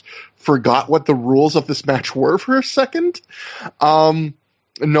just forgot what the rules of this match were for a second.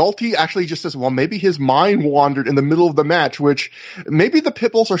 Nolte actually just says, well, maybe his mind wandered in the middle of the match, which maybe the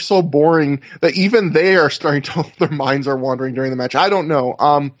Pitbulls are so boring that even they are starting to, their minds are wandering during the match. I don't know.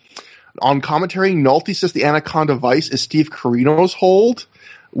 On commentary, Nolte says the Anaconda Vice is Steve Corino's hold,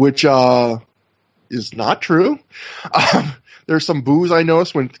 which is not true. There's some boos I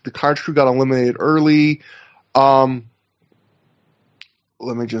noticed when the Carnage Crew got eliminated early.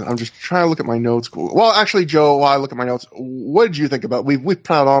 I'm just trying to look at my notes. Well, actually, Joe, while I look at my notes, what did you think about? We've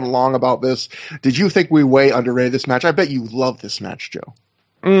prattled on long about this. Did you think we way underrated this match? I bet you love this match, Joe.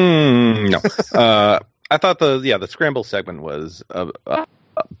 No. I thought the scramble segment was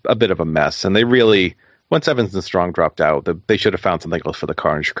a bit of a mess, and they really, once Evans and Strong dropped out, they should have found something else for the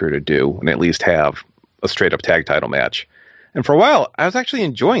Carnage Crew to do and at least have a straight up tag title match. And for a while, I was actually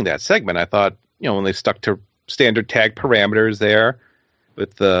enjoying that segment. I thought, when they stuck to standard tag parameters there,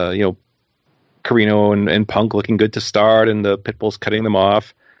 with Carino and Punk looking good to start and the Pitbulls cutting them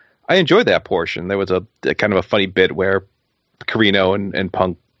off, I enjoyed that portion. There was a kind of a funny bit where Carino and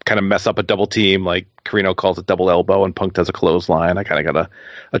Punk kind of mess up a double team, like Carino calls it double elbow and Punk does a clothesline. I kind of got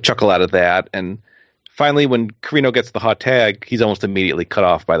a chuckle out of that. And finally, when Carino gets the hot tag, he's almost immediately cut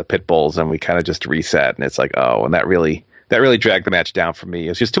off by the Pitbulls, and we kind of just reset. And it's like, oh, and that really dragged the match down for me.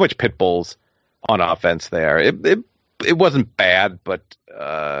 It's just too much Pitbulls on offense there. It wasn't bad, but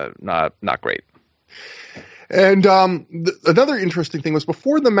not great. And another interesting thing was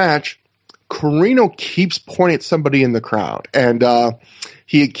before the match, Carino keeps pointing at somebody in the crowd, and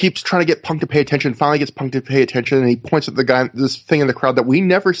he keeps trying to get Punk to pay attention. Finally gets Punk to pay attention, and he points at the guy, this thing in the crowd that we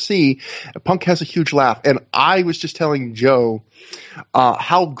never see. Punk has a huge laugh, and I was just telling Joe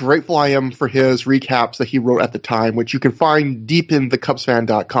how grateful I am for his recaps that he wrote at the time, which you can find deep in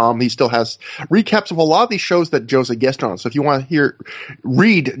thecubsfan.com. He still has recaps of a lot of these shows that Joe's a guest on. So if you want to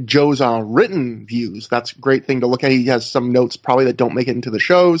read Joe's written views, that's a great thing to look at. He has some notes probably that don't make it into the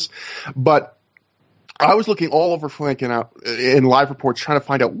shows, but I was looking all over Flank and out in live reports trying to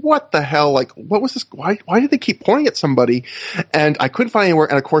find out what the hell, like, what was this? Why did they keep pointing at somebody? And I couldn't find anywhere.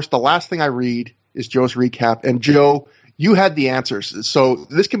 And of course, the last thing I read is Joe's recap. And Joe, you had the answers. So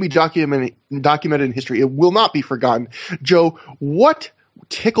this can be documented in history. It will not be forgotten. Joe, what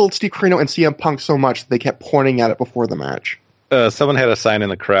tickled Steve Carino and CM Punk so much that they kept pointing at it before the match? Someone had a sign in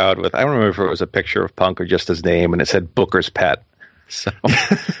the crowd with, I don't remember if it was a picture of Punk or just his name, and it said Booker's Pet. So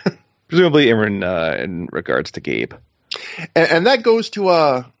presumably in regards to Gabe. And that goes to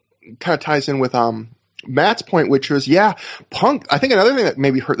kind of ties in with Matt's point, which was, Punk. I think another thing that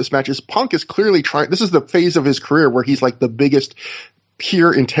maybe hurt this match is Punk is clearly trying. This is the phase of his career where he's like the biggest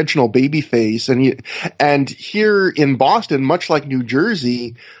pure intentional baby face, and here in Boston, much like New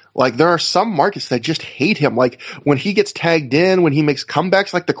Jersey, like there are some markets that just hate him. Like when he gets tagged in, when he makes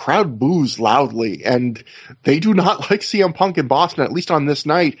comebacks, like the crowd boos loudly, and they do not like CM Punk in Boston, at least on this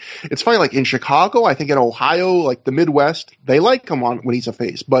night. It's funny, like in Chicago, I think in Ohio, like the Midwest, they like him when he's a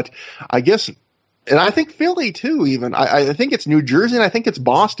face, but I guess. And I think Philly too, even. I think it's New Jersey and I think it's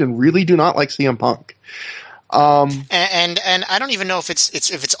Boston really do not like CM Punk. And I don't even know if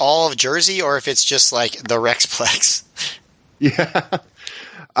it's all of Jersey or if it's just like the Rexplex. Yeah.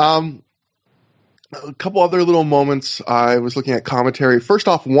 A couple other little moments. I was looking at commentary. First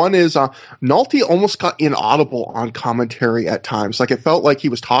off, one is Nolte almost got inaudible on commentary at times. Like it felt like he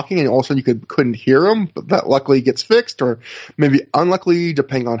was talking and all of a sudden you couldn't hear him, but that luckily gets fixed, or maybe unluckily,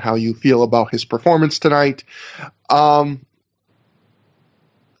 depending on how you feel about his performance tonight. Let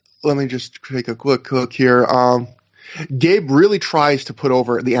me just take a quick look here. Gabe really tries to put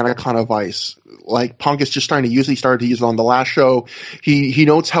over the Anaconda Vice. Like Punk is just starting to use it. He started to use it on the last show. He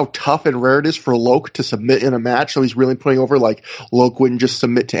notes how tough and rare it is for Loke to submit in a match. So he's really putting over, like, Loke wouldn't just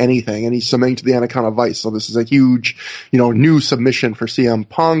submit to anything, and he's submitting to the Anaconda Vice. So this is a huge, new submission for CM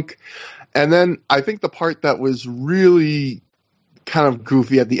Punk. And then I think the part that was really kind of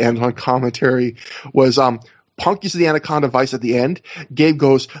goofy at the end on commentary was, Punk uses the Anaconda Vice at the end. Gabe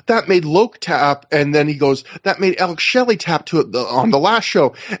goes, that made Loke tap, and then he goes, that made Alex Shelley tap to it on the last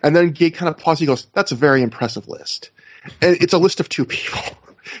show. And then Gabe kind of pauses. He goes, that's a very impressive list. And it's a list of two people.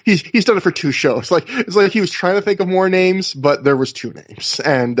 He's done it for two shows. It's like he was trying to think of more names, but there was two names,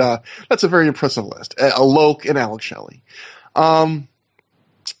 and that's a very impressive list. Loke and Alex Shelley.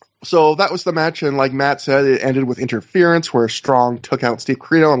 So that was the match, and like Matt said, it ended with interference where Strong took out Steve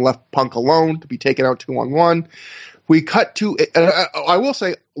Carino and left Punk alone to be taken out 2-on-1. We cut to, I will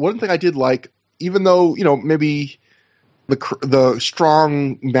say, one thing I did like, even though, maybe the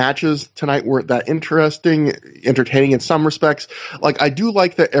Strong matches tonight weren't that entertaining in some respects, like I do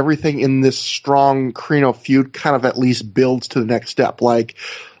like that everything in this Strong Carino feud kind of at least builds to the next step. Like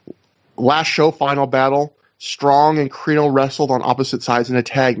last show, Final Battle, Strong and Carino wrestled on opposite sides in a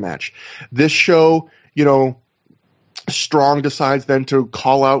tag match. This show, Strong decides then to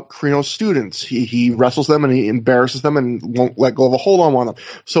call out Carino's students. He wrestles them and he embarrasses them and won't let go of a hold on one of them.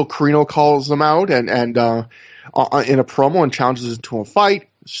 So Carino calls them out and in a promo and challenges them to a fight.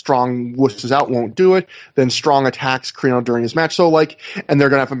 Strong wusses out, won't do it. Then Strong attacks Carino during his match. So like, and they're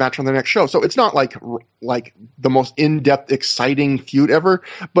gonna have a match on the next show. So it's not like the most in-depth, exciting feud ever.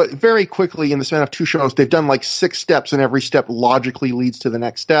 But very quickly in the span of 2 shows, they've done like 6 steps, and every step logically leads to the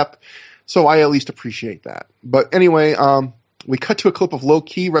next step. So I at least appreciate that. But anyway, we cut to a clip of Low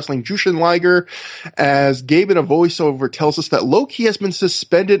Ki wrestling Jushin Liger as Gabe in a voiceover tells us that Low Ki has been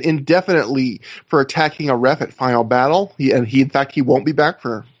suspended indefinitely for attacking a ref at Final Battle. In fact, he won't be back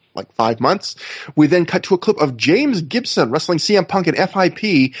for like 5 months. We then cut to a clip of James Gibson wrestling CM Punk in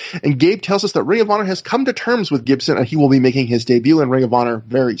FIP, and Gabe tells us that Ring of Honor has come to terms with Gibson and he will be making his debut in Ring of Honor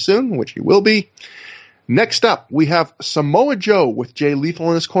very soon, which he will be. Next up, we have Samoa Joe with Jay Lethal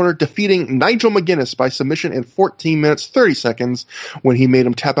in his corner defeating Nigel McGuinness by submission in 14 minutes 30 seconds when he made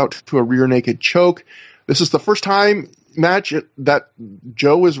him tap out to a rear naked choke. This is the first time match that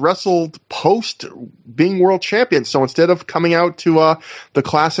Joe has wrestled post being world champion. So instead of coming out to the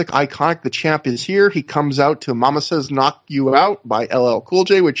classic iconic "The Champ is Here," he comes out to "Mama Says Knock You Out" by LL Cool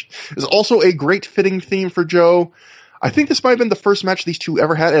J, which is also a great fitting theme for Joe. I think this might have been the first match these two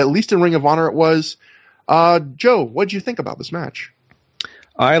ever had, at least in Ring of Honor it was. Joe, what did you think about this match?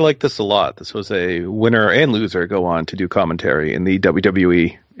 I like this a lot. This was a winner and loser go on to do commentary in the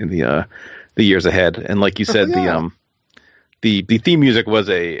WWE in the years ahead. And like you said, the theme music was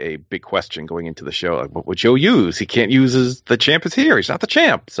a big question going into the show. Like, what would Joe use? He can't use "The Champ is Here." He's not the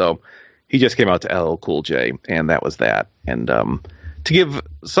champ. So he just came out to LL Cool J, and that was that. And to give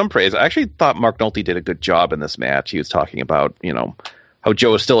some praise, I actually thought Mark Nolte did a good job in this match. He was talking about, how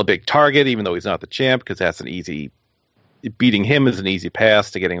Joe is still a big target, even though he's not the champ, because beating him is an easy pass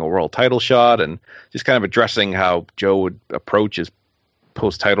to getting a world title shot, and just kind of addressing how Joe would approach his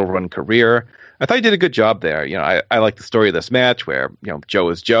post-title run career. I thought he did a good job there. I like the story of this match where, Joe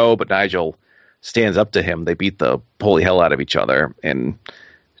is Joe, but Nigel stands up to him. They beat the holy hell out of each other, and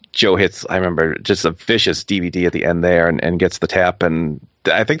Joe hits, I remember, just a vicious DVD at the end there and gets the tap, and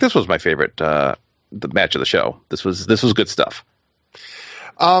I think this was my favorite the match of the show. This was good stuff.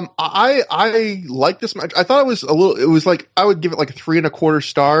 I like this match. I thought it was like, I would give it like 3.25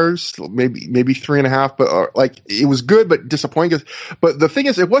 stars, maybe 3.5, but like it was good, but disappointing. But the thing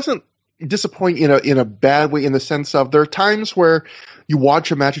is, it wasn't disappointing in a bad way, in the sense of there are times where you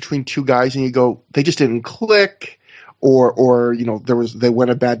watch a match between two guys and you go, they just didn't click. Or they went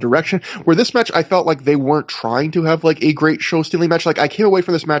a bad direction. Where this match, I felt like they weren't trying to have like a great show stealing match. Like I came away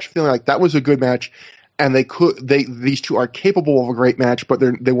from this match feeling like that was a good match. And these two are capable of a great match, but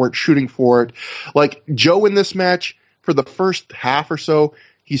they weren't shooting for it. Like Joe in this match, for the first half or so,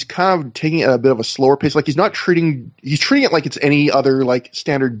 he's kind of taking it at a bit of a slower pace. Like he's treating it like it's any other like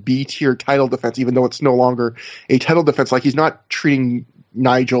standard B tier title defense, even though it's no longer a title defense. Like he's not treating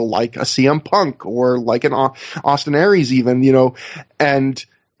Nigel like a CM Punk or like an Austin Aries even, and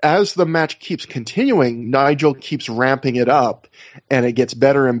as the match keeps continuing, Nigel keeps ramping it up and it gets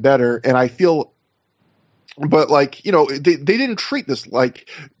better and better. And I feel, but like, they didn't treat this like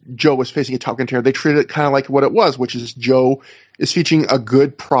Joe was facing a top contender. They treated it kind of like what it was, which is Joe is facing a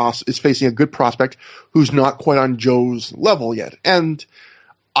good prospect who's not quite on Joe's level yet. And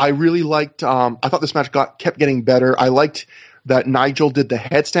I really liked, I thought this match kept getting better. I liked that Nigel did the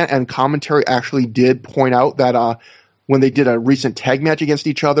headstand, and commentary actually did point out that, when they did a recent tag match against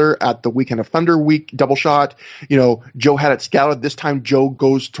each other at the Weekend of Thunder week double shot, Joe had it scouted. This time Joe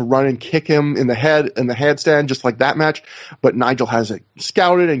goes to run and kick him in the headstand, just like that match. But Nigel has it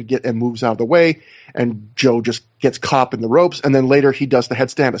scouted and moves out of the way, and Joe just gets caught up in the ropes. And then later he does the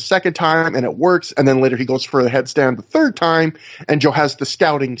headstand a second time and it works. And then later he goes for the headstand the third time, and Joe has the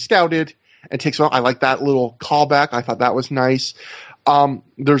scouted and takes him out. I like that little callback. I thought that was nice.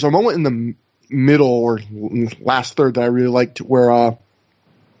 There's a moment in the middle or last third that I really liked where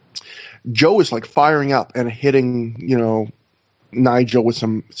Joe is like firing up and hitting Nigel with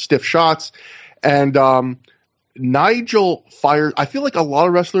some stiff shots, and Nigel fires. I feel like a lot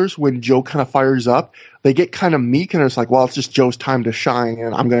of wrestlers, when Joe kind of fires up, they get kind of meek and it's like, well, it's just Joe's time to shine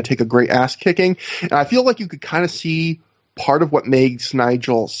and I'm going to take a great ass kicking. And I feel like you could kind of see part of what makes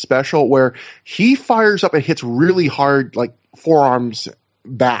Nigel special, where he fires up and hits really hard, like forearms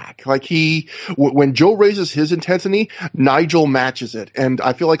back. Like when Joe raises his intensity, Nigel matches it. And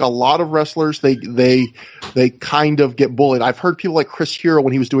I feel like a lot of wrestlers, they kind of get bullied. I've heard people like Chris Hero,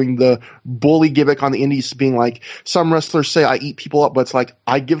 when he was doing the bully gimmick on the indies, being like, some wrestlers say I eat people up, but it's like,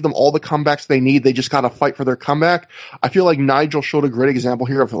 I give them all the comebacks they need. They just got to fight for their comeback. I feel like Nigel showed a great example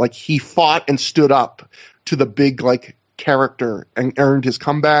here of like, he fought and stood up to the big like character and earned his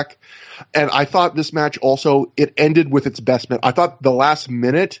comeback. And I thought this match also, it ended with its best minute. I thought the last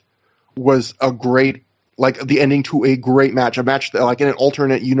minute was a great like the ending to a great match, a match that, like in an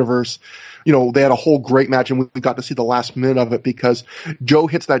alternate universe, they had a whole great match, and we got to see the last minute of it because Joe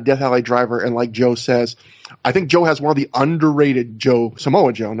hits that Death Valley driver, and like Joe says, I think Joe has one of the underrated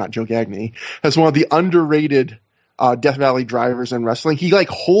Samoa Joe, not Joe Gagne, has one of the underrated Death Valley drivers in wrestling. He like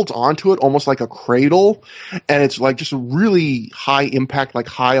holds onto it almost like a cradle, and it's like just a really high impact, like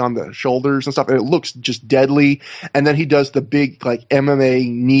high on the shoulders and stuff, and it looks just deadly. And then he does the big like MMA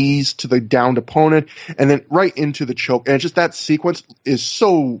knees to the downed opponent, and then right into the choke. And it's just that sequence is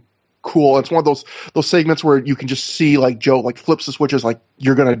so cool. It's one of those segments where you can just see like Joe like flips the switches, like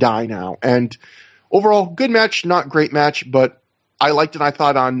you're gonna die now. And overall, good match, not great match, but I liked it. I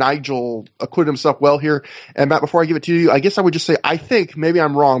thought Nigel acquitted himself well here. And Matt, before I give it to you, I guess I would just say, I think, maybe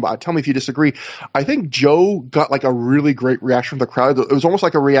I'm wrong, but tell me if you disagree. I think Joe got like a really great reaction from the crowd. It was almost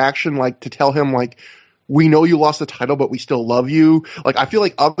like a reaction like to tell him like, we know you lost the title, but we still love you. Like, I feel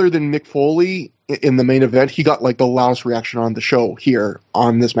like other than Mick Foley in the main event, he got like the loudest reaction on the show here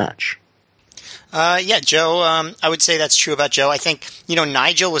on this match. Yeah, Joe, I would say that's true about Joe. I think,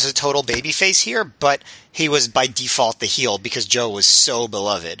 Nigel was a total babyface here, but he was by default the heel because Joe was so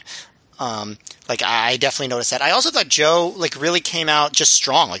beloved. I definitely noticed that. I also thought Joe, really came out just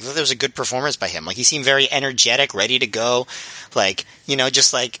strong. I thought there was a good performance by him. He seemed very energetic, ready to go. It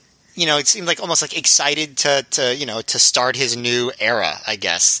seemed like almost like excited to start his new era, I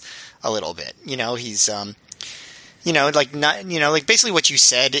guess, a little bit. He's, basically what you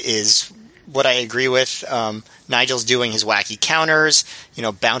said is what I agree with. Nigel's doing his wacky counters,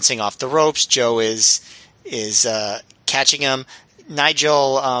 bouncing off the ropes. Joe is catching him.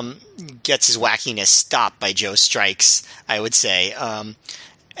 Nigel gets his wackiness stopped by Joe's strikes, I would say.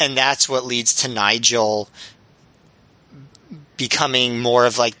 And that's what leads to Nigel becoming more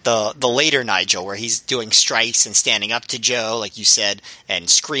of like the later Nigel, where he's doing strikes and standing up to Joe, like you said, and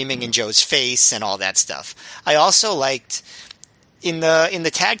screaming in Joe's face and all that stuff. I also liked in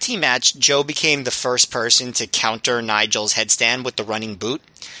the tag team match, Joe became the first person to counter Nigel's headstand with the running boot.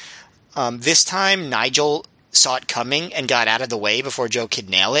 This time, Nigel saw it coming and got out of the way before Joe could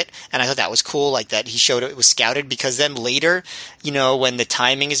nail it, and I thought that was cool, like that he showed it was scouted, because then later, when the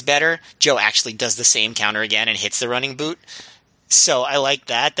timing is better, Joe actually does the same counter again and hits the running boot. So I like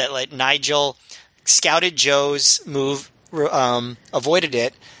that like Nigel scouted Joe's move, avoided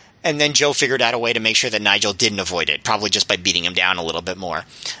it, and then Joe figured out a way to make sure that Nigel didn't avoid it, probably just by beating him down a little bit more.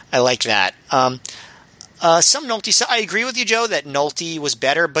 I like that. Some Nolte, so I agree with you, Joe, that Nolte was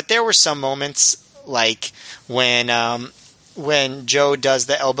better, but there were some moments like when Joe does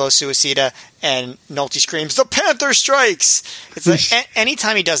the elbow suicida and Nolte screams, "The Panther strikes!" It's like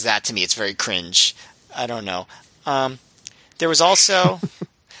anytime he does that to me, it's very cringe. I don't know. There was also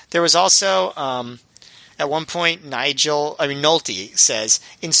at one point Nolte says,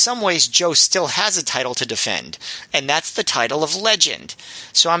 "In some ways, Joe still has a title to defend, and that's the title of legend."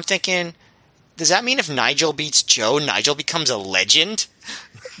 So I'm thinking, does that mean if Nigel beats Joe, Nigel becomes a legend?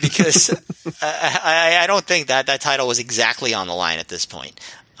 Because I don't think that title was exactly on the line at this point.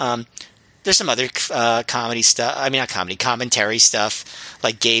 There's some other comedy stuff. I mean, not comedy, commentary stuff,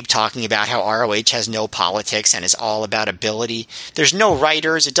 like Gabe talking about how ROH has no politics and is all about ability. There's no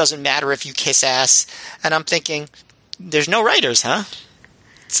writers. It doesn't matter if you kiss ass. And I'm thinking, there's no writers, huh?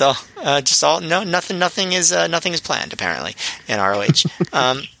 So nothing is planned apparently in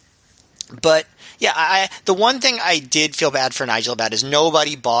ROH. But yeah, the one thing I did feel bad for Nigel about is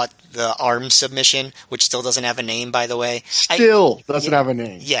nobody bought the arm submission, which still doesn't have a name, by the way. Still doesn't have a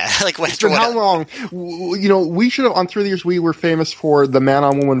name. Yeah, it's been how long? We should have, on through the years, we were famous for the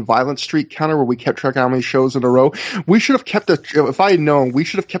man-on-woman violence streak counter, where we kept track of how many shows in a row. We should have kept if I had known, we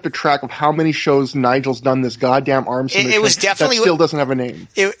should have kept a track of how many shows Nigel's done this goddamn arm submission. It was definitely that still doesn't have a name.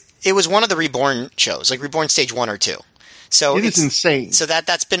 It was one of the Reborn shows, like Reborn Stage 1 or 2. So it's insane. So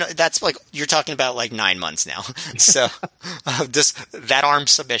that's like, you're talking about like 9 months now. So just that arm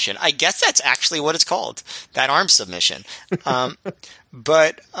submission. I guess that's actually what it's called. That arm submission.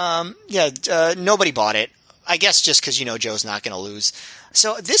 But nobody bought it. I guess just because Joe's not going to lose.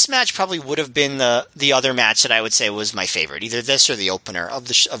 So this match probably would have been the other match that I would say was my favorite, either this or the opener of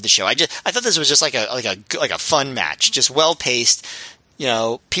the show. I thought this was just like a fun match, just well paced.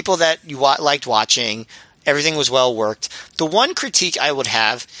 People that you liked watching. Everything was well worked. The one critique I would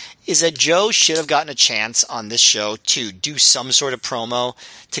have is that Joe should have gotten a chance on this show to do some sort of promo,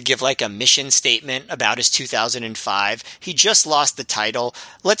 to give like a mission statement about his 2005. He just lost the title.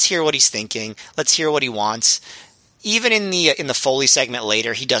 Let's hear what he's thinking. Let's hear what he wants. Even in the Foley segment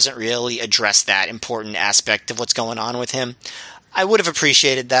later, he doesn't really address that important aspect of what's going on with him. I would have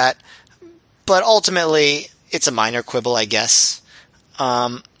appreciated that, but ultimately it's a minor quibble, I guess,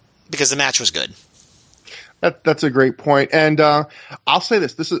 because the match was good. That's a great point. And I'll say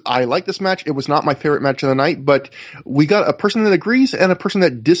this. I like this match. It was not my favorite match of the night, but we got a person that agrees and a person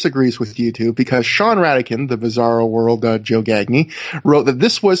that disagrees with you two, because Sean Radican, the Bizarro World Joe Gagne, wrote that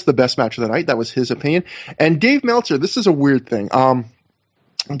this was the best match of the night. That was his opinion. And Dave Meltzer, this is a weird thing.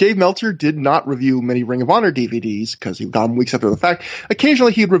 Dave Meltzer did not review many Ring of Honor DVDs because he got them weeks after the fact.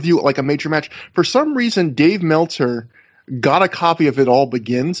 Occasionally he'd review like a major match. For some reason, Dave Meltzer got a copy of It All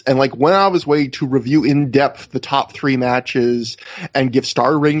Begins, and like went out of his way to review in depth the top 3 matches and give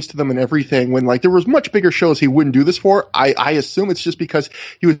star ratings to them and everything, when like there was much bigger shows he wouldn't do this for. I assume it's just because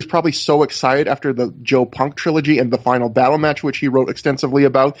he was probably so excited after the Joe Punk trilogy and the Final Battle match, which he wrote extensively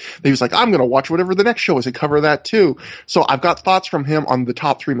about, that he was like, I'm going to watch whatever the next show is and cover that too. So I've got thoughts from him on the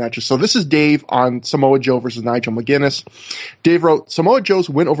top 3 matches. So this is Dave on Samoa Joe versus Nigel McGuinness. Dave wrote, Samoa Joe's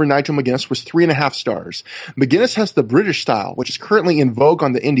win over Nigel McGuinness was 3.5 stars. McGuinness has the British style, which is currently in vogue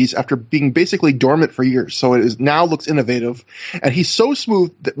on the indies after being basically dormant for years. So it is now looks innovative, and he's so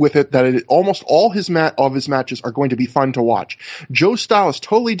smooth with it that almost all his matches are going to be fun to watch. Joe's style is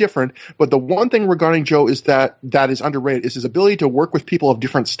totally different, but the one thing regarding Joe is that is underrated is his ability to work with people of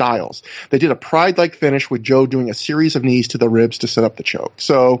different styles. They did a Pride-like finish with Joe doing a series of knees to the ribs to set up the choke.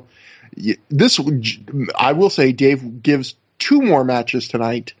 So this, I will say, Dave gives 2 more matches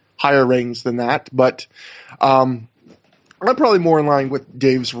tonight higher ratings than that, but I'm probably more in line with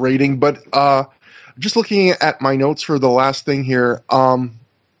Dave's rating, but just looking at my notes for the last thing here,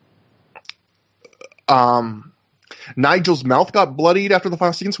 Nigel's mouth got bloodied after the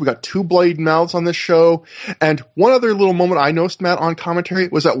final sequence. We got 2 bloodied mouths on this show. And one other little moment I noticed, Matt, on commentary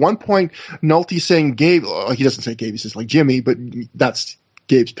was at one point Nolte saying Gabe, he doesn't say Gabe, he says like Jimmy, but that's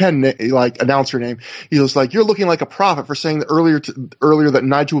Gabe's pen, like announcer name. He was like, "You're looking like a prophet for saying that earlier that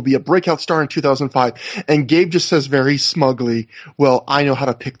Nigel would be a breakout star in 2005." And Gabe just says very smugly, "Well, I know how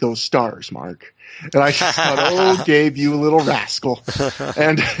to pick those stars, Mark." And I just thought, "Oh, Gabe, you little rascal!"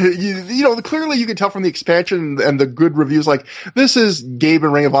 And you know, clearly you can tell from the expansion and the good reviews, like this is Gabe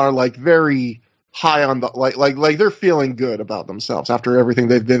and Ring of Honor, like very high on the like they're feeling good about themselves after everything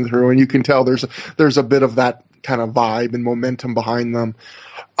they've been through, and you can tell there's a bit of that kind of vibe and momentum behind them.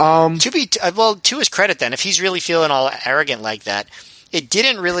 To his credit, then, if he's really feeling all arrogant like that, it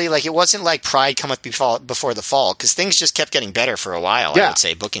didn't really it wasn't like Pride cometh before the fall, because things just kept getting better for a while. Yeah. I would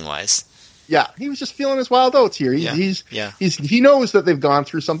say, booking wise. Yeah, he was just feeling his wild oats here. He knows that they've gone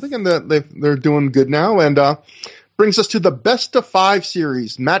through something and that they're doing good now, and brings us to the best of 5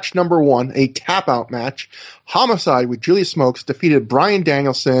 series, match number 1, a tap-out match. Homicide with Julius Smokes defeated Bryan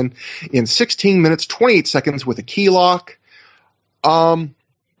Danielson in 16 minutes, 28 seconds with a key lock. How do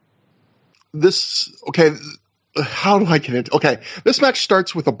I get into? Okay, this match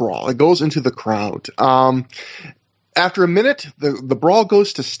starts with a brawl. It goes into the crowd. After a minute, the brawl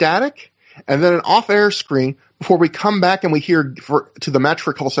goes to static, and then an off-air screen before we come back and we hear to the match for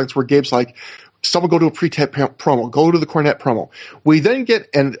a couple seconds where Gabe's like, someone go to a pre-tape promo. Go to the Cornette promo. We then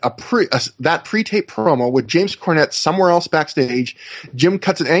get that pre-tape promo with James Cornette somewhere else backstage. Jim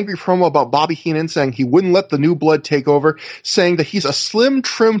cuts an angry promo about Bobby Heenan saying he wouldn't let the new blood take over, saying that he's a slim,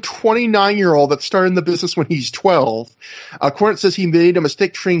 trim 29-year-old that started in the business when he's 12. Cornette says he made a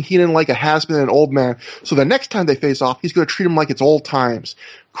mistake treating Heenan like a has-been and an old man, so the next time they face off, he's going to treat him like it's old times.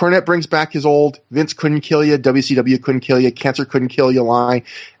 Cornette brings back his old Vince couldn't kill you, WCW couldn't kill you, cancer couldn't kill you line,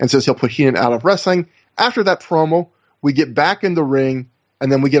 and says he'll put Heenan out of wrestling. After that promo, we get back in the ring, and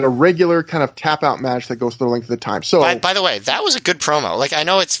then we get a regular kind of tap-out match that goes for the length of the time. So, by the way, that was a good promo. I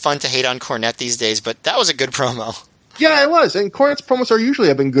know it's fun to hate on Cornette these days, but that was a good promo. Yeah, it was. And Cornette's promos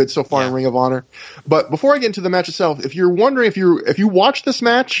have been good so far in Ring of Honor. But before I get into the match itself, if you're wondering, if you watch this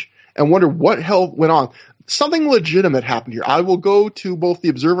match and wonder what hell went on, something legitimate happened here. I will go to both The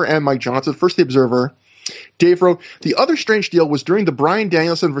Observer and Mike Johnson. First, The Observer. Dave wrote, the other strange deal was during the Bryan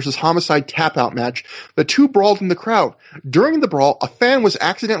Danielson versus Homicide tap-out match, the 2 brawled in the crowd. During the brawl, a fan was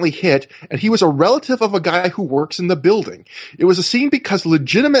accidentally hit, and he was a relative of a guy who works in the building. It was a scene because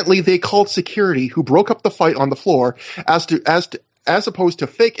legitimately they called security, who broke up the fight on the floor, as opposed to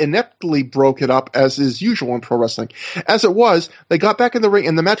fake ineptly broke it up as is usual in pro wrestling. As it was, they got back in the ring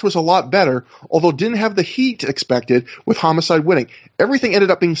and the match was a lot better, although didn't have the heat expected, with Homicide winning. Everything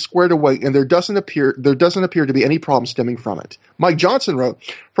ended up being squared away, and there doesn't appear to be any problem stemming from it. Mike Johnson wrote,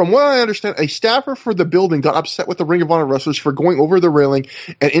 from what I understand, a staffer for the building got upset with the Ring of Honor wrestlers for going over the railing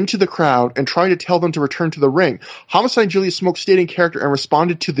and into the crowd and trying to tell them to return to the ring. Homicide and Julius Smoke stayed in character and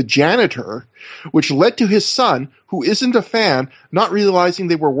responded to the janitor, which led to his son, who isn't a fan, not realizing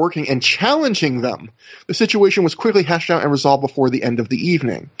they were working and challenging them. The situation was quickly hashed out and resolved before the end of the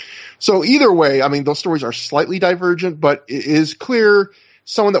evening. So either way, I mean, those stories are slightly divergent, but it is clear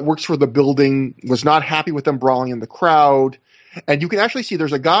someone that works for the building was not happy with them brawling in the crowd. And you can actually see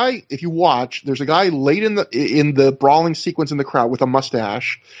there's a guy, if you watch, there's a guy late in the brawling sequence in the crowd with a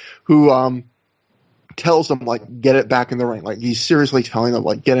mustache who tells them, like, get it back in the ring. Like, he's seriously telling them,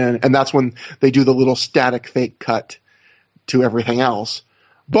 like, get in. And that's when they do the little static fake cut to everything else.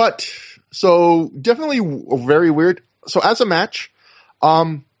 But, so, definitely very weird. So, as a match,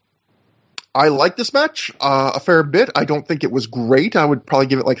 I like this match a fair bit. I don't think it was great. I would probably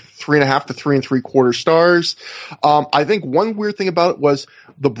give it like 3.5 to 3 3/4 stars. I think one weird thing about it was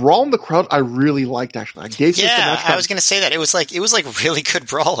the brawl in the crowd. I really liked actually. Like Dave said the match I was going to say that it was like really good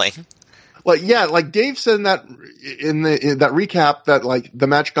brawling. Like Dave said in that recap that like the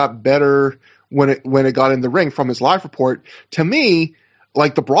match got better when it got in the ring from his live report. To me,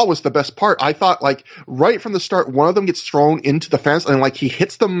 like, the brawl was the best part. I thought, like, right from the start, one of them gets thrown into the fence, and, like, he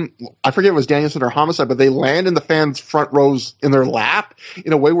hits them, I forget if it was Danielson or Homicide, but they land in the fans' front rows in their lap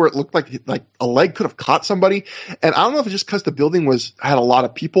in a way where it looked like a leg could have caught somebody. And I don't know if it's just because the building had a lot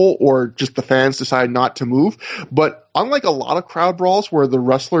of people or just the fans decided not to move. But unlike a lot of crowd brawls where the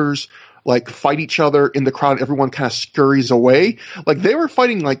wrestlers like fight each other in the crowd, everyone kind of scurries away. Like they were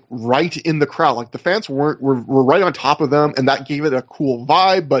fighting like right in the crowd. Like the fans were right on top of them, and that gave it a cool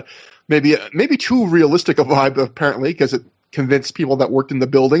vibe, but maybe too realistic a vibe apparently, because it convinced people that worked in the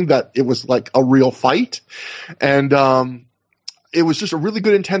building that it was like a real fight. And it was just a really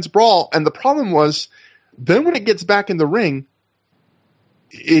good intense brawl. And the problem was then when it gets back in the ring,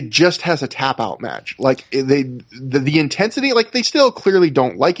 it just has a tap out match. Like the intensity, like they still clearly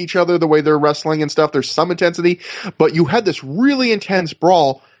don't like each other the way they're wrestling and stuff. There's some intensity, but you had this really intense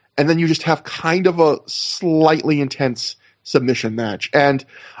brawl, and then you just have kind of a slightly intense submission match. And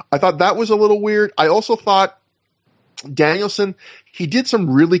I thought that was a little weird. I also thought Danielson, he did some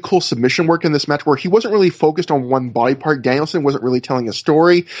really cool submission work in this match where he wasn't really focused on one body part. Danielson wasn't really telling a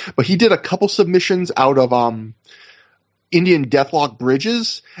story, but he did a couple submissions out of Indian Deathlock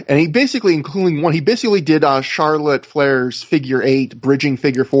bridges, and he basically, including one, he basically did Charlotte Flair's figure 8 bridging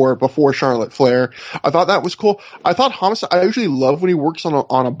figure 4 before Charlotte Flair. I thought that was cool. I thought Homicide, I usually love when he works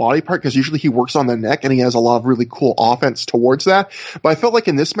on a body part because usually he works on the neck and he has a lot of really cool offense towards that. But I felt like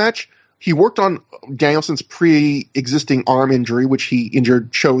in this match, he worked on Danielson's pre-existing arm injury, which he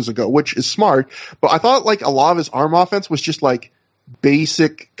injured shows ago, which is smart. But I thought like a lot of his arm offense was just like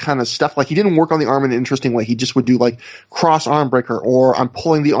basic kind of stuff. Like he didn't work on the arm in an interesting way. He just would do like cross arm breaker or I'm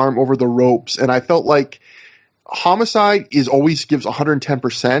pulling the arm over the ropes. And I felt like Homicide always gives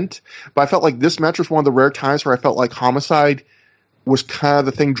 110%, but I felt like this match was one of the rare times where I felt like Homicide was kind of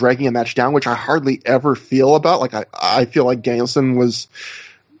the thing dragging a match down, which I hardly ever feel about. Like I feel like Danielson was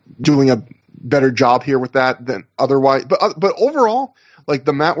doing a better job here with that than otherwise. But overall, like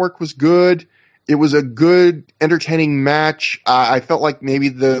the mat work was good. It was a good, entertaining match. I felt like maybe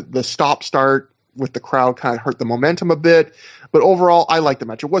the stop-start with the crowd kind of hurt the momentum a bit. But overall, I liked the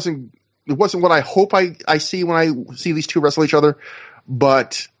match. It wasn't what I hope I see when I see these two wrestle each other,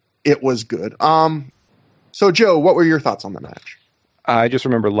 but it was good. So, Joe, what were your thoughts on the match? I just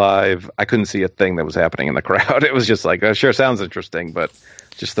remember live, I couldn't see a thing that was happening in the crowd. It was just like, oh, sure, sounds interesting, but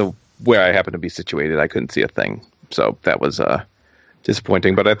just the where I happened to be situated, I couldn't see a thing. So that was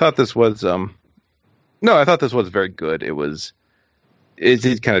disappointing. But I thought this was... I thought this was very good. It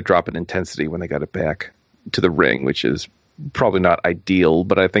did kind of drop in intensity when they got it back to the ring, which is probably not ideal,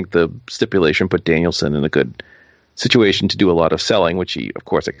 but I think the stipulation put Danielson in a good situation to do a lot of selling, which he, of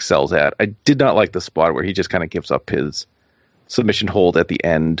course, excels at. I did not like the spot where he just kind of gives up his submission hold at the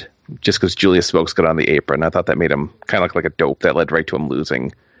end just because Julius Smokes got on the apron. I thought that made him kind of look like a dope. That led right to him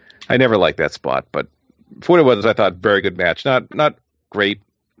losing. I never liked that spot, but for what it was, I thought very good match. Not great.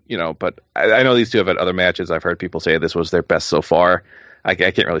 But I know these two have had other matches. I've heard people say this was their best so far. I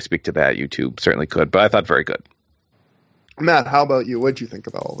can't really speak to that. YouTube certainly could, but I thought very good. Matt, how about you? What did you think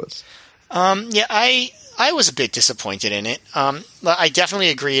about all this? I was a bit disappointed in it. I definitely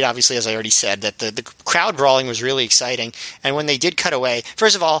agreed, obviously, as I already said, that the crowd brawling was really exciting. And when they did cut away,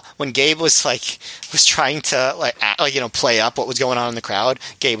 first of all, when Gabe was trying to play up what was going on in the crowd,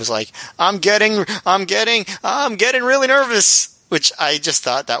 Gabe was like, I'm getting really nervous. Which I just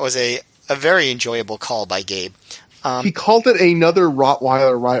thought that was a very enjoyable call by Gabe. He called it another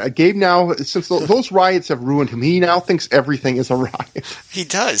Rottweiler riot. Gabe now, since those riots have ruined him, he now thinks everything is a riot. He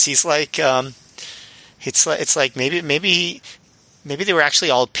does. He's like, it's like maybe they were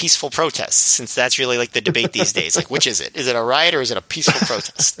actually all peaceful protests, since that's really like the debate these days. Like, which is it? Is it a riot or is it a peaceful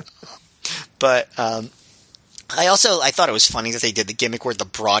protest? But I thought it was funny that they did the gimmick where the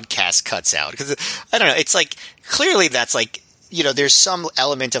broadcast cuts out, because I don't know. It's like clearly that's like. There's some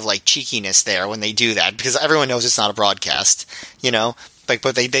element of like cheekiness there when they do that, because everyone knows it's not a broadcast,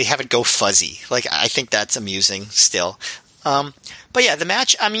 but they have it go fuzzy. Like, I think that's amusing still. But yeah, the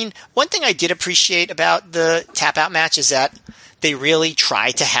match, I mean, one thing I did appreciate about the tap out match is that they really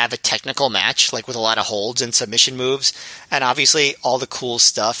try to have a technical match, like with a lot of holds and submission moves, and obviously all the cool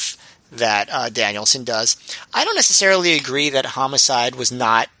stuff that Danielson does. I don't necessarily agree that Homicide was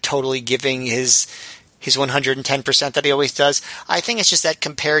not totally giving his 110% that he always does. I think it's just that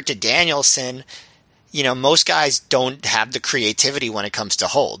compared to Danielson, you know, most guys don't have the creativity when it comes to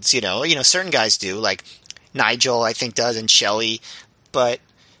holds. You know, certain guys do, like Nigel, I think, does, and Shelley, but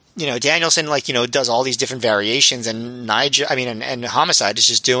you know, Danielson, like, you know, does all these different variations, and and Homicide is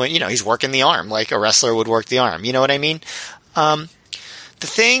just doing, you know, he's working the arm like a wrestler would work the arm. You know what I mean? The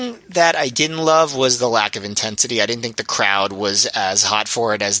thing that I didn't love was the lack of intensity. I didn't think the crowd was as hot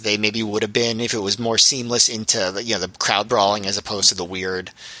for it as they maybe would have been if it was more seamless into the, you know, the crowd brawling as opposed to the weird,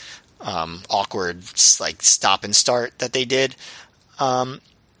 awkward, like, stop and start that they did. I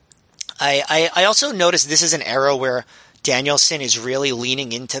also noticed this is an era where Danielson is really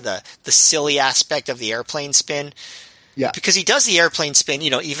leaning into the silly aspect of the airplane spin. Yeah. Because he does the airplane spin, you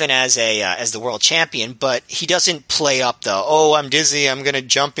know, even as the world champion, but he doesn't play up the, oh, I'm dizzy, I'm going to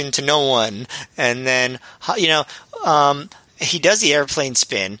jump into no one. And then, you know, he does the airplane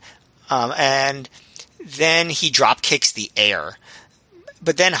spin, and then he drop kicks the air.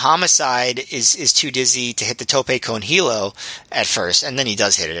 But then Homicide is too dizzy to hit the tope con hilo at first, and then he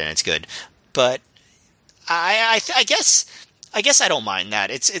does hit it, and it's good. But I guess I don't mind that.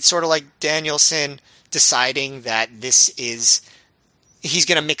 It's sort of like Danielson deciding that he's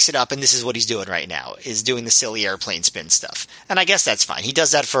going to mix it up, and this is what he's doing right now, is doing the silly airplane spin stuff. And I guess that's fine. He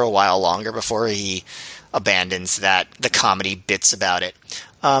does that for a while longer before he abandons the comedy bits about it.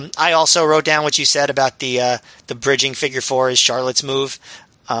 I also wrote down what you said about the bridging figure four is Charlotte's move.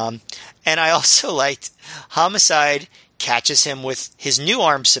 And I also liked Homicide catches him with his new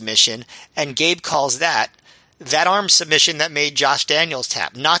arm submission, and Gabe calls that arm submission that made Josh Daniels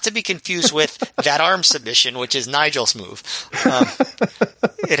tap. Not to be confused with that arm submission, which is Nigel's move.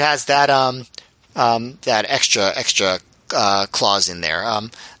 It has that extra clause in there.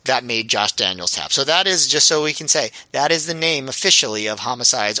 That made Josh Daniels tap. So that is, just so we can say, that is the name officially of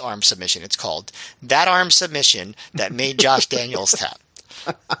Homicide's arm submission. It's called that arm submission that made Josh Daniels tap.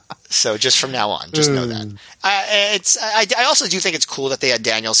 So just from now on, just know that. I also do think it's cool that they had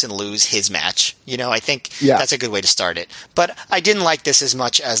Danielson lose his match. You know, I think that's a good way to start it. But I didn't like this as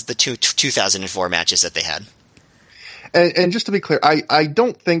much as the 2004 matches that they had. And just to be clear, I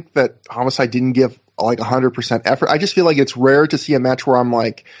don't think that Homicide didn't give like 100% effort. I just feel like it's rare to see a match where I'm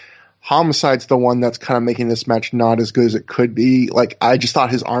like, Homicide's the one that's kind of making this match not as good as it could be. Like, I just thought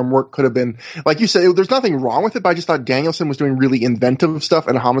his arm work could have been, like you said, there's nothing wrong with it, but I just thought Danielson was doing really inventive stuff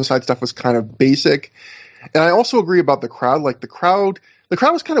and Homicide stuff was kind of basic. And I also agree about the crowd. Like, the crowd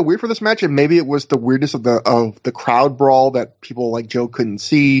was kind of weird for this match, and maybe it was the weirdness of the crowd brawl that people like Joe couldn't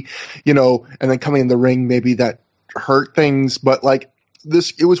see, you know, and then coming in the ring, maybe that hurt things. But like,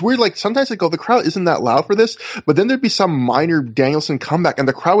 it was weird. Like, sometimes I go, the crowd isn't that loud for this, but then there'd be some minor Danielson comeback and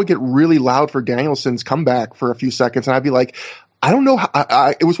the crowd would get really loud for Danielson's comeback for a few seconds. And I'd be like, I don't know.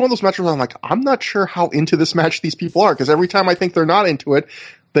 It was one of those matches where I'm like, I'm not sure how into this match these people are. Cause every time I think they're not into it,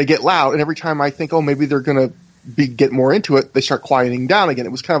 they get loud. And every time I think, oh, maybe they're going to get more into it, they start quieting down again.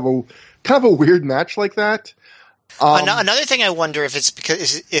 It was kind of a weird match like that. Another thing I wonder if it's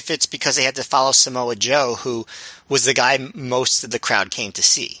because they had to follow Samoa Joe, who was the guy most of the crowd came to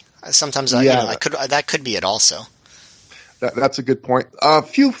see. Sometimes that could be it also. That's a good point. A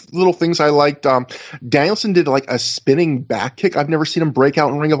few little things I liked. Danielson did like a spinning back kick. I've never seen him break out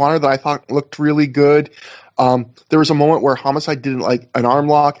in Ring of Honor that I thought looked really good. There was a moment where Homicide did like an arm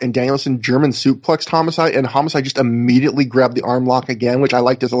lock and Danielson German suplexed Homicide, and Homicide just immediately grabbed the arm lock again, which I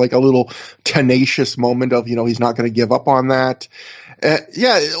liked as like a little tenacious moment of, you know, he's not going to give up on that.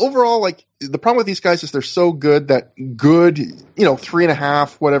 Overall, like, the problem with these guys is they're so good that good, you know,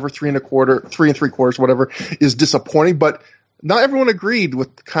 3.5, whatever, 3 3/4, whatever, is disappointing. But not everyone agreed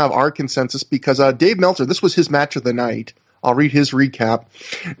with kind of our consensus because Dave Meltzer, this was his match of the night. I'll read his recap.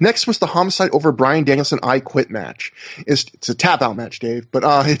 Next was the Homicide over Bryan Danielson I Quit match. It's a tap-out match, Dave, but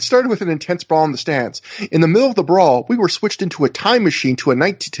it started with an intense brawl in the stands. In the middle of the brawl, we were switched into a time machine to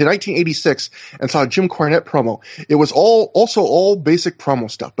 1986 and saw a Jim Cornette promo. It was all basic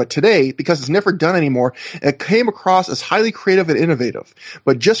promo stuff, but today, because it's never done anymore, it came across as highly creative and innovative.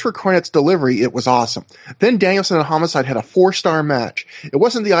 But just for Cornette's delivery, it was awesome. Then Danielson and Homicide had a 4-star match. It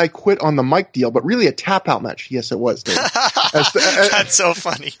wasn't the I Quit on the mic deal, but really a tap-out match. Yes, it was, Dave. That's so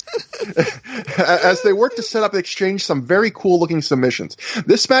funny. As they work to set up and exchange some very cool-looking submissions.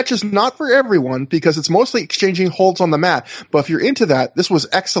 This match is not for everyone because it's mostly exchanging holds on the mat, but if you're into that, this was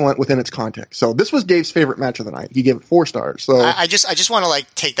excellent within its context. So this was Dave's favorite match of the night. He gave it 4 stars. So I just want to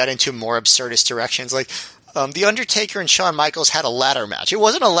like take that into more absurdist directions. Like, The Undertaker and Shawn Michaels had a ladder match. It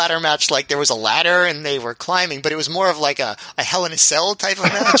wasn't a ladder match like there was a ladder and they were climbing, but it was more of like a Hell in a Cell type of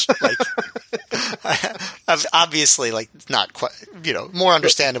match. Like, obviously, like not quite, more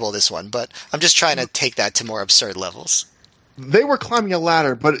understandable this one, but I'm just trying to take that to more absurd levels. they were climbing a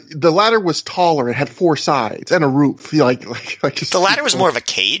ladder, but the ladder was taller. It had 4 sides and a roof. Like the ladder was more of a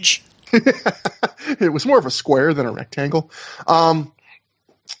cage. It was more of a square than a rectangle.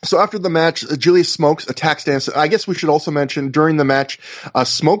 So after the match, Julius Smokes attacks Danielson. I guess we should also mention during the match,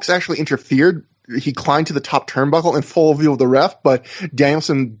 Smokes actually interfered. He climbed to the top turnbuckle in full view of the ref, but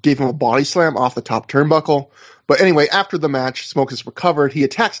Danielson gave him a body slam off the top turnbuckle. But anyway, after the match, Smokes is recovered. He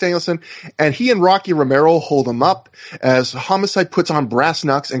attacks Danielson, and he and Rocky Romero hold him up as Homicide puts on brass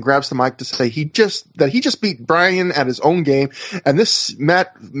knucks and grabs the mic to say he just beat Bryan at his own game, and this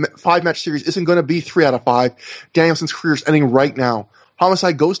 5-match series isn't going to be 3 out of 5. Danielson's career is ending right now.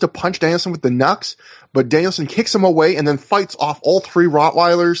 Homicide goes to punch Danielson with the knucks, but Danielson kicks him away and then fights off all 3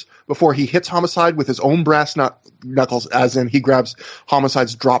 Rottweilers before he hits Homicide with his own brass knuckles, as in he grabs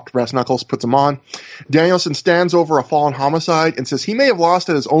Homicide's dropped brass knuckles, puts them on. Danielson stands over a fallen Homicide and says he may have lost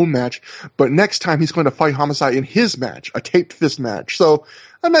at his own match, but next time he's going to fight Homicide in his match, a taped fist match. So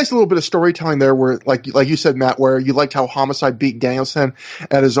a nice little bit of storytelling there where, like you said, Matt, where you liked how Homicide beat Danielson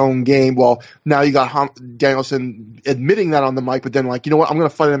at his own game. Well, now you got Danielson admitting that on the mic, but then like, you know what, I'm going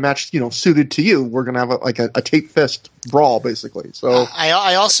to fight in a match, suited to you. We're going to have a tape fist brawl, basically. So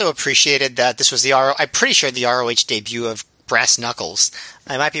I also appreciated that this was I'm pretty sure the ROH debut of Brass Knuckles.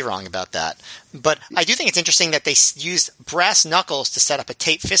 I might be wrong about that. But I do think it's interesting that they used Brass Knuckles to set up a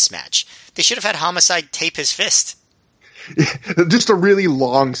tape fist match. They should have had Homicide tape his fist. Just a really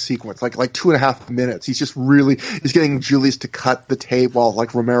long sequence, like 2.5 minutes. He's getting Julius to cut the tape while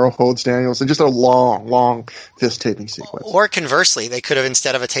like Romero holds Daniels, and just a long fist taping sequence. Or conversely, they could have,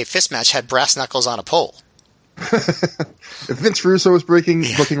 instead of a tape fist match, had Brass Knuckles on a pole. If Vince Russo was booking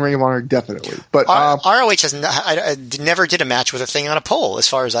Ring of Honor, definitely. But ROH never did a match with a thing on a pole, as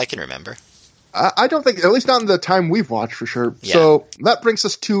far as I can remember. I don't think, at least not in the time we've watched, for sure. Yeah. So that brings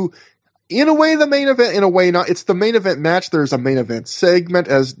us to, in a way, the main event. In a way, not. It's the main event match. There's a main event segment,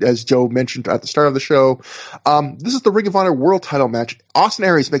 as Joe mentioned at the start of the show. This is the Ring of Honor World Title match. Austin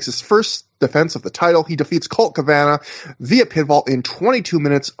Aries makes his first defense of the title. He defeats Colt Cabana via pinfall in 22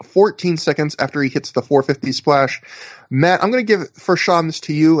 minutes, 14 seconds after he hits the 450 splash. Matt, I'm going to give first shot on this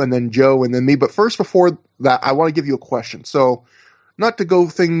to you, and then Joe, and then me. But first, before that, I want to give you a question. So, not to go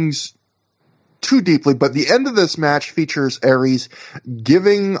things too deeply, but the end of this match features Aries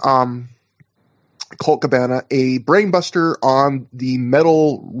giving Colt Cabana a brainbuster on the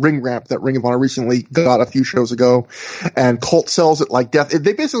metal ring ramp that Ring of Honor recently got a few shows ago, and Colt sells it like death.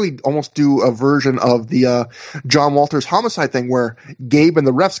 They basically almost do a version of the John Walters Homicide thing, where Gabe and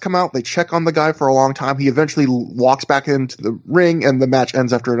the refs come out, they check on the guy for a long time, he eventually walks back into the ring, and the match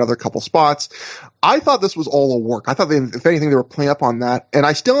ends after another couple spots. I thought this was all a work. I thought, if anything, they were playing up on that, and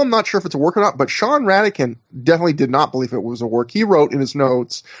I still am not sure if it's a work or not, but Sean Radican definitely did not believe it was a work. He wrote in his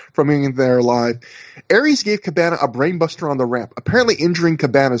notes from being there live, Aries gave Cabana a brainbuster on the ramp, apparently injuring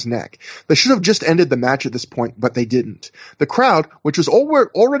Cabana's neck. They should have just ended the match at this point, but they didn't. The crowd, which was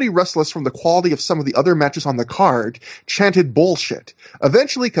already restless from the quality of some of the other matches on the card, chanted bullshit.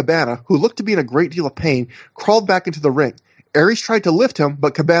 Eventually, Cabana, who looked to be in a great deal of pain, crawled back into the ring. Aries tried to lift him,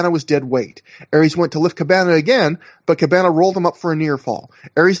 but Cabana was dead weight. Aries went to lift Cabana again, but Cabana rolled him up for a near fall.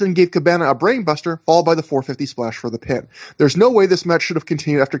 Aries then gave Cabana a brainbuster, followed by the 450 splash for the pin. There's no way this match should have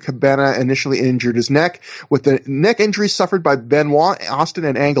continued after Cabana initially injured his neck. With the neck injuries suffered by Benoit, Austin,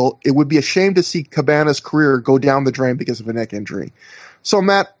 and Angle, it would be a shame to see Cabana's career go down the drain because of a neck injury. So,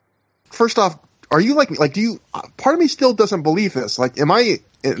 Matt, first off, are you like me? Like, do you? Part of me still doesn't believe this. Like, am I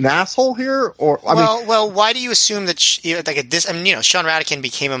an asshole here? Or well, why do you assume that Sean Radican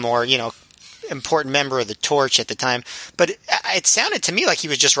became a more important member of the Torch at the time? But it sounded to me like he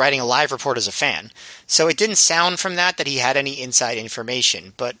was just writing a live report as a fan. So it didn't sound from that he had any inside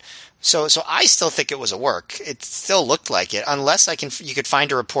information. But so I still think it was a work. It still looked like it, unless you could find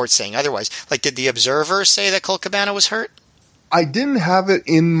a report saying otherwise. Like, did the Observer say that Colt Cabana was hurt? I didn't have it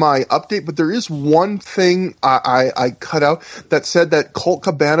in my update, but there is one thing I cut out that said that Colt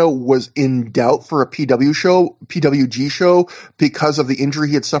Cabana was in doubt for a PWG show because of the injury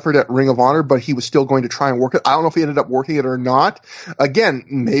he had suffered at Ring of Honor, but he was still going to try and work it. I don't know if he ended up working it or not. Again,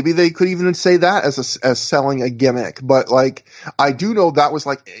 maybe they could even say that as selling a gimmick, but like, I do know that was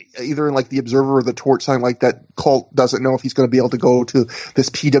like either in like the Observer or the Torch, something like that. Colt doesn't know if he's going to be able to go to this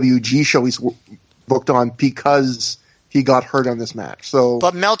PWG show he's booked on because he got hurt on this match. So,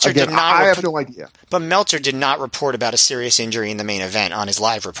 but Meltzer again, did not. I have no idea. But Meltzer did not report about a serious injury in the main event on his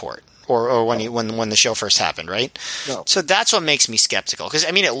live report, or when the show first happened, right? No. So that's what makes me skeptical, because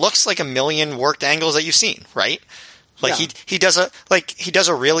I mean, it looks like a million worked angles that you've seen, right? Like he does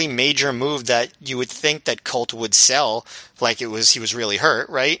a really major move that you would think that Colt would sell, like he was really hurt,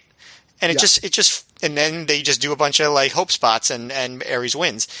 right? And it just and then they just do a bunch of like hope spots and Aries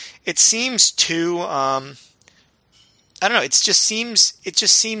wins. It seems too I don't know. It just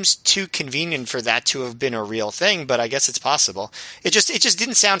seems too convenient for that to have been a real thing, but I guess it's possible. It just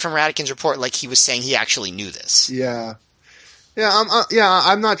didn't sound from Radican's report like he was saying he actually knew this. Yeah.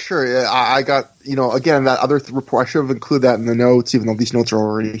 I'm not sure. I got, again, that other report. I should have included that in the notes, even though these notes are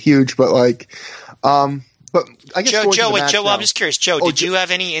already huge. But like, but I guess Joe, I'm just curious. Joe, did you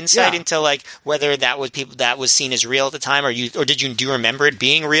have any insight into like whether that was seen as real at the time, or do you remember it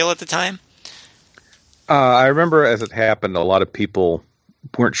being real at the time? I remember as it happened, a lot of people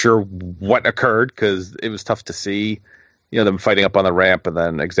weren't sure what occurred because it was tough to see, them fighting up on the ramp and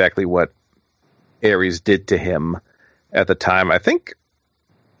then exactly what Aries did to him at the time. I think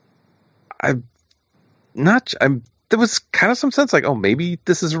there was kind of some sense like, oh, maybe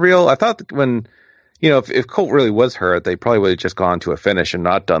this is real. I thought that when, if Colt really was hurt, they probably would have just gone to a finish and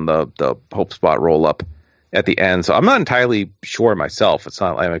not done the hope spot roll up at the end. So I'm not entirely sure myself. It's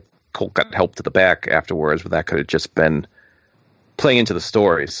not like Colt got help to the back afterwards, but that could have just been playing into the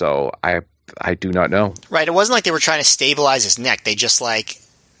story. So I do not know. Right. It wasn't like they were trying to stabilize his neck. They just had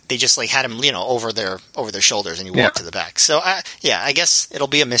him, over their shoulders, and he walked to the back. So I guess it'll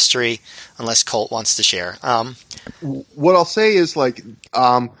be a mystery unless Colt wants to share. What I'll say is like,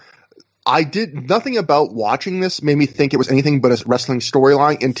 I did nothing about watching this made me think it was anything but a wrestling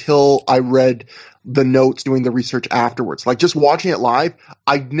storyline until I read the notes doing the research afterwards. Like just watching it live,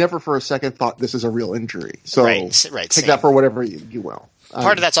 I never for a second thought this is a real injury. So right, take that for whatever you will.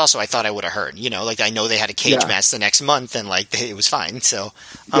 Part of that's also I thought I would have heard. Like I know they had a cage match the next month, and like it was fine. So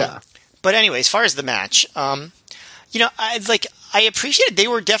But anyway, as far as the match, I appreciated they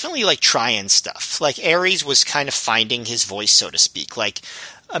were definitely like trying stuff. Like Aries was kind of finding his voice, so to speak. Like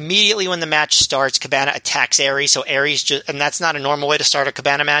immediately when the match starts, Cabana attacks Aries, so Aries and that's not a normal way to start a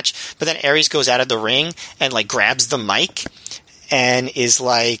Cabana match, but then Aries goes out of the ring and like grabs the mic and is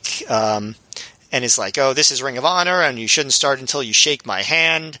like, oh, this is Ring of Honor, and you shouldn't start until you shake my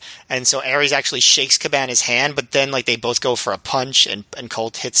hand. And so Aries actually shakes Cabana's hand, but then like they both go for a punch, and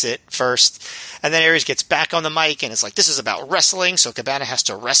Colt hits it first. And then Aries gets back on the mic, and it's like, this is about wrestling, so Cabana has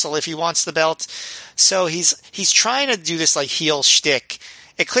to wrestle if he wants the belt. So he's trying to do this like heel shtick.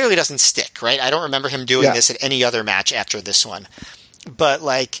 It clearly doesn't stick, right? I don't remember him doing this at any other match after this one. But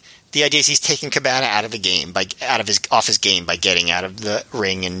like, the idea is he's taking Cabana out of the game off his game by getting out of the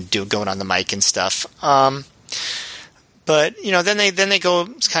ring and going on the mic and stuff. But then they go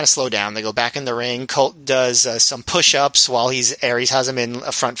kind of slow down. They go back in the ring. Colt does some push-ups while Aries has him in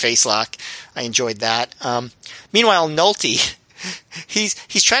a front face lock. I enjoyed that. Meanwhile, Nolte,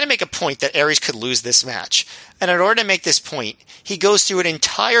 he's trying to make a point that Aries could lose this match. And in order to make this point, he goes through an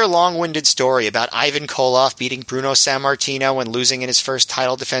entire long-winded story about Ivan Koloff beating Bruno Sammartino and losing in his first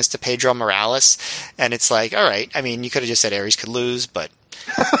title defense to Pedro Morales. And it's like, all right, I mean, you could have just said Aries could lose, but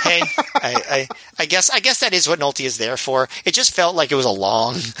hey, I guess that is what Nolte is there for. It just felt like it was a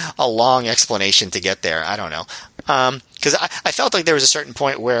long explanation to get there. I don't know. Because I felt like there was a certain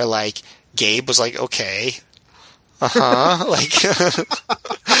point where like Gabe was like, okay,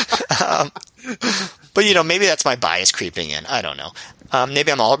 but maybe that's my bias creeping in. I don't know.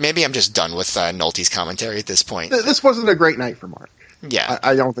 Maybe I'm just done with Nolte's commentary at this point. This wasn't a great night for Mark. Yeah,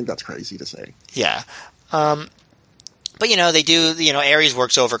 I don't think that's crazy to say. Yeah, but they do. Aries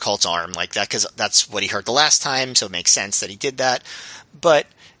works over Colt's arm like that because that's what he heard the last time, so it makes sense that he did that. But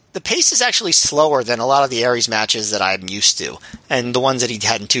the pace is actually slower than a lot of the Aries matches that I'm used to, and the ones that he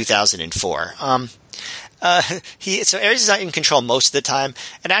had in 2004. So Aries is not in control most of the time,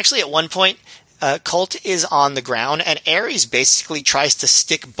 and actually at one point, Colt is on the ground, and Aries basically tries to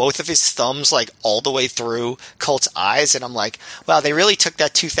stick both of his thumbs like all the way through Colt's eyes, and I'm like, wow, they really took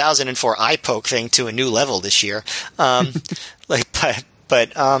that 2004 eye poke thing to a new level this year. Because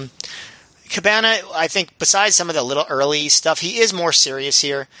Cabana, I think, besides some of the little early stuff, he is more serious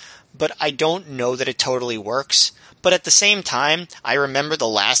here, but I don't know that it totally works. But at the same time, I remember the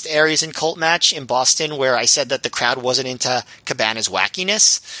last Aries and Colt match in Boston where I said that the crowd wasn't into Cabana's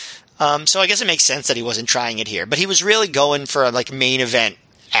wackiness. So I guess it makes sense that he wasn't trying it here. But he was really going for a main event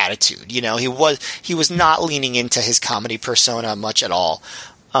attitude. You know, he was not leaning into his comedy persona much at all.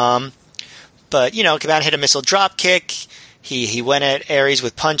 But, you know, Cabana hit a missile drop kick. He went at Aries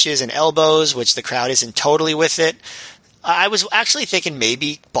with punches and elbows, which the crowd isn't totally with it. I was actually thinking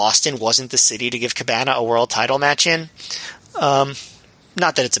maybe Boston wasn't the city to give Cabana a world title match in. Not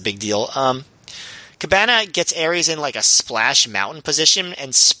that it's a big deal. Cabana gets Aries in a splash mountain position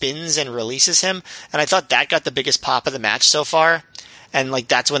and spins and releases him. And I thought that got the biggest pop of the match so far. And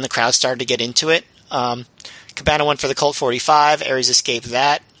that's when the crowd started to get into it. Cabana went for the Colt 45. Aries escaped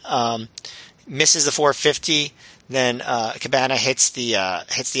that. Misses the 450. Then Cabana hits the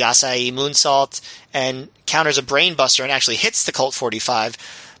Asai moonsault and counters a brainbuster and actually hits the Colt 45.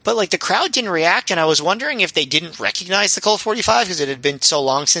 But the crowd didn't react, and I was wondering if they didn't recognize the Colt 45 because it had been so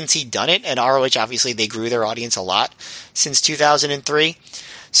long since he'd done it. And ROH, obviously, they grew their audience a lot since 2003.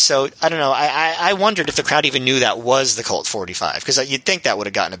 So I don't know. I wondered if the crowd even knew that was the Colt 45 because you'd think that would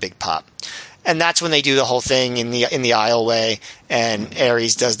have gotten a big pop. And that's when they do the whole thing in the aisleway, and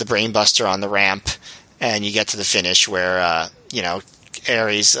Aries does the brainbuster on the ramp. And you get to the finish where,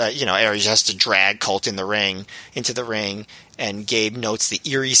 Aries has to drag Colt into the ring, and Gabe notes the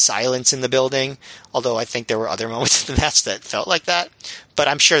eerie silence in the building. Although I think there were other moments in the match that felt like that, but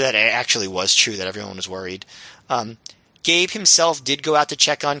I'm sure that it actually was true that everyone was worried. Gabe himself did go out to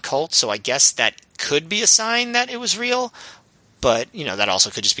check on Colt, so I guess that could be a sign that it was real. But that also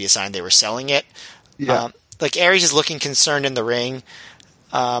could just be a sign they were selling it. Yeah. Aries is looking concerned in the ring.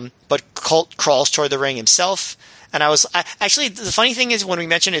 But Colt crawls toward the ring himself. And actually, the funny thing is when we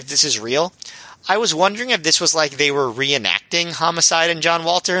mentioned if this is real, I was wondering if this was they were reenacting Homicide and John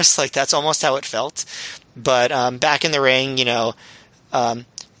Walters. That's almost how it felt. But back in the ring, the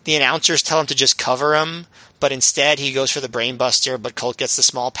announcers tell him to just cover him. But instead, he goes for the brainbuster, but Colt gets the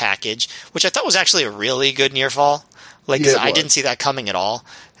small package, which I thought was actually a really good near fall. Because I didn't see that coming at all.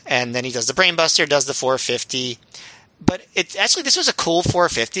 And then he does the brainbuster, does the 450. But this was a cool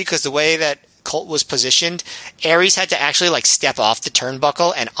 450 because the way that Colt was positioned, Aries had to actually step off the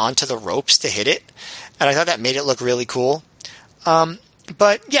turnbuckle and onto the ropes to hit it. And I thought that made it look really cool.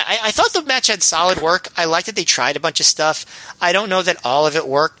 But yeah, I thought the match had solid work. I liked that they tried a bunch of stuff. I don't know that all of it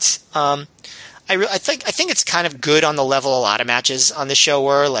worked. I think it's kind of good on the level a lot of matches on the show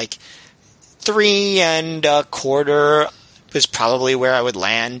were. 3 1/4 is probably where I would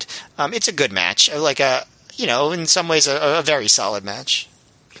land. It's a good match. In some ways, a very solid match.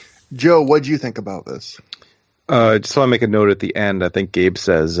 Joe, what do you think about this? Just want to make a note at the end. I think Gabe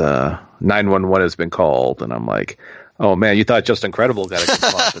says 911 has been called, and I'm like, oh man, you thought Just Incredible got a good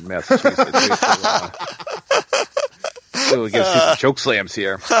spot in Massachusetts. So we get to see some choke slams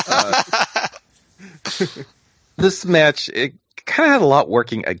here. This match, it kind of had a lot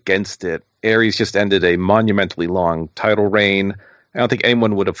working against it. Aries just ended a monumentally long title reign. I don't think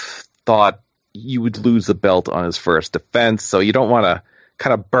anyone would have thought you would lose the belt on his first defense, so you don't want to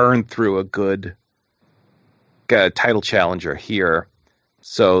kind of burn through a good title challenger here.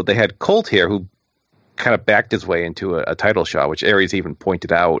 So they had Colt here, who kind of backed his way into a title shot, which Aries even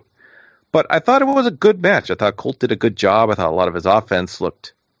pointed out. But I thought it was a good match. I thought Colt did a good job. I thought a lot of his offense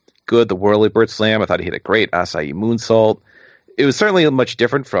looked good. The Whirlybird Slam, I thought he hit a great Asai moonsault. It was certainly much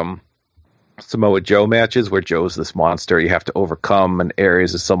different from Samoa Joe matches, where Joe's this monster you have to overcome, and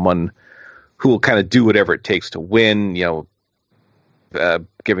Aries is someone who will kind of do whatever it takes to win,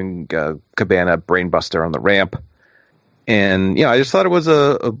 giving Cabana a brainbuster on the ramp. And, I just thought it was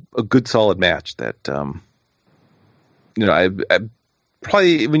a good, solid match that, I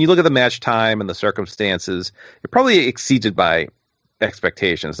probably, when you look at the match time and the circumstances, it probably exceeded my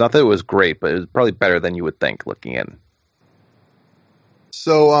expectations. Not that it was great, but it was probably better than you would think looking in.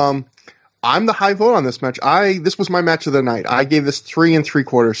 So, I'm the high vote on this match. This was my match of the night. I gave this 3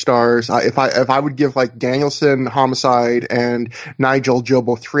 3/4 stars. If I would give Danielson, Homicide, and Nigel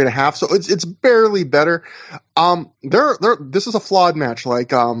Jobo 3.5, so it's barely better. This is a flawed match. I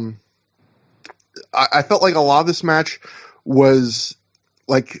felt like a lot of this match was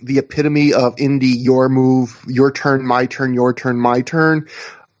the epitome of indie, your move, your turn, my turn, your turn, my turn.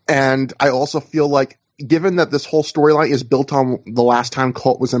 And I also feel given that this whole storyline is built on the last time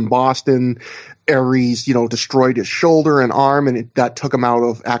Colt was in Boston, Aries, destroyed his shoulder and arm, and that took him out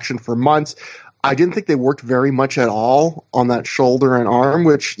of action for months. I didn't think they worked very much at all on that shoulder and arm,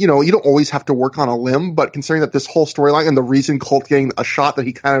 which, you don't always have to work on a limb, but considering that this whole storyline and the reason Colt getting a shot that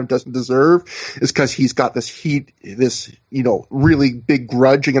he kind of doesn't deserve is because he's got this really big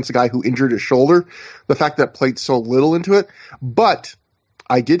grudge against a guy who injured his shoulder, the fact that played so little into it. But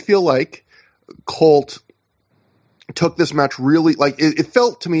I did feel like Colt took this match really, like, it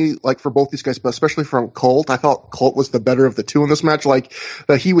felt to me like for both these guys, but especially from Colt, I felt Colt was the better of the two in this match, like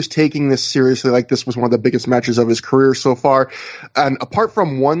that he was taking this seriously, like this was one of the biggest matches of his career so far. And apart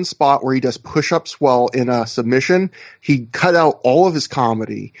from one spot where he does push-ups while in a submission, he cut out all of his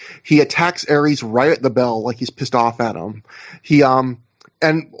comedy. He attacks Aries right at the bell like he's pissed off at him.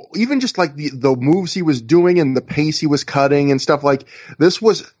 And even just like the moves he was doing and the pace he was cutting and stuff, like this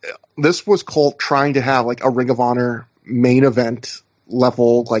was Colt trying to have like a Ring of Honor main event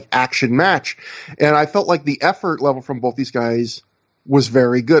level like action match. And I felt like the effort level from both these guys was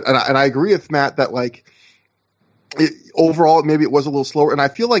very good. And I agree with Matt that like overall maybe it was a little slower. And I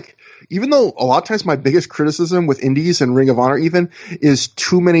feel like even though a lot of times my biggest criticism with indies and Ring of Honor even is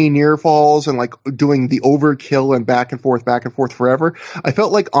too many near falls and like doing the overkill and back and forth forever, I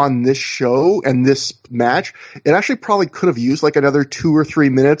felt like on this show and this match, it actually probably could have used like another 2 or 3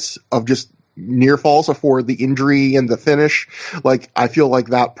 minutes of just near falls before the injury and the finish. Like I feel like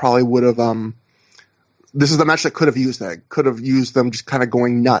that probably would have this is the match that could have used that. Could have used them just kind of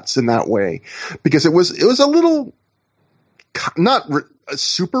going nuts in that way, because it was a little not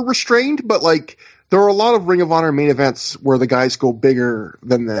super restrained, but like there are a lot of Ring of Honor main events where the guys go bigger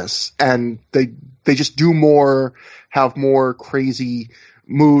than this, and they just do more, have more crazy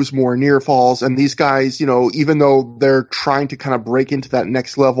moves, more near falls, and these guys, even though they're trying to kind of break into that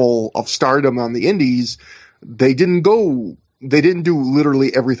next level of stardom on the indies, they didn't do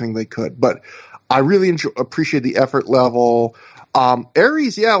literally everything they could, but I really appreciate the effort level.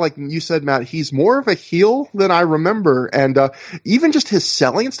 Aries, yeah, like you said, Matt, he's more of a heel than I remember, and even just his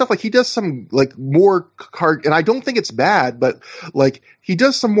selling and stuff, like he does some like more and I don't think it's bad, but like he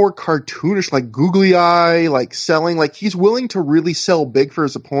does some more cartoonish, like googly eye, like selling, like he's willing to really sell big for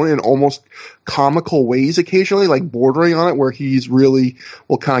his opponent in almost comical ways occasionally, like bordering on it, where he's really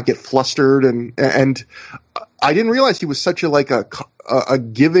will kind of get flustered and I didn't realize he was such a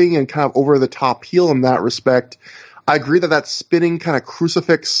giving and kind of over the top heel in that respect. I agree that spinning kind of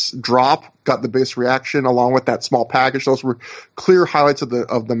crucifix drop got the biggest reaction, along with that small package. Those were clear highlights of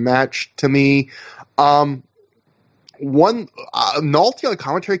the match to me. Nolte on the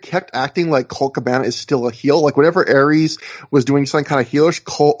commentary kept acting like Colt Cabana is still a heel. Like whenever Aries was doing something kind of heelish,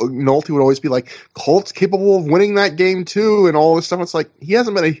 Nolte would always be like, Colt's capable of winning that game too, and all this stuff. It's like he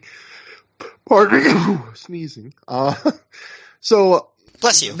hasn't been sneezing. So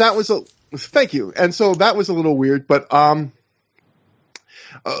bless you. Thank you. And so that was a little weird, but my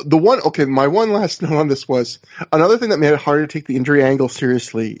one last note on this was another thing that made it harder to take the injury angle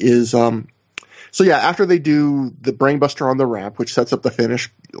seriously is after they do the brainbuster on the ramp, which sets up the finish,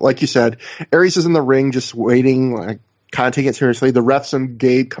 like you said, Aries is in the ring just waiting, like kind of taking it seriously. The refs and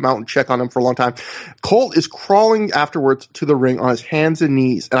Gabe come out and check on him for a long time. Colt is crawling afterwards to the ring on his hands and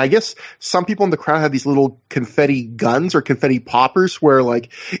knees. And I guess some people in the crowd have these little confetti guns or confetti poppers where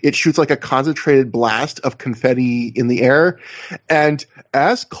like it shoots like a concentrated blast of confetti in the air. And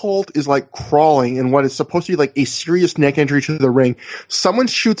as Colt is like crawling in what is supposed to be like a serious neck injury to the ring, someone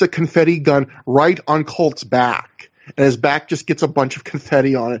shoots a confetti gun right on Colt's back. And his back just gets a bunch of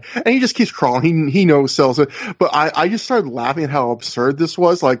confetti on it. And he just keeps crawling. He knows sells it. But I just started laughing at how absurd this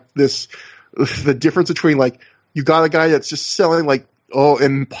was. Like the difference between like, you got a guy that's just selling like,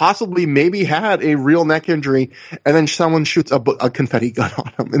 and possibly maybe had a real neck injury, and then someone shoots a confetti gun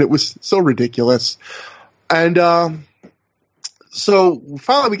on him. And it was so ridiculous. And so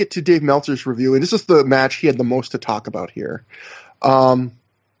finally we get to Dave Meltzer's review. And this is the match he had the most to talk about here.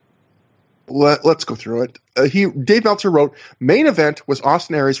 Let's go through it. Dave Meltzer wrote, main event was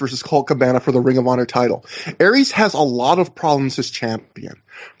Austin Aries versus Colt Cabana for the Ring of Honor title. Aries has a lot of problems as champion.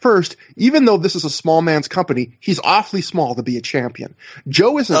 First, even though this is a small man's company, he's awfully small to be a champion.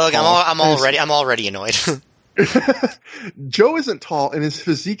 Joe isn't tall. I'm already annoyed. Joe isn't tall and his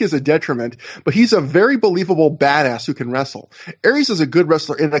physique is a detriment, but he's a very believable badass who can wrestle. Aries is a good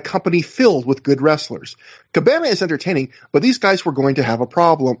wrestler in a company filled with good wrestlers. Cabana is entertaining, but these guys were going to have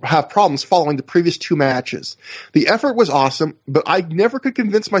problems following the previous two matches. The effort was awesome, but I never could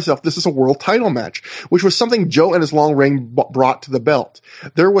convince myself this is a world title match, which was something Joe and his long reign brought to the belt.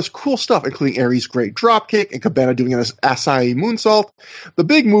 There was cool stuff, including Aries' great dropkick and Cabana doing an Asai moonsault. The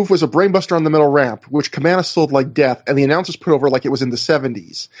big move was a brainbuster on the middle ramp, which Cabana sold wrestled like death, and the announcers put over like it was in the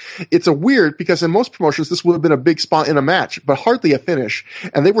 70s. It's a weird because in most promotions this would have been a big spot in a match, but hardly a finish,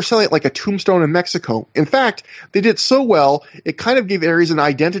 and they were selling it like a tombstone in Mexico. In fact, they did so well, it kind of gave Aries an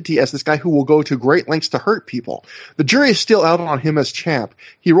identity as this guy who will go to great lengths to hurt people. The jury is still out on him as champ.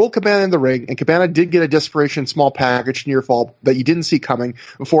 He rolled Cabana in the ring, and Cabana did get a desperation small package near fall that you didn't see coming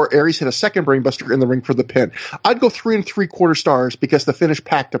before Aries hit a second brainbuster in the ring for the pin. I'd go 3 3/4 stars because the finish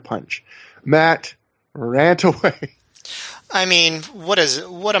packed a punch. Matt, rant away. I mean, what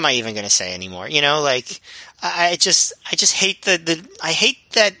am I even going to say anymore? You know, like, I just hate I hate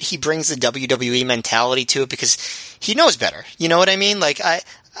that he brings the WWE mentality to it because he knows better. You know what I mean? Like,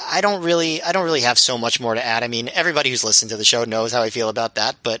 I don't really have so much more to add. I mean, everybody who's listened to the show knows how I feel about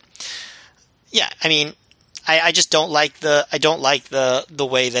that, but yeah, I mean, I just don't like the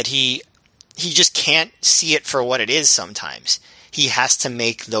way that he just can't see it for what it is sometimes. He has to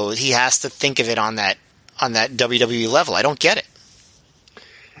think of it on that WWE level. I don't get it.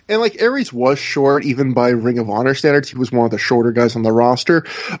 And like Aries was short, even by Ring of Honor standards, he was one of the shorter guys on the roster.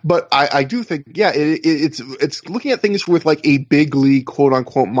 But I do think, yeah, it's looking at things with like a big league quote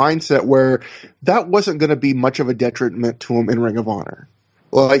unquote mindset where that wasn't going to be much of a detriment to him in Ring of Honor.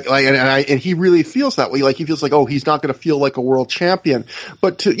 And he really feels that way. Like he feels like, oh, he's not going to feel like a world champion.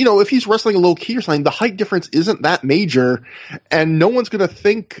 But if he's wrestling a low key or something, the height difference isn't that major, and no one's going to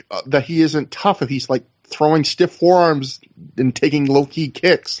think that he isn't tough if he's like throwing stiff forearms and taking low key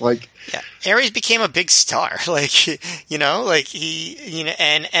kicks. Like, yeah, Aries became a big star. Like, and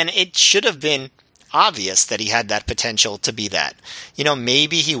it should have been obvious that he had that potential to be that.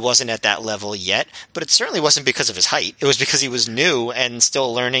 Maybe he wasn't at that level yet, but it certainly wasn't because of his height. It was because he was new and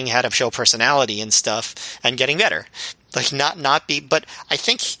still learning how to show personality and stuff and getting better. Like, not be, but I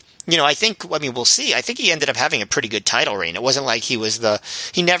think, we'll see. I think he ended up having a pretty good title reign. It wasn't like he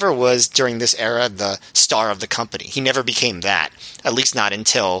never was during this era the star of the company. He never became that, at least not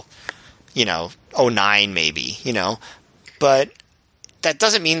until, 2009 maybe, but that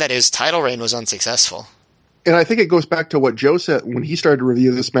doesn't mean that his title reign was unsuccessful. And I think it goes back to what Joe said when he started to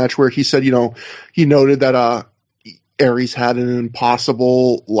review this match, where he said, he noted that Aries had an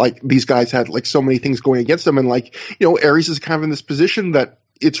impossible, like, these guys had like so many things going against them, and like, Aries is kind of in this position that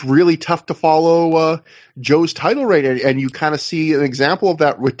it's really tough to follow Joe's title reign, and you kind of see an example of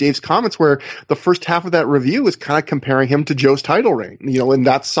that with Dave's comments, where the first half of that review is kind of comparing him to Joe's title reign, and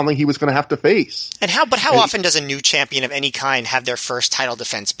that's something he was going to have to face. How often does a new champion of any kind have their first title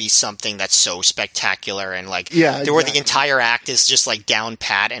defense be something that's so spectacular and like, where the entire act is just like down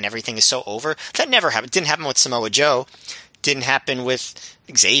pat and everything is so over? That never happened. Didn't happen with Samoa Joe. Didn't happen with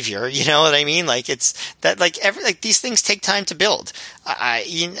Xavier, you know what I mean? Like, it's that, like, these things take time to build.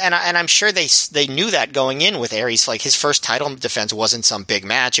 And I'm sure they knew that going in with Aries. Like, his first title defense wasn't some big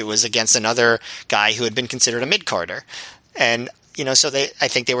match. It was against another guy who had been considered a mid-carder. And, so I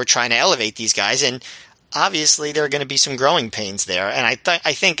think they were trying to elevate these guys, and obviously there are going to be some growing pains there. And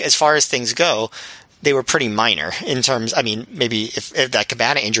I think as far as things go, they were pretty minor in terms, I mean, maybe if that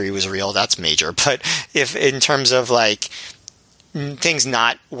Cabana injury was real, that's major. But if in terms of like things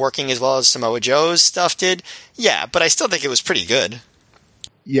not working as well as Samoa Joe's stuff did, yeah, but I still think it was pretty good.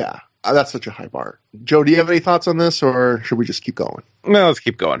 Yeah, that's such a high bar. Joe, do you have any thoughts on this, or should we just keep going? No, let's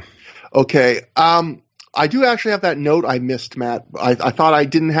keep going. Okay. I do actually have that note I missed, Matt. I thought I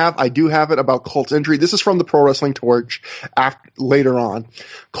didn't have. I do have it about Colt's injury. This is from the Pro Wrestling Torch later on.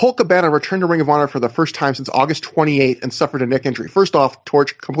 Colt Cabana returned to Ring of Honor for the first time since August 28th and suffered a neck injury. First off,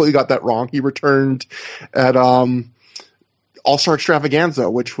 Torch completely got that wrong. He returned at All-Star Extravaganza,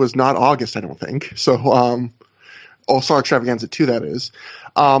 which was not August, I don't think. So All-Star Extravaganza 2, that is.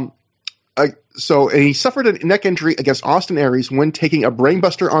 And he suffered a neck injury against Austin Aries when taking a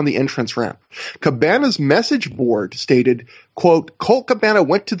brainbuster on the entrance ramp. Cabana's message board stated, quote, Colt Cabana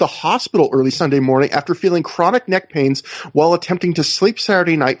went to the hospital early Sunday morning after feeling chronic neck pains while attempting to sleep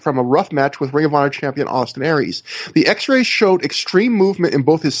Saturday night from a rough match with Ring of Honor champion Austin Aries. The x-rays showed extreme movement in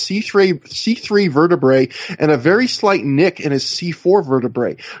both his C3 vertebrae and a very slight nick in his C4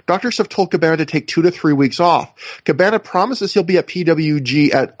 vertebrae. Doctors have told Cabana to take 2 to 3 weeks off. Cabana promises he'll be at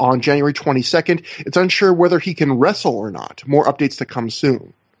PWG on January 22nd. It's unsure whether he can wrestle or not. More updates to come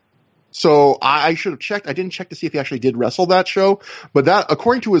soon. So I should have checked. I didn't check to see if he actually did wrestle that show, but that,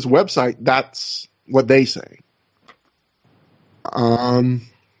 according to his website, that's what they say.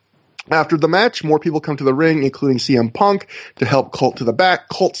 After the match, more people come to the ring, including CM Punk, to help Colt to the back.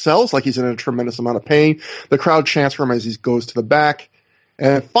 Colt sells like he's in a tremendous amount of pain. The crowd chants for him as he goes to the back.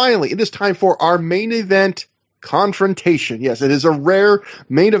 And finally, it is time for our main event confrontation. Yes, it is a rare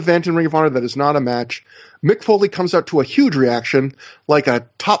main event in Ring of Honor that is not a match. Mick Foley comes out to a huge reaction, like a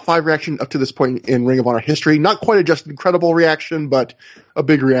top 5 reaction up to this point in Ring of Honor history. Not quite a just incredible reaction, but a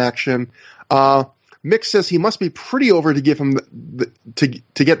big reaction. Mick says he must be pretty over to give him to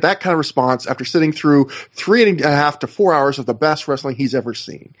get that kind of response after sitting through 3.5 to 4 hours of the best wrestling he's ever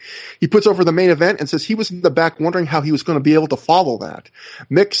seen. He puts over the main event and says he was in the back wondering how he was going to be able to follow that.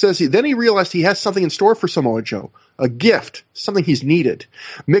 Mick says then he realized he has something in store for Samoa Joe. A gift, something he's needed.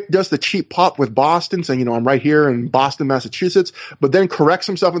 Mick does the cheap pop with Boston, saying, I'm right here in Boston, Massachusetts, but then corrects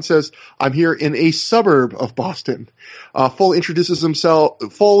himself and says, I'm here in a suburb of Boston. Foley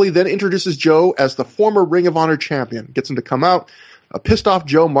then introduces Joe as the former Ring of Honor champion, gets him to come out. A pissed off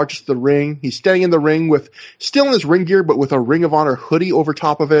Joe marches to the ring. He's standing in the ring still in his ring gear, but with a Ring of Honor hoodie over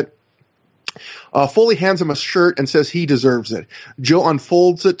top of it. Foley hands him a shirt and says he deserves it. Joe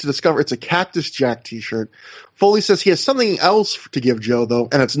unfolds it to discover it's a Cactus Jack t-shirt. Foley says he has something else to give Joe, though,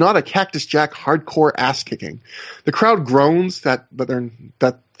 and it's not a Cactus Jack hardcore ass-kicking. The crowd groans that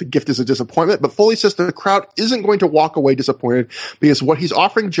the gift is a disappointment, but Foley says the crowd isn't going to walk away disappointed because what he's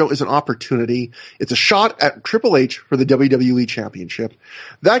offering Joe is an opportunity. It's a shot at Triple H for the WWE Championship.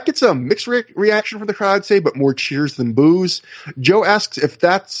 That gets a mixed reaction from the crowd, I'd say, but more cheers than boos. Joe asks if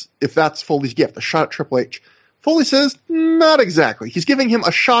that's Foley's gift, a shot at Triple H. Foley says, not exactly. He's giving him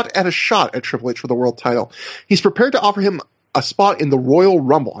a shot at Triple H for the world title. He's prepared to offer him a spot in the Royal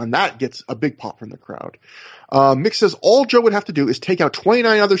Rumble, and that gets a big pop from the crowd. Mick says all Joe would have to do is take out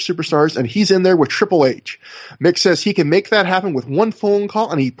 29 other superstars, and he's in there with Triple H. Mick says he can make that happen with one phone call,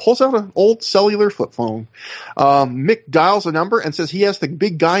 and he pulls out an old cellular flip phone. Mick dials a number and says he has the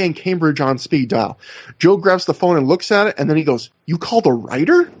big guy in Cambridge on speed dial. Joe grabs the phone and looks at it, and then he goes, "You called a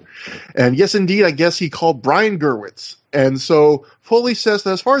writer?" And yes, indeed, I guess he called Brian Gerwitz. And so Foley says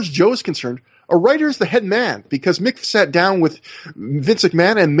that as far as Joe's concerned, a writer's the head man, because Mick sat down with Vince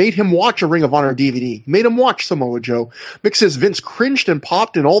McMahon and made him watch a Ring of Honor DVD, made him watch Samoa Joe. Mick says Vince cringed and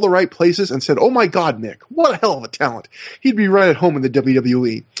popped in all the right places and said, "Oh my God, Mick, what a hell of a talent. He'd be right at home in the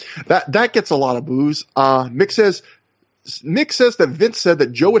WWE." That gets a lot of boos. Mick says that Vince said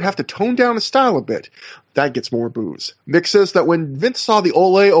that Joe would have to tone down his style a bit. That gets more boos. Mick says that when Vince saw the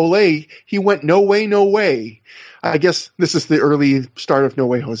Ole Ole, he went, "No way, no way." I guess this is the early start of No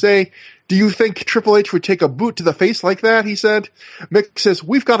Way Jose. "Do you think Triple H would take a boot to the face like that?" he said. Mick says,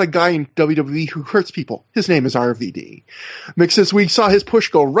 "We've got a guy in WWE who hurts people. His name is RVD." Mick says, "We saw his push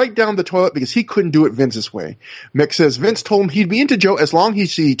go right down the toilet because he couldn't do it Vince's way." Mick says Vince told him he'd be into Joe as long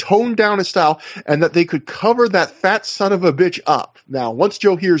as he toned down his style and that they could cover that fat son of a bitch up. Now, once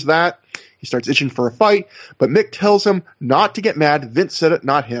Joe hears that, he starts itching for a fight, but Mick tells him not to get mad. Vince said it,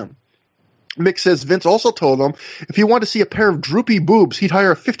 not him. Mick says Vince also told him if he wanted to see a pair of droopy boobs, he'd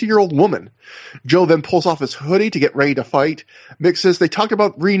hire a 50-year-old woman. Joe then pulls off his hoodie to get ready to fight. Mick says they talked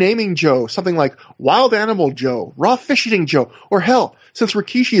about renaming Joe, something like Wild Animal Joe, Raw Fish Eating Joe, or hell, since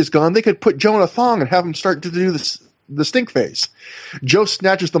Rikishi is gone, they could put Joe in a thong and have him start to do the stink face. Joe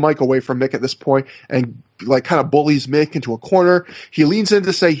snatches the mic away from Mick at this point and kind of bullies Mick into a corner. He leans in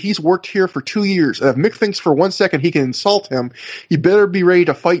to say he's worked here for 2 years, and if Mick thinks for 1 second he can insult him, he better be ready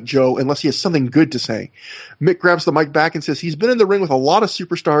to fight Joe unless he has something good to say. Mick grabs the mic back and says he's been in the ring with a lot of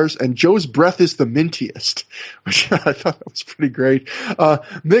superstars, and Joe's breath is the mintiest, which I thought that was pretty great.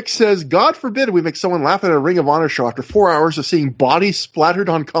 Mick says, God forbid we make someone laugh at a Ring of Honor show after 4 hours of seeing bodies splattered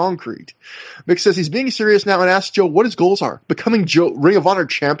on concrete. Mick says he's being serious now and asks Joe what his goals are. Becoming Joe Ring of Honor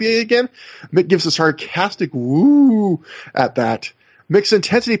champion again? Mick gives a sarcastic woo at that. Mick's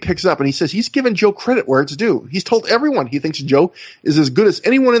intensity picks up and he says he's given Joe credit where it's due. He's told everyone he thinks Joe is as good as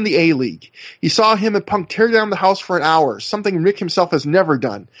anyone in the A-League. He saw him and Punk tear down the house for an hour, something Mick himself has never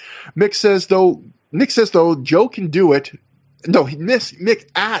done. Mick says though Joe can do it. No, Mick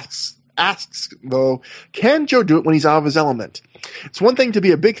asks though, can Joe do it when he's out of his element? It's one thing to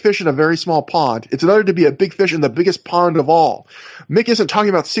be a big fish in a very small pond. It's another to be a big fish in the biggest pond of all. Mick isn't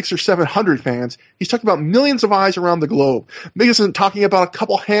talking about 600 or 700 fans. He's talking about millions of eyes around the globe. Mick isn't talking about a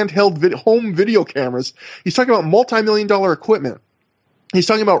couple handheld home video cameras. He's talking about multi-million-dollar equipment. He's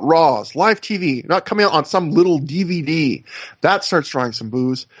talking about Raws, live TV, not coming out on some little DVD. That starts drawing some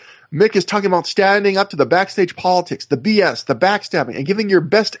boos. Mick is talking about standing up to the backstage politics, the BS, the backstabbing, and giving your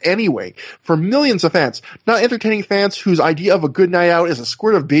best anyway for millions of fans, not entertaining fans whose idea of a good night out is a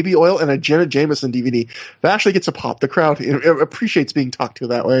squirt of baby oil and a Janet Jameson DVD. That actually gets a pop. The crowd appreciates being talked to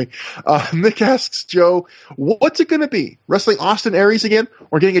that way. Mick asks Joe, what's it going to be? Wrestling Austin Aries again,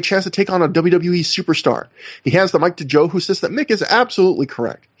 or getting a chance to take on a WWE superstar? He hands the mic to Joe, who says that Mick is absolutely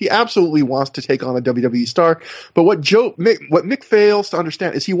correct. He absolutely wants to take on a WWE star, but what Mick fails to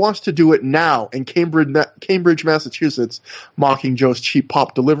understand is he wants wants to do it now in Cambridge, Massachusetts, mocking Joe's cheap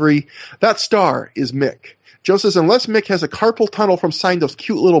pop delivery. That star is Mick. Joe says unless Mick has a carpal tunnel from signing those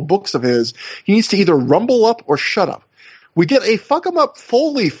cute little books of his, he needs to either rumble up or shut up. We get a fuck 'em up,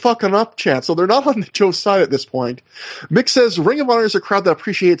 Foley fuck 'em up chant, so they're not on Joe's side at this point. Mick says Ring of Honor is a crowd that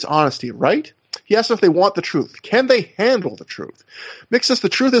appreciates honesty, right? He asks if they want the truth. Can they handle the truth? Mick says the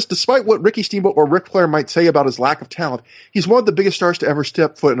truth is, despite what Ricky Steamboat or Ric Flair might say about his lack of talent, he's one of the biggest stars to ever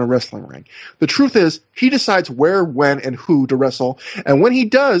step foot in a wrestling ring. The truth is, he decides where, when, and who to wrestle, and when he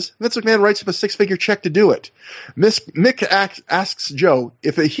does, Vince McMahon writes him a six-figure check to do it. Mick asks Joe,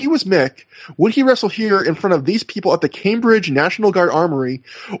 if he was Mick, would he wrestle here in front of these people at the Cambridge National Guard Armory,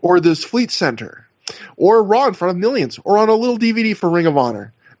 or this Fleet Center, or Raw in front of millions, or on a little DVD for Ring of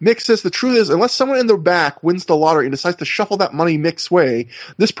Honor? Mick says the truth is, unless someone in the back wins the lottery and decides to shuffle that money Mick's way,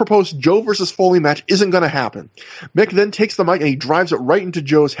 this proposed Joe versus Foley match isn't going to happen. Mick then takes the mic and he drives it right into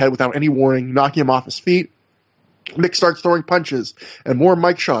Joe's head without any warning, knocking him off his feet. Mick starts throwing punches and more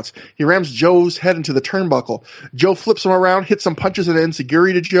mic shots. He rams Joe's head into the turnbuckle. Joe flips him around, hits some punches and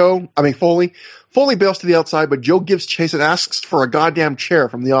enziguri to Foley. Foley bails to the outside, but Joe gives chase and asks for a goddamn chair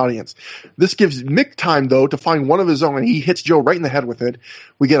from the audience. This gives Mick time, though, to find one of his own, and he hits Joe right in the head with it.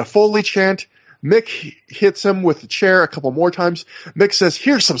 We get a Foley chant. Mick hits him with the chair a couple more times. Mick says,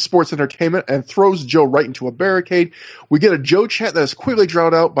 here's some sports entertainment, and throws Joe right into a barricade. We get a Joe chant that is quickly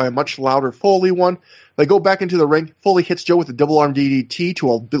drowned out by a much louder Foley one. They go back into the ring. Foley hits Joe with a double arm DDT to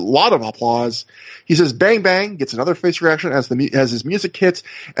a lot of applause. He says bang bang, gets another face reaction as his music hits,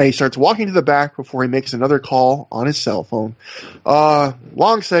 and he starts walking to the back before he makes another call on his cell phone.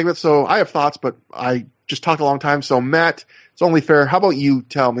 Long segment, so I have thoughts, but I just talked a long time. So Matt, it's only fair. How about you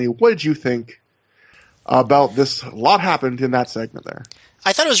tell me, what did you think about this? A lot happened in that segment there.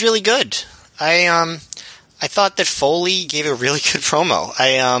 I thought it was really good. I thought that Foley gave a really good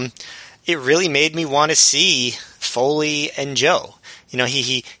promo. It really made me want to see Foley and Joe. You know,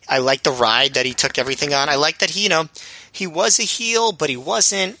 I like the ride that he took everything on. I like that he was a heel, but he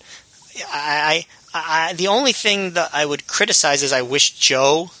wasn't. The only thing that I would criticize is I wish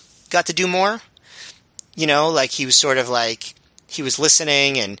Joe got to do more. You know, like he was sort of like, he was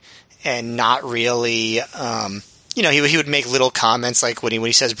listening and not really, he would make little comments like when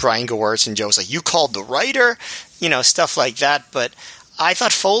he says Brian Gewirtz and Joe's like, you called the writer, stuff like that. But I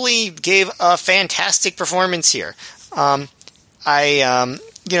thought Foley gave a fantastic performance here. The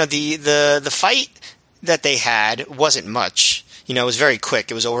fight that they had wasn't much. It was very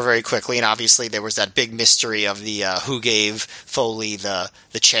quick. It was over very quickly, and obviously there was that big mystery of the who gave Foley the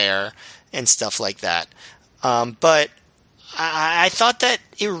chair and stuff like that. But I thought that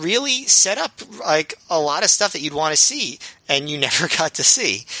it really set up like a lot of stuff that you'd want to see, and you never got to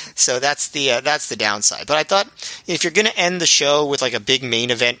see. So that's the downside. But I thought if you're going to end the show with like a big main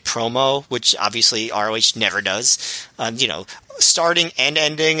event promo, which obviously ROH never does, starting and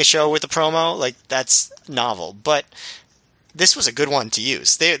ending a show with a promo, like that's novel. But this was a good one to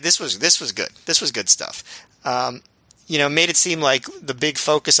use. This was good. This was good stuff. Made it seem like the big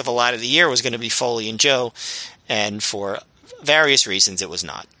focus of a lot of the year was going to be Foley and Joe, and for various reasons it was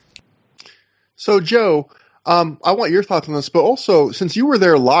not. So, Joe, I want your thoughts on this, but also, since you were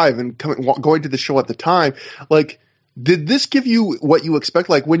there live and going to the show at the time, like, did this give you what you expect?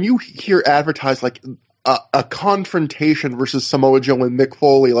 Like, when you hear advertised, like, a confrontation versus Samoa Joe and Mick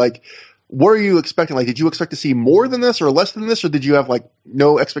Foley, like, what are you expecting? Like, did you expect to see more than this or less than this, or did you have, like,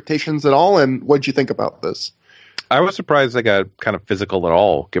 no expectations at all? And what did you think about this? I was surprised they got kind of physical at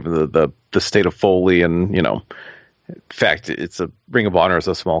all, given the state of Foley and, in fact, it's a Ring of Honor is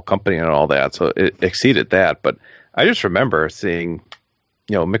a small company and all that, so it exceeded that. But I just remember seeing,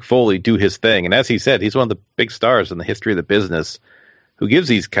 Mick Foley do his thing. And as he said, he's one of the big stars in the history of the business who gives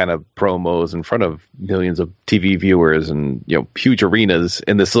these kind of promos in front of millions of TV viewers and, huge arenas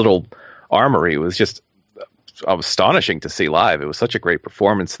in this little armory. It was just astonishing to see live. It was such a great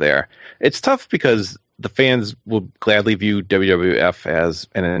performance there. It's tough because the fans will gladly view WWF as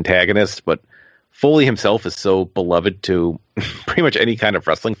an antagonist, but Foley himself is so beloved to pretty much any kind of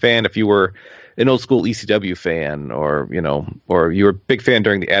wrestling fan. If you were an old school ECW fan or you were a big fan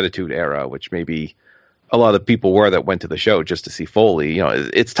during the Attitude Era, which maybe a lot of the people were that went to the show just to see Foley,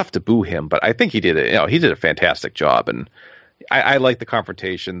 it's tough to boo him, but I think he did it. He did a fantastic job. And I like the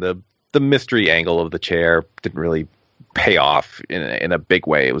confrontation. The mystery angle of the chair didn't really pay off in a big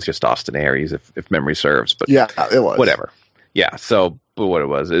way. It was just Austin Aries, if memory serves. But yeah, it was. Whatever. Yeah. So, but what it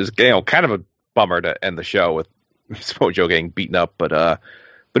was kind of a bummer to end the show with Samoa Joe getting beaten up, but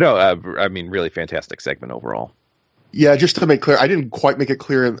no, I mean, really fantastic segment overall. Yeah, just to make clear, I didn't quite make it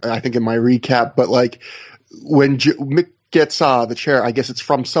clear, I think, in my recap, but like when Mick gets the chair, I guess it's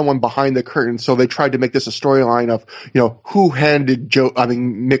from someone behind the curtain. So they tried to make this a storyline of, who handed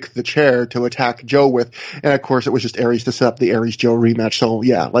Mick the chair to attack Joe with. And of course, it was just Aries to set up the Aries-Joe rematch. So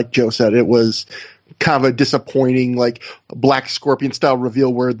yeah, like Joe said, it was kind of a disappointing, like Black Scorpion style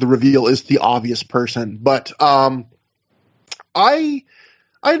reveal where the reveal is the obvious person. But I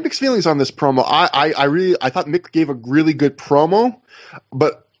had mixed feelings on this promo. I thought Mick gave a really good promo,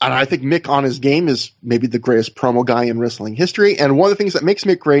 and I think Mick on his game is maybe the greatest promo guy in wrestling history. And one of the things that makes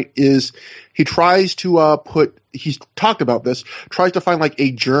Mick great is he tries to he's talked about this, tries to find like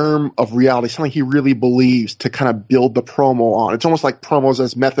a germ of reality, something he really believes to kind of build the promo on. It's almost like promos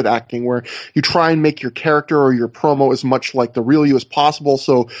as method acting, where you try and make your character or your promo as much like the real you as possible,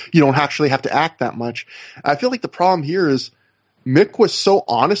 so you don't actually have to act that much. I feel like the problem here is Mick was so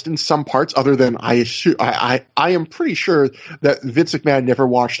honest in some parts, other than I am pretty sure that Vince McMahon never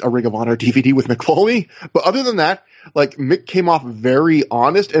watched a Ring of Honor DVD with Mick Foley. But other than that, like, Mick came off very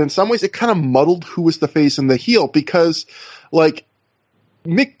honest, and in some ways it kind of muddled who was the face and the heel, because like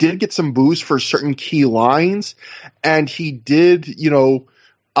Mick did get some boos for certain key lines, and he did,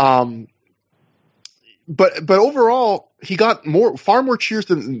 but overall he got far more cheers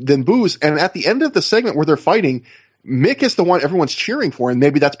than boos. And at the end of the segment where they're fighting, Mick is the one everyone's cheering for, and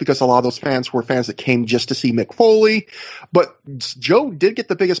maybe that's because a lot of those fans were fans that came just to see Mick Foley. But Joe did get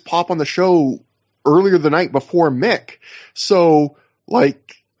the biggest pop on the show earlier the night before Mick. So,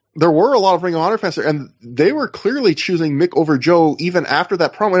 like, there were a lot of Ring of Honor fans there, and they were clearly choosing Mick over Joe even after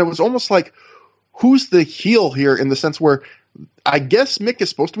that promo. And it was almost like, who's the heel here, in the sense where I guess Mick is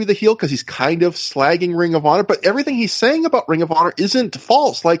supposed to be the heel because he's kind of slagging Ring of Honor, but everything he's saying about Ring of Honor isn't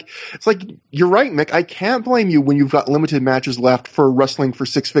false. Like, it's like, you're right, Mick. I can't blame you when you've got limited matches left for wrestling for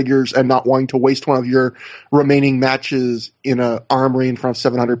six figures and not wanting to waste one of your remaining matches in an armory in front of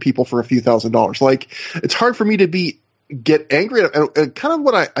 700 people for a few $1,000s. Like, it's hard for me to get angry at it. And kind of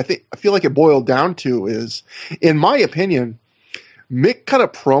what I feel like it boiled down to is, in my opinion, Mick cut a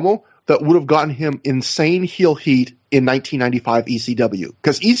promo that would have gotten him insane heel heat in 1995 ECW.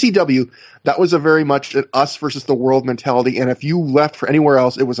 Because ECW, that was a very much an us versus the world mentality, and if you left for anywhere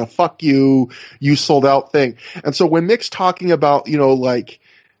else, it was a fuck you, you sold out thing. And so when Mick's talking about,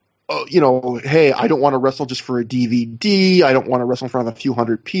 hey, I don't want to wrestle just for a DVD, I don't want to wrestle in front of a few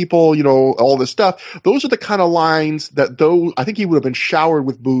hundred people, all this stuff. Those are the kind of lines that, though, I think he would have been showered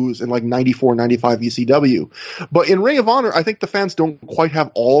with boos in like 94, 95 ECW. But in Ring of Honor, I think the fans don't quite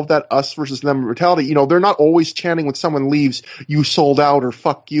have all of that us versus them mentality. They're not always chanting when someone leaves, you sold out or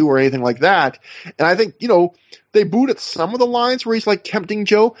fuck you or anything like that. And I think, they booed at some of the lines where he's like tempting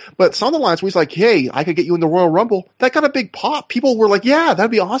Joe, but some of the lines where he's like, hey, I could get you in the Royal Rumble, that got a big pop. People were like, yeah,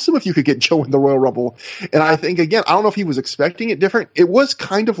 that'd be awesome if you could get Joe in the Royal Rumble. And I think, again, I don't know if he was expecting it different. It was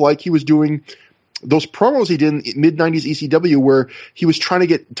kind of like he was doing those promos he did in mid-90s ECW where he was trying to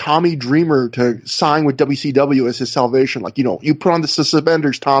get Tommy Dreamer to sign with WCW as his salvation. Like, you put on the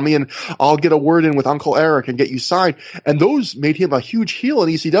suspenders, Tommy, and I'll get a word in with Uncle Eric and get you signed. And those made him a huge heel in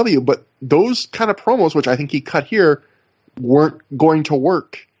ECW, but those kind of promos, which I think he cut here, weren't going to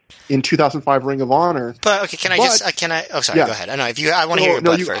work in 2005 Ring of Honor. But, okay, sorry, go ahead. I know, I want to hear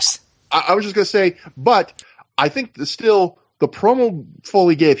your first. I was just going to say, but I think the promo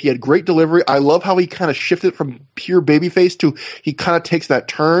Foley gave, he had great delivery. I love how he kind of shifted from pure babyface to he kind of takes that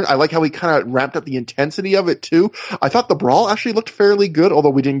turn. I like how he kind of ramped up the intensity of it too. I thought the brawl actually looked fairly good,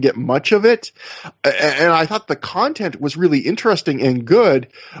 although we didn't get much of it. And I thought the content was really interesting and good,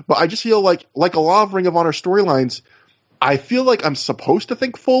 but I just feel like a lot of Ring of Honor storylines, I feel like I'm supposed to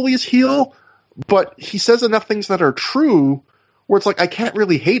think Foley is heel, but he says enough things that are true where it's like I can't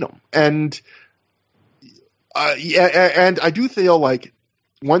really hate him. And and I do feel like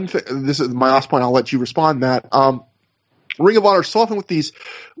one thing, this is my last point, I'll let you respond, Matt. Ring of Honor, so often with these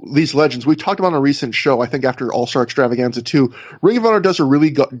legends, we talked about on a recent show, I think after All-Star Extravaganza 2, Ring of Honor does a really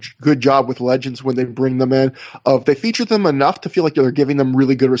good job with legends when they bring them in. They feature them enough to feel like they're giving them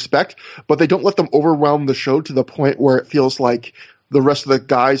really good respect, but they don't let them overwhelm the show to the point where it feels like the rest of the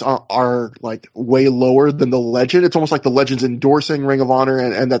guys are like way lower than the legend. It's almost like the legend's endorsing Ring of Honor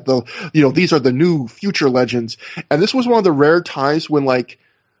and that these are the new future legends. And this was one of the rare times when like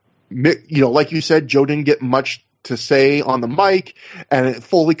you said, Joe didn't get much to say on the mic, and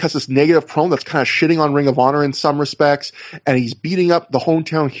Foley cuts this negative promo that's kind of shitting on Ring of Honor in some respects, and he's beating up the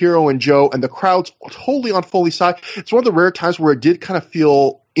hometown hero and Joe, and the crowd's totally on Foley's side. It's one of the rare times where it did kind of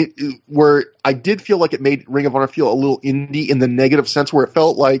feel where I did feel like it made Ring of Honor feel a little indie in the negative sense, where it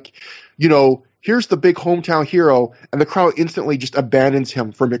felt like, here's the big hometown hero, and the crowd instantly just abandons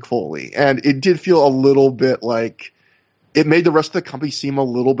him for Mick Foley. And it did feel a little bit like, it made the rest of the company seem a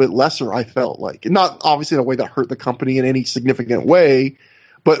little bit lesser, I felt like. Not obviously in a way that hurt the company in any significant way,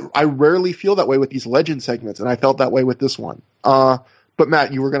 but I rarely feel that way with these Legend segments, and I felt that way with this one. But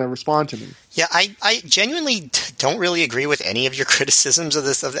Matt, you were going to respond to me. Yeah, I genuinely don't really agree with any of your criticisms of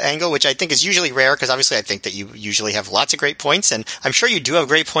the angle, which I think is usually rare because obviously I think that you usually have lots of great points, and I'm sure you do have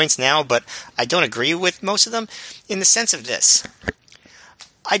great points now, but I don't agree with most of them in the sense of this.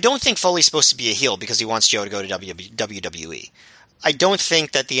 I don't think Foley's supposed to be a heel because he wants Joe to go to WWE. I don't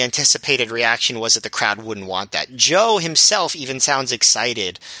think that the anticipated reaction was that the crowd wouldn't want that. Joe himself even sounds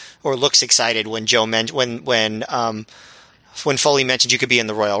excited or looks excited when Joe when Foley mentioned you could be in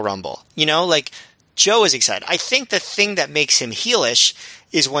the Royal Rumble. You know, like, Joe is excited. I think the thing that makes him heelish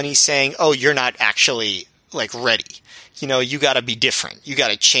is when he's saying, oh, you're not actually, like, ready. You know, you gotta be different. You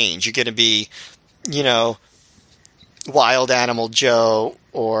gotta change. You're gonna be, you know, Wild Animal Joe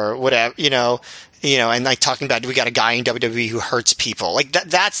or whatever, you know, and like talking about, we got a guy in WWE who hurts people. Like,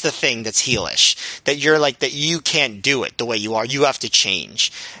 that's the thing that's heelish. That you're like, that you can't do it the way you are. You have to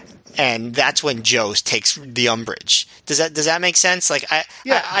change. And that's when Joe takes the umbrage. Does that make sense? Like,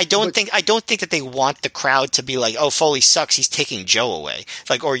 I don't think that they want the crowd to be like, oh, Foley sucks, he's taking Joe away.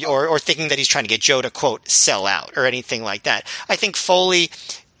 Like, or thinking that he's trying to get Joe to, quote, sell out or anything like that. I think Foley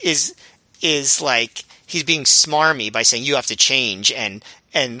is like, he's being smarmy by saying you have to change and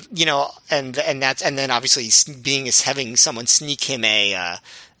you know, and then obviously having someone sneak him a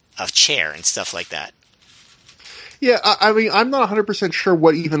chair and stuff like that. Yeah, I mean, I'm not 100% sure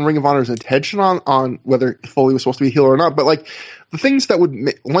what even Ring of Honor's intention on whether Foley was supposed to be a heel or not, but like, the things that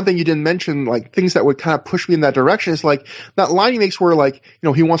would one thing you didn't mention, like, things that would kind of push me in that direction is like that line he makes where, like, you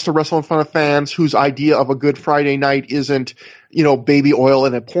know, he wants to wrestle in front of fans whose idea of a good Friday night isn't, you know, baby oil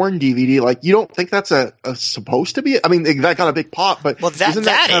and a porn DVD. Like, you don't think that's a supposed to be? I mean, that got a big pop, but isn't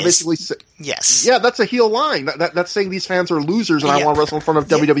that kind of basically? Yes. Yeah, that's a heel line. That's saying these fans are losers and I want to wrestle in front of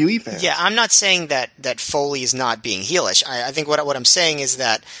WWE fans. Yeah, I'm not saying that Foley is not being heelish. I think what I'm saying is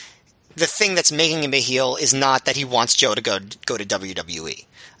that the thing that's making him a heel is not that he wants Joe to go to WWE.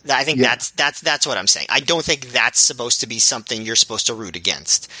 I think that's what I'm saying. I don't think that's supposed to be something you're supposed to root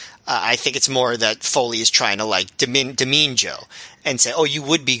against. I think it's more that Foley is trying to, like, demean Joe and say, oh, you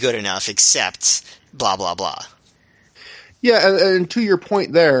would be good enough except blah, blah, blah. Yeah, and to your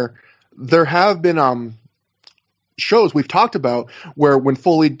point there have been shows we've talked about where when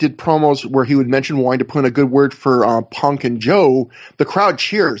Foley did promos where he would mention wanting to put in a good word for Punk and Joe, the crowd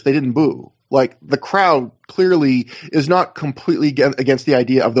cheers. They didn't boo. Like, the crowd clearly is not completely against the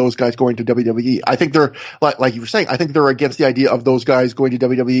idea of those guys going to WWE. I think they're, like you were saying, I think they're against the idea of those guys going to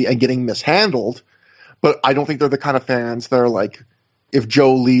WWE and getting mishandled, but I don't think they're the kind of fans that are like, if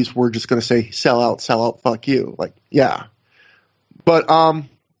Joe leaves, we're just going to say, sell out, fuck you. Like, yeah. But a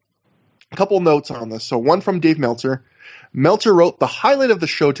couple notes on this. So one from Dave Meltzer. Meltzer wrote, the highlight of the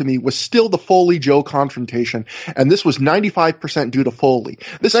show to me was still the Foley-Joe confrontation, and this was 95% due to Foley.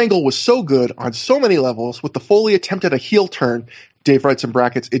 This angle was so good on so many levels, with the Foley attempt at a heel turn, Dave writes in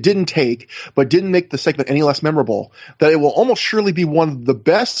brackets, it didn't take, but didn't make the segment any less memorable, that it will almost surely be one of the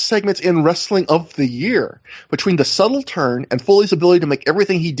best segments in wrestling of the year. Between the subtle turn and Foley's ability to make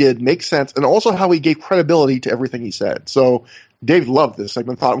everything he did make sense, and also how he gave credibility to everything he said. So Dave loved this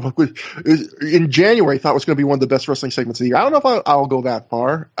segment. In January, thought it was going to be one of the best wrestling segments of the year. I don't know if I'll go that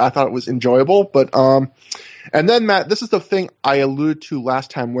far. I thought it was enjoyable, but and then Matt, this is the thing I alluded to last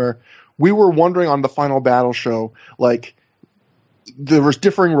time, where we were wondering on the Final Battle show, like, there was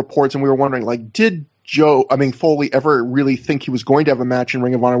differing reports, and we were wondering, like, did Foley ever really think he was going to have a match in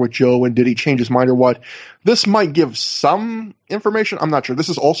Ring of Honor with Joe, and did he change his mind or what? This might give some information. I'm not sure. This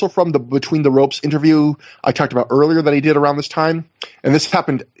is also from the Between the Ropes interview I talked about earlier that he did around this time. And this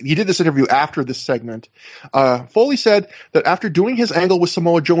happened, he did this interview after this segment. Foley said that after doing his angle with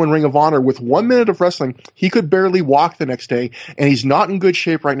Samoa Joe in Ring of Honor with 1 minute of wrestling, he could barely walk the next day, and he's not in good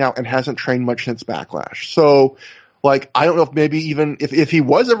shape right now and hasn't trained much since Backlash. So, like, I don't know if maybe even if he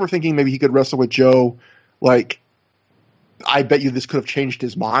was ever thinking maybe he could wrestle with Joe, like, I bet you this could have changed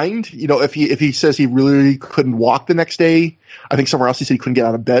his mind. You know, if he says he really couldn't walk the next day, I think somewhere else he said he couldn't get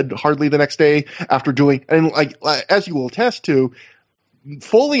out of bed hardly the next day after doing, and like as you will attest to,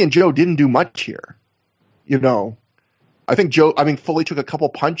 Foley and Joe didn't do much here. You know, I think Foley took a couple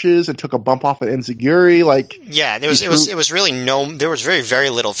punches and took a bump off at Enziguri. Like, yeah, there was very, very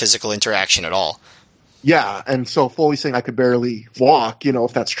little physical interaction at all. Yeah, and so Foley saying I could barely walk, you know,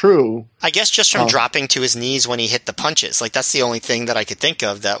 if that's true. I guess just from dropping to his knees when he hit the punches. Like, that's the only thing that I could think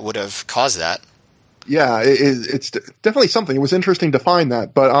of that would have caused that. Yeah, it's definitely something. It was interesting to find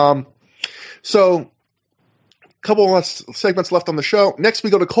that. But, so, couple less segments left on the show. Next, we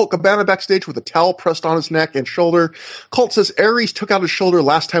go to Colt Cabana backstage with a towel pressed on his neck and shoulder. Colt says Aries took out his shoulder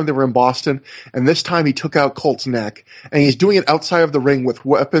last time they were in Boston, and this time he took out Colt's neck. And he's doing it outside of the ring with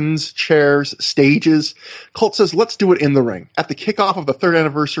weapons, chairs, stages. Colt says, let's do it in the ring, at the kickoff of the 3rd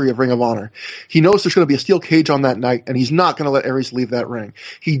anniversary of Ring of Honor. He knows there's going to be a steel cage on that night, and he's not going to let Aries leave that ring.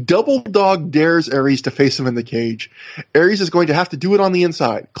 He double dog dares Aries to face him in the cage. Aries is going to have to do it on the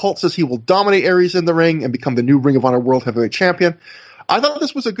inside. Colt says he will dominate Aries in the ring and become the new Ring of Honor World Heavyweight Champion. I thought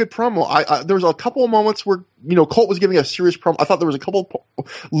this was a good promo. There was a couple of moments where, Colt was giving a serious promo. I thought there was a couple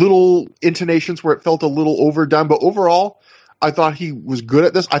little intonations where it felt a little overdone, but overall, I thought he was good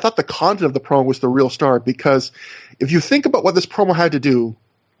at this. I thought the content of the promo was the real star, because if you think about what this promo had to do,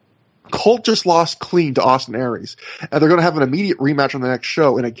 Colt just lost clean to Austin Aries, and they're going to have an immediate rematch on the next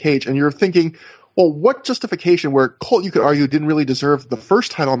show in a cage, and you're thinking, well, what justification where Colt, you could argue, didn't really deserve the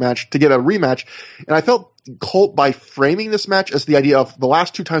first title match to get a rematch? And I felt Colt, by framing this match as the idea of the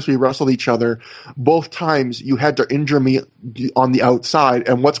last 2 times we wrestled each other, both times you had to injure me on the outside,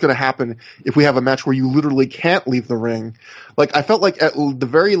 and what's going to happen if we have a match where you literally can't leave the ring? Like, I felt like at the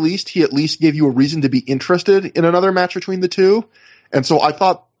very least, he at least gave you a reason to be interested in another match between the two. And so I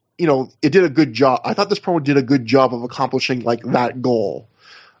thought, it did a good job. I thought this promo did a good job of accomplishing, like, that goal.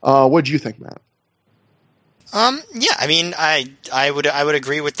 What do you think, Matt? Yeah, I mean, I would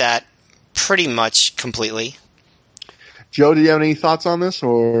agree with that pretty much completely. Joe, do you have any thoughts on this,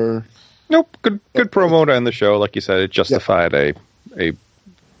 or? Nope. Good promo to end the show. Like you said, it justified a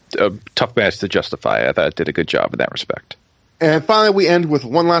tough match to justify. I thought it did a good job in that respect. And finally, we end with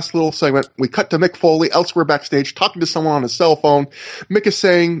one last little segment. We cut to Mick Foley elsewhere backstage talking to someone on his cell phone. Mick is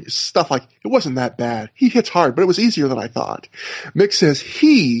saying stuff like, it wasn't that bad. He hits hard, but it was easier than I thought. Mick says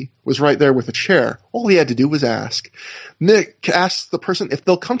he was right there with a chair. All he had to do was ask. Mick asks the person if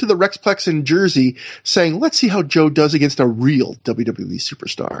they'll come to the Rexplex in Jersey, saying, let's see how Joe does against a real WWE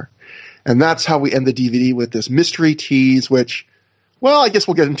superstar. And that's how we end the DVD, with this mystery tease, which, well, I guess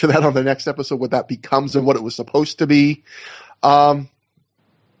we'll get into that on the next episode, what that becomes and what it was supposed to be.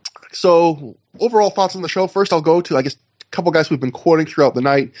 So overall thoughts on the show. First, I'll go to, I guess, a couple guys we've been quoting throughout the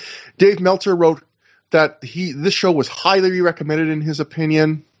night. Dave Meltzer wrote that this show was highly recommended in his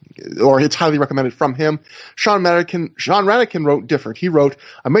opinion, or it's highly recommended from him. Sean Radican wrote different. He wrote,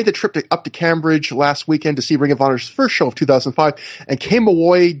 I made the trip up to Cambridge last weekend to see Ring of Honor's first show of 2005 and came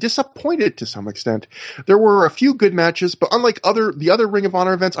away disappointed to some extent. There were a few good matches, but unlike the other Ring of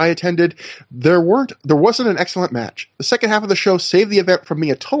Honor events I attended, there wasn't an excellent match. The second half of the show saved the event from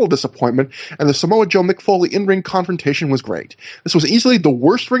being a total disappointment, and the Samoa Joe Mick Foley in-ring confrontation was great. This was easily the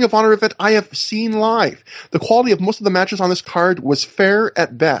worst Ring of Honor event I have seen live. The quality of most of the matches on this card was fair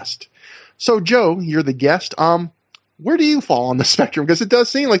at best. So, Joe, you're the guest. Where do you fall on the spectrum? Because it does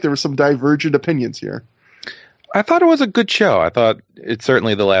seem like there were some divergent opinions here. I thought it was a good show. I thought it's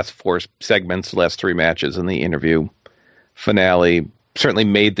certainly the last 4 segments, the last 3 matches, and the interview finale certainly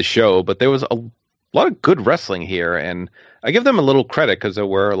made the show. But there was a lot of good wrestling here, and I give them a little credit because there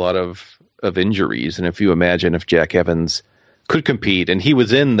were a lot of injuries. And if you imagine if Jack Evans could compete, and he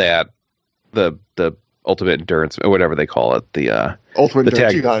was in that the Ultimate Endurance, or whatever they call it, the Ultimate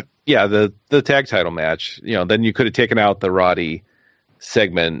Endurance. The tag title match. Then you could have taken out the Roddy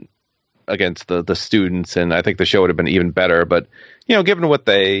segment against the students, and I think the show would have been even better. But given what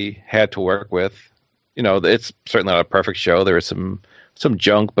they had to work with, it's certainly not a perfect show. There is some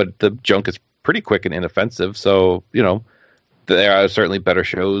junk, but the junk is pretty quick and inoffensive. So there are certainly better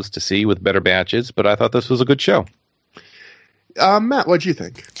shows to see with better matches. But I thought this was a good show. Matt, what do you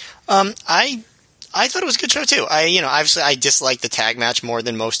think? I thought it was a good show too. Obviously I dislike the tag match more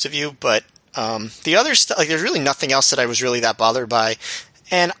than most of you, but the other stuff, like, there's really nothing else that I was really that bothered by.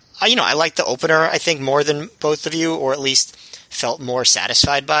 And I liked the opener, I think, more than both of you, or at least felt more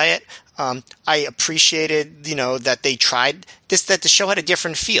satisfied by it. I appreciated, that they tried this, that the show had a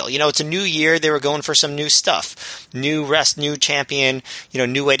different feel. It's a new year. They were going for some new stuff, new champion,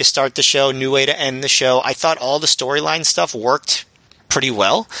 new way to start the show, new way to end the show. I thought all the storyline stuff worked pretty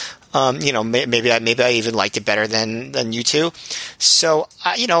well. Maybe I even liked it better than you two. So,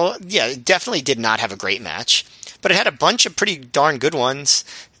 it definitely did not have a great match, but it had a bunch of pretty darn good ones,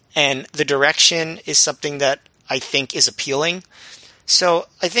 and the direction is something that I think is appealing. So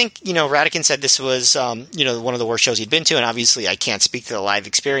I think, Radican said this was, one of the worst shows he'd been to, and obviously I can't speak to the live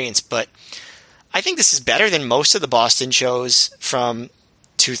experience, but I think this is better than most of the Boston shows from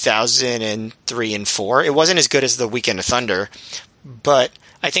 2003 and 4. It wasn't as good as the Weekend of Thunder, but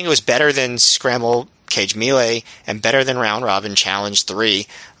I think it was better than Scramble Cage Melee and better than Round Robin Challenge 3.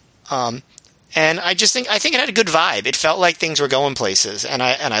 And I think it had a good vibe. It felt like things were going places, and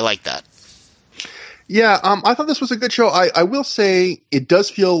I like that. Yeah, I thought this was a good show. I will say it does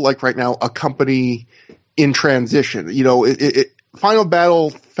feel like right now a company in transition. You know, Final Battle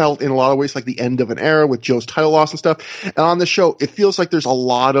felt in a lot of ways like the end of an era with Joe's title loss and stuff. And on the show, it feels like there's a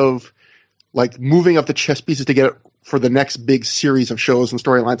lot of like moving of the chess pieces to get it for the next big series of shows and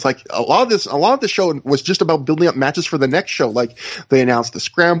storylines. Like a lot of the show was just about building up matches for the next show. Like they announced the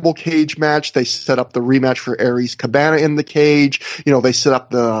Scramble cage match. They set up the rematch for Aries Cabana in the cage. You know, they set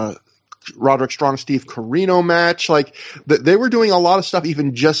up the Roderick Strong, Steve Corino match. Like they were doing a lot of stuff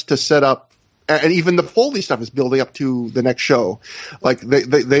even just to set up, and even the Foley stuff is building up to the next show. Like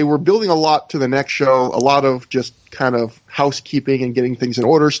they were building a lot to the next show, a lot of just kind of housekeeping and getting things in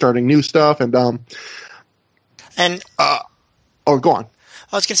order, starting new stuff. And go on.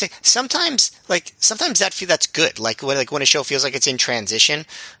 I was going to say sometimes that's good. Like when a show feels like it's in transition,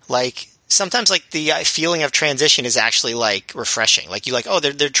 like sometimes like the feeling of transition is actually like refreshing. Like you like, oh,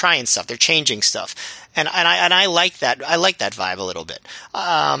 they're trying stuff, they're changing stuff, and I like that. I like that vibe a little bit.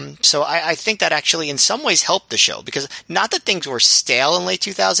 So I think that actually in some ways helped the show, because not that things were stale in late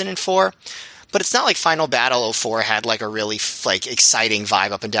 2004. But it's not like Final Battle 04 had like a really like exciting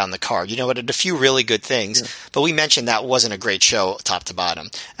vibe up and down the card. You know, it had a few really good things, but we mentioned that wasn't a great show top to bottom.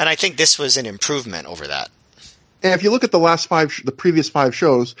 And I think this was an improvement over that. And if you look at the previous 5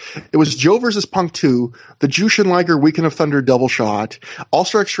 shows, it was Joe versus Punk 2, the Jushin Liger Weekend of Thunder double shot,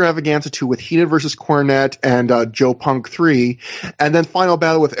 All-Star Extravaganza 2 with Heenan versus Cornette and Joe Punk 3, and then Final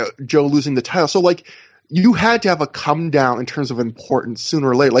Battle with Joe losing the title. So like, you had to have a come down in terms of importance sooner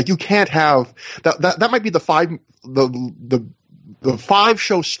or later. Like you can't have that might be the 5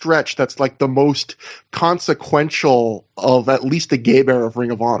 show stretch that's like the most consequential of at least the Gabe era of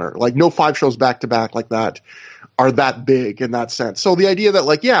Ring of Honor. Like no 5 shows back to back like that are that big in that sense. So the idea that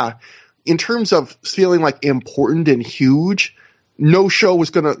like, yeah, in terms of feeling like important and huge, no show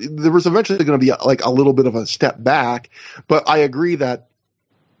was there was eventually going to be like a little bit of a step back, but I agree that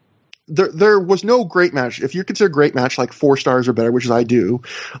there was no great match. If you consider great match like 4 stars or better, which is I do,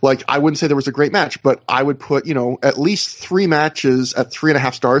 like I wouldn't say there was a great match, but I would put, you know, at least 3 matches at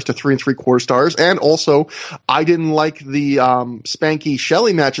 3.5 stars to 3 3/4 stars. And also I didn't like the Spanky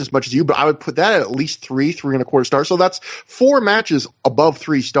Shelley match as much as you, but I would put that at least 3 3.25 stars. So that's 4 matches above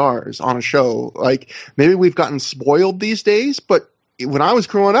 3 stars on a show. Like maybe we've gotten spoiled these days, but when I was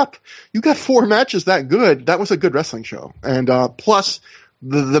growing up, you got 4 matches that good. That was a good wrestling show. And plus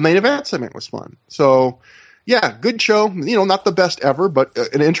the main event segment was fun. So, yeah, good show. You know, not the best ever, but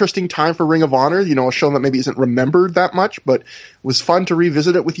an interesting time for Ring of Honor. You know, a show that maybe isn't remembered that much, but it was fun to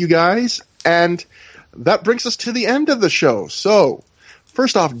revisit it with you guys. And that brings us to the end of the show. So,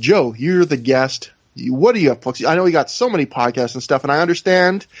 first off, Joe, you're the guest. What do you have, folks? I know you got so many podcasts and stuff, and I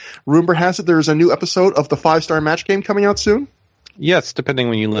understand, rumor has it there's a new episode of the 5-Star Match Game coming out soon? Yes, depending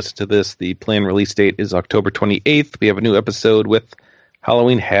when you listen to this, the planned release date is October 28th. We have a new episode with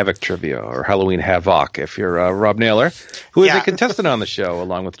Halloween Havoc trivia, or Halloween Havoc, if you're Rob Naylor, who is a contestant on the show,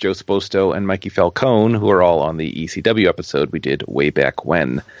 along with Joe Sposto and Mikey Falcone, who are all on the ECW episode we did way back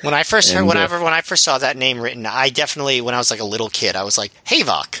when. When I first heard, when I first saw that name written, I definitely, when I was like a little kid, I was like,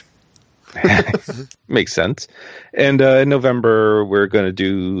 Havoc. Makes sense. And in November, we're going to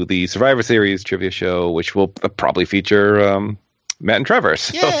do the Survivor Series trivia show, which will probably feature Matt and Trevor.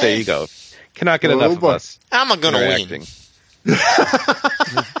 So there you go. Cannot get enough of us. I'm going to win.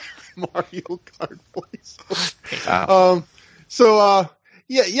 Mario Kart voice. Wow.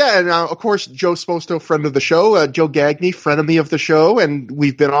 And of course, Joe Sposto, friend of the show, Joe Gagney, frenemy of the show, and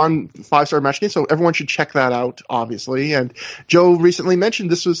we've been on 5-Star Match Game, so everyone should check that out, obviously. And Joe recently mentioned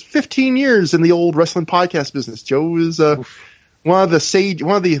this was 15 years in the old wrestling podcast business. Joe is one of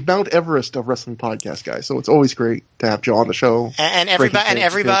the Mount Everest of wrestling podcast guys, so it's always great to have Joe on the show. And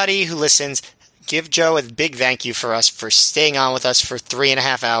everybody who listens, give Joe a big thank you for staying on with us for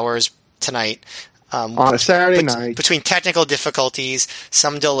 3.5 hours tonight. On a Saturday night. Between technical difficulties,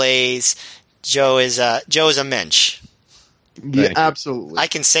 some delays, Joe is a mensch. Yeah, absolutely. I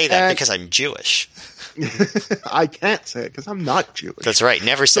can say that because I'm Jewish. I can't say it because I'm not Jewish. That's right.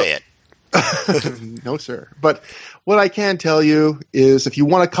 Never say it. No, sir. But what I can tell you is if you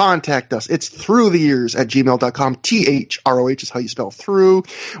want to contact us, it's throughtheyears@gmail.com. THROH is how you spell through.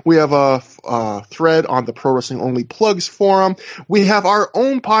 We have a thread on the Pro Wrestling Only Plugs forum. We have our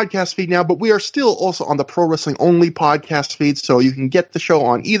own podcast feed now, but we are still also on the Pro Wrestling Only podcast feed, so you can get the show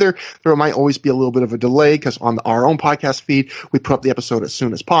on either. There might always be a little bit of a delay because on our own podcast feed, we put up the episode as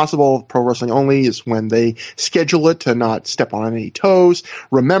soon as possible. Pro Wrestling Only is when they schedule it to not step on any toes.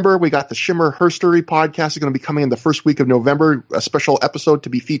 Remember, we got the Shimmer Herstory podcast is going to be coming in the first week of November, a special episode to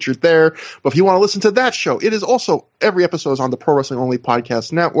be featured there. But if you want to listen to that show, it is also, every episode is on the Pro Wrestling Only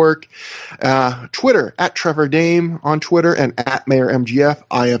Podcast Network. Twitter, at Trevor Dame on Twitter, and at Mayor MGF.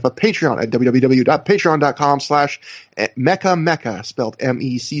 I have a Patreon at www.patreon.com/Mecca, spelled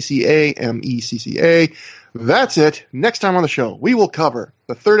MECCA. That's it. Next time on the show, we will cover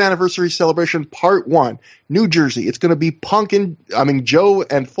the 3rd anniversary celebration, Part 1, New Jersey. It's going to be Joe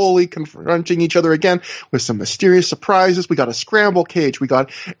and Foley confronting each other again with some mysterious surprises. We got a scramble cage. We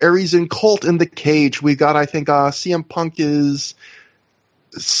got Aries and Colt in the cage. We got, I think, CM Punk is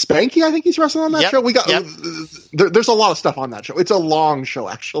Spanky. I think he's wrestling on that show. We got there's a lot of stuff on that show. It's a long show,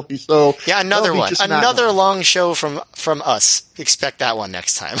 actually. So yeah, another long show from us. Expect that one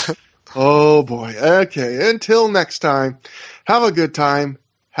next time. Oh, boy. Okay, until next time, have a good time.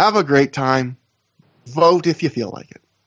 Have a great time. Vote if you feel like it.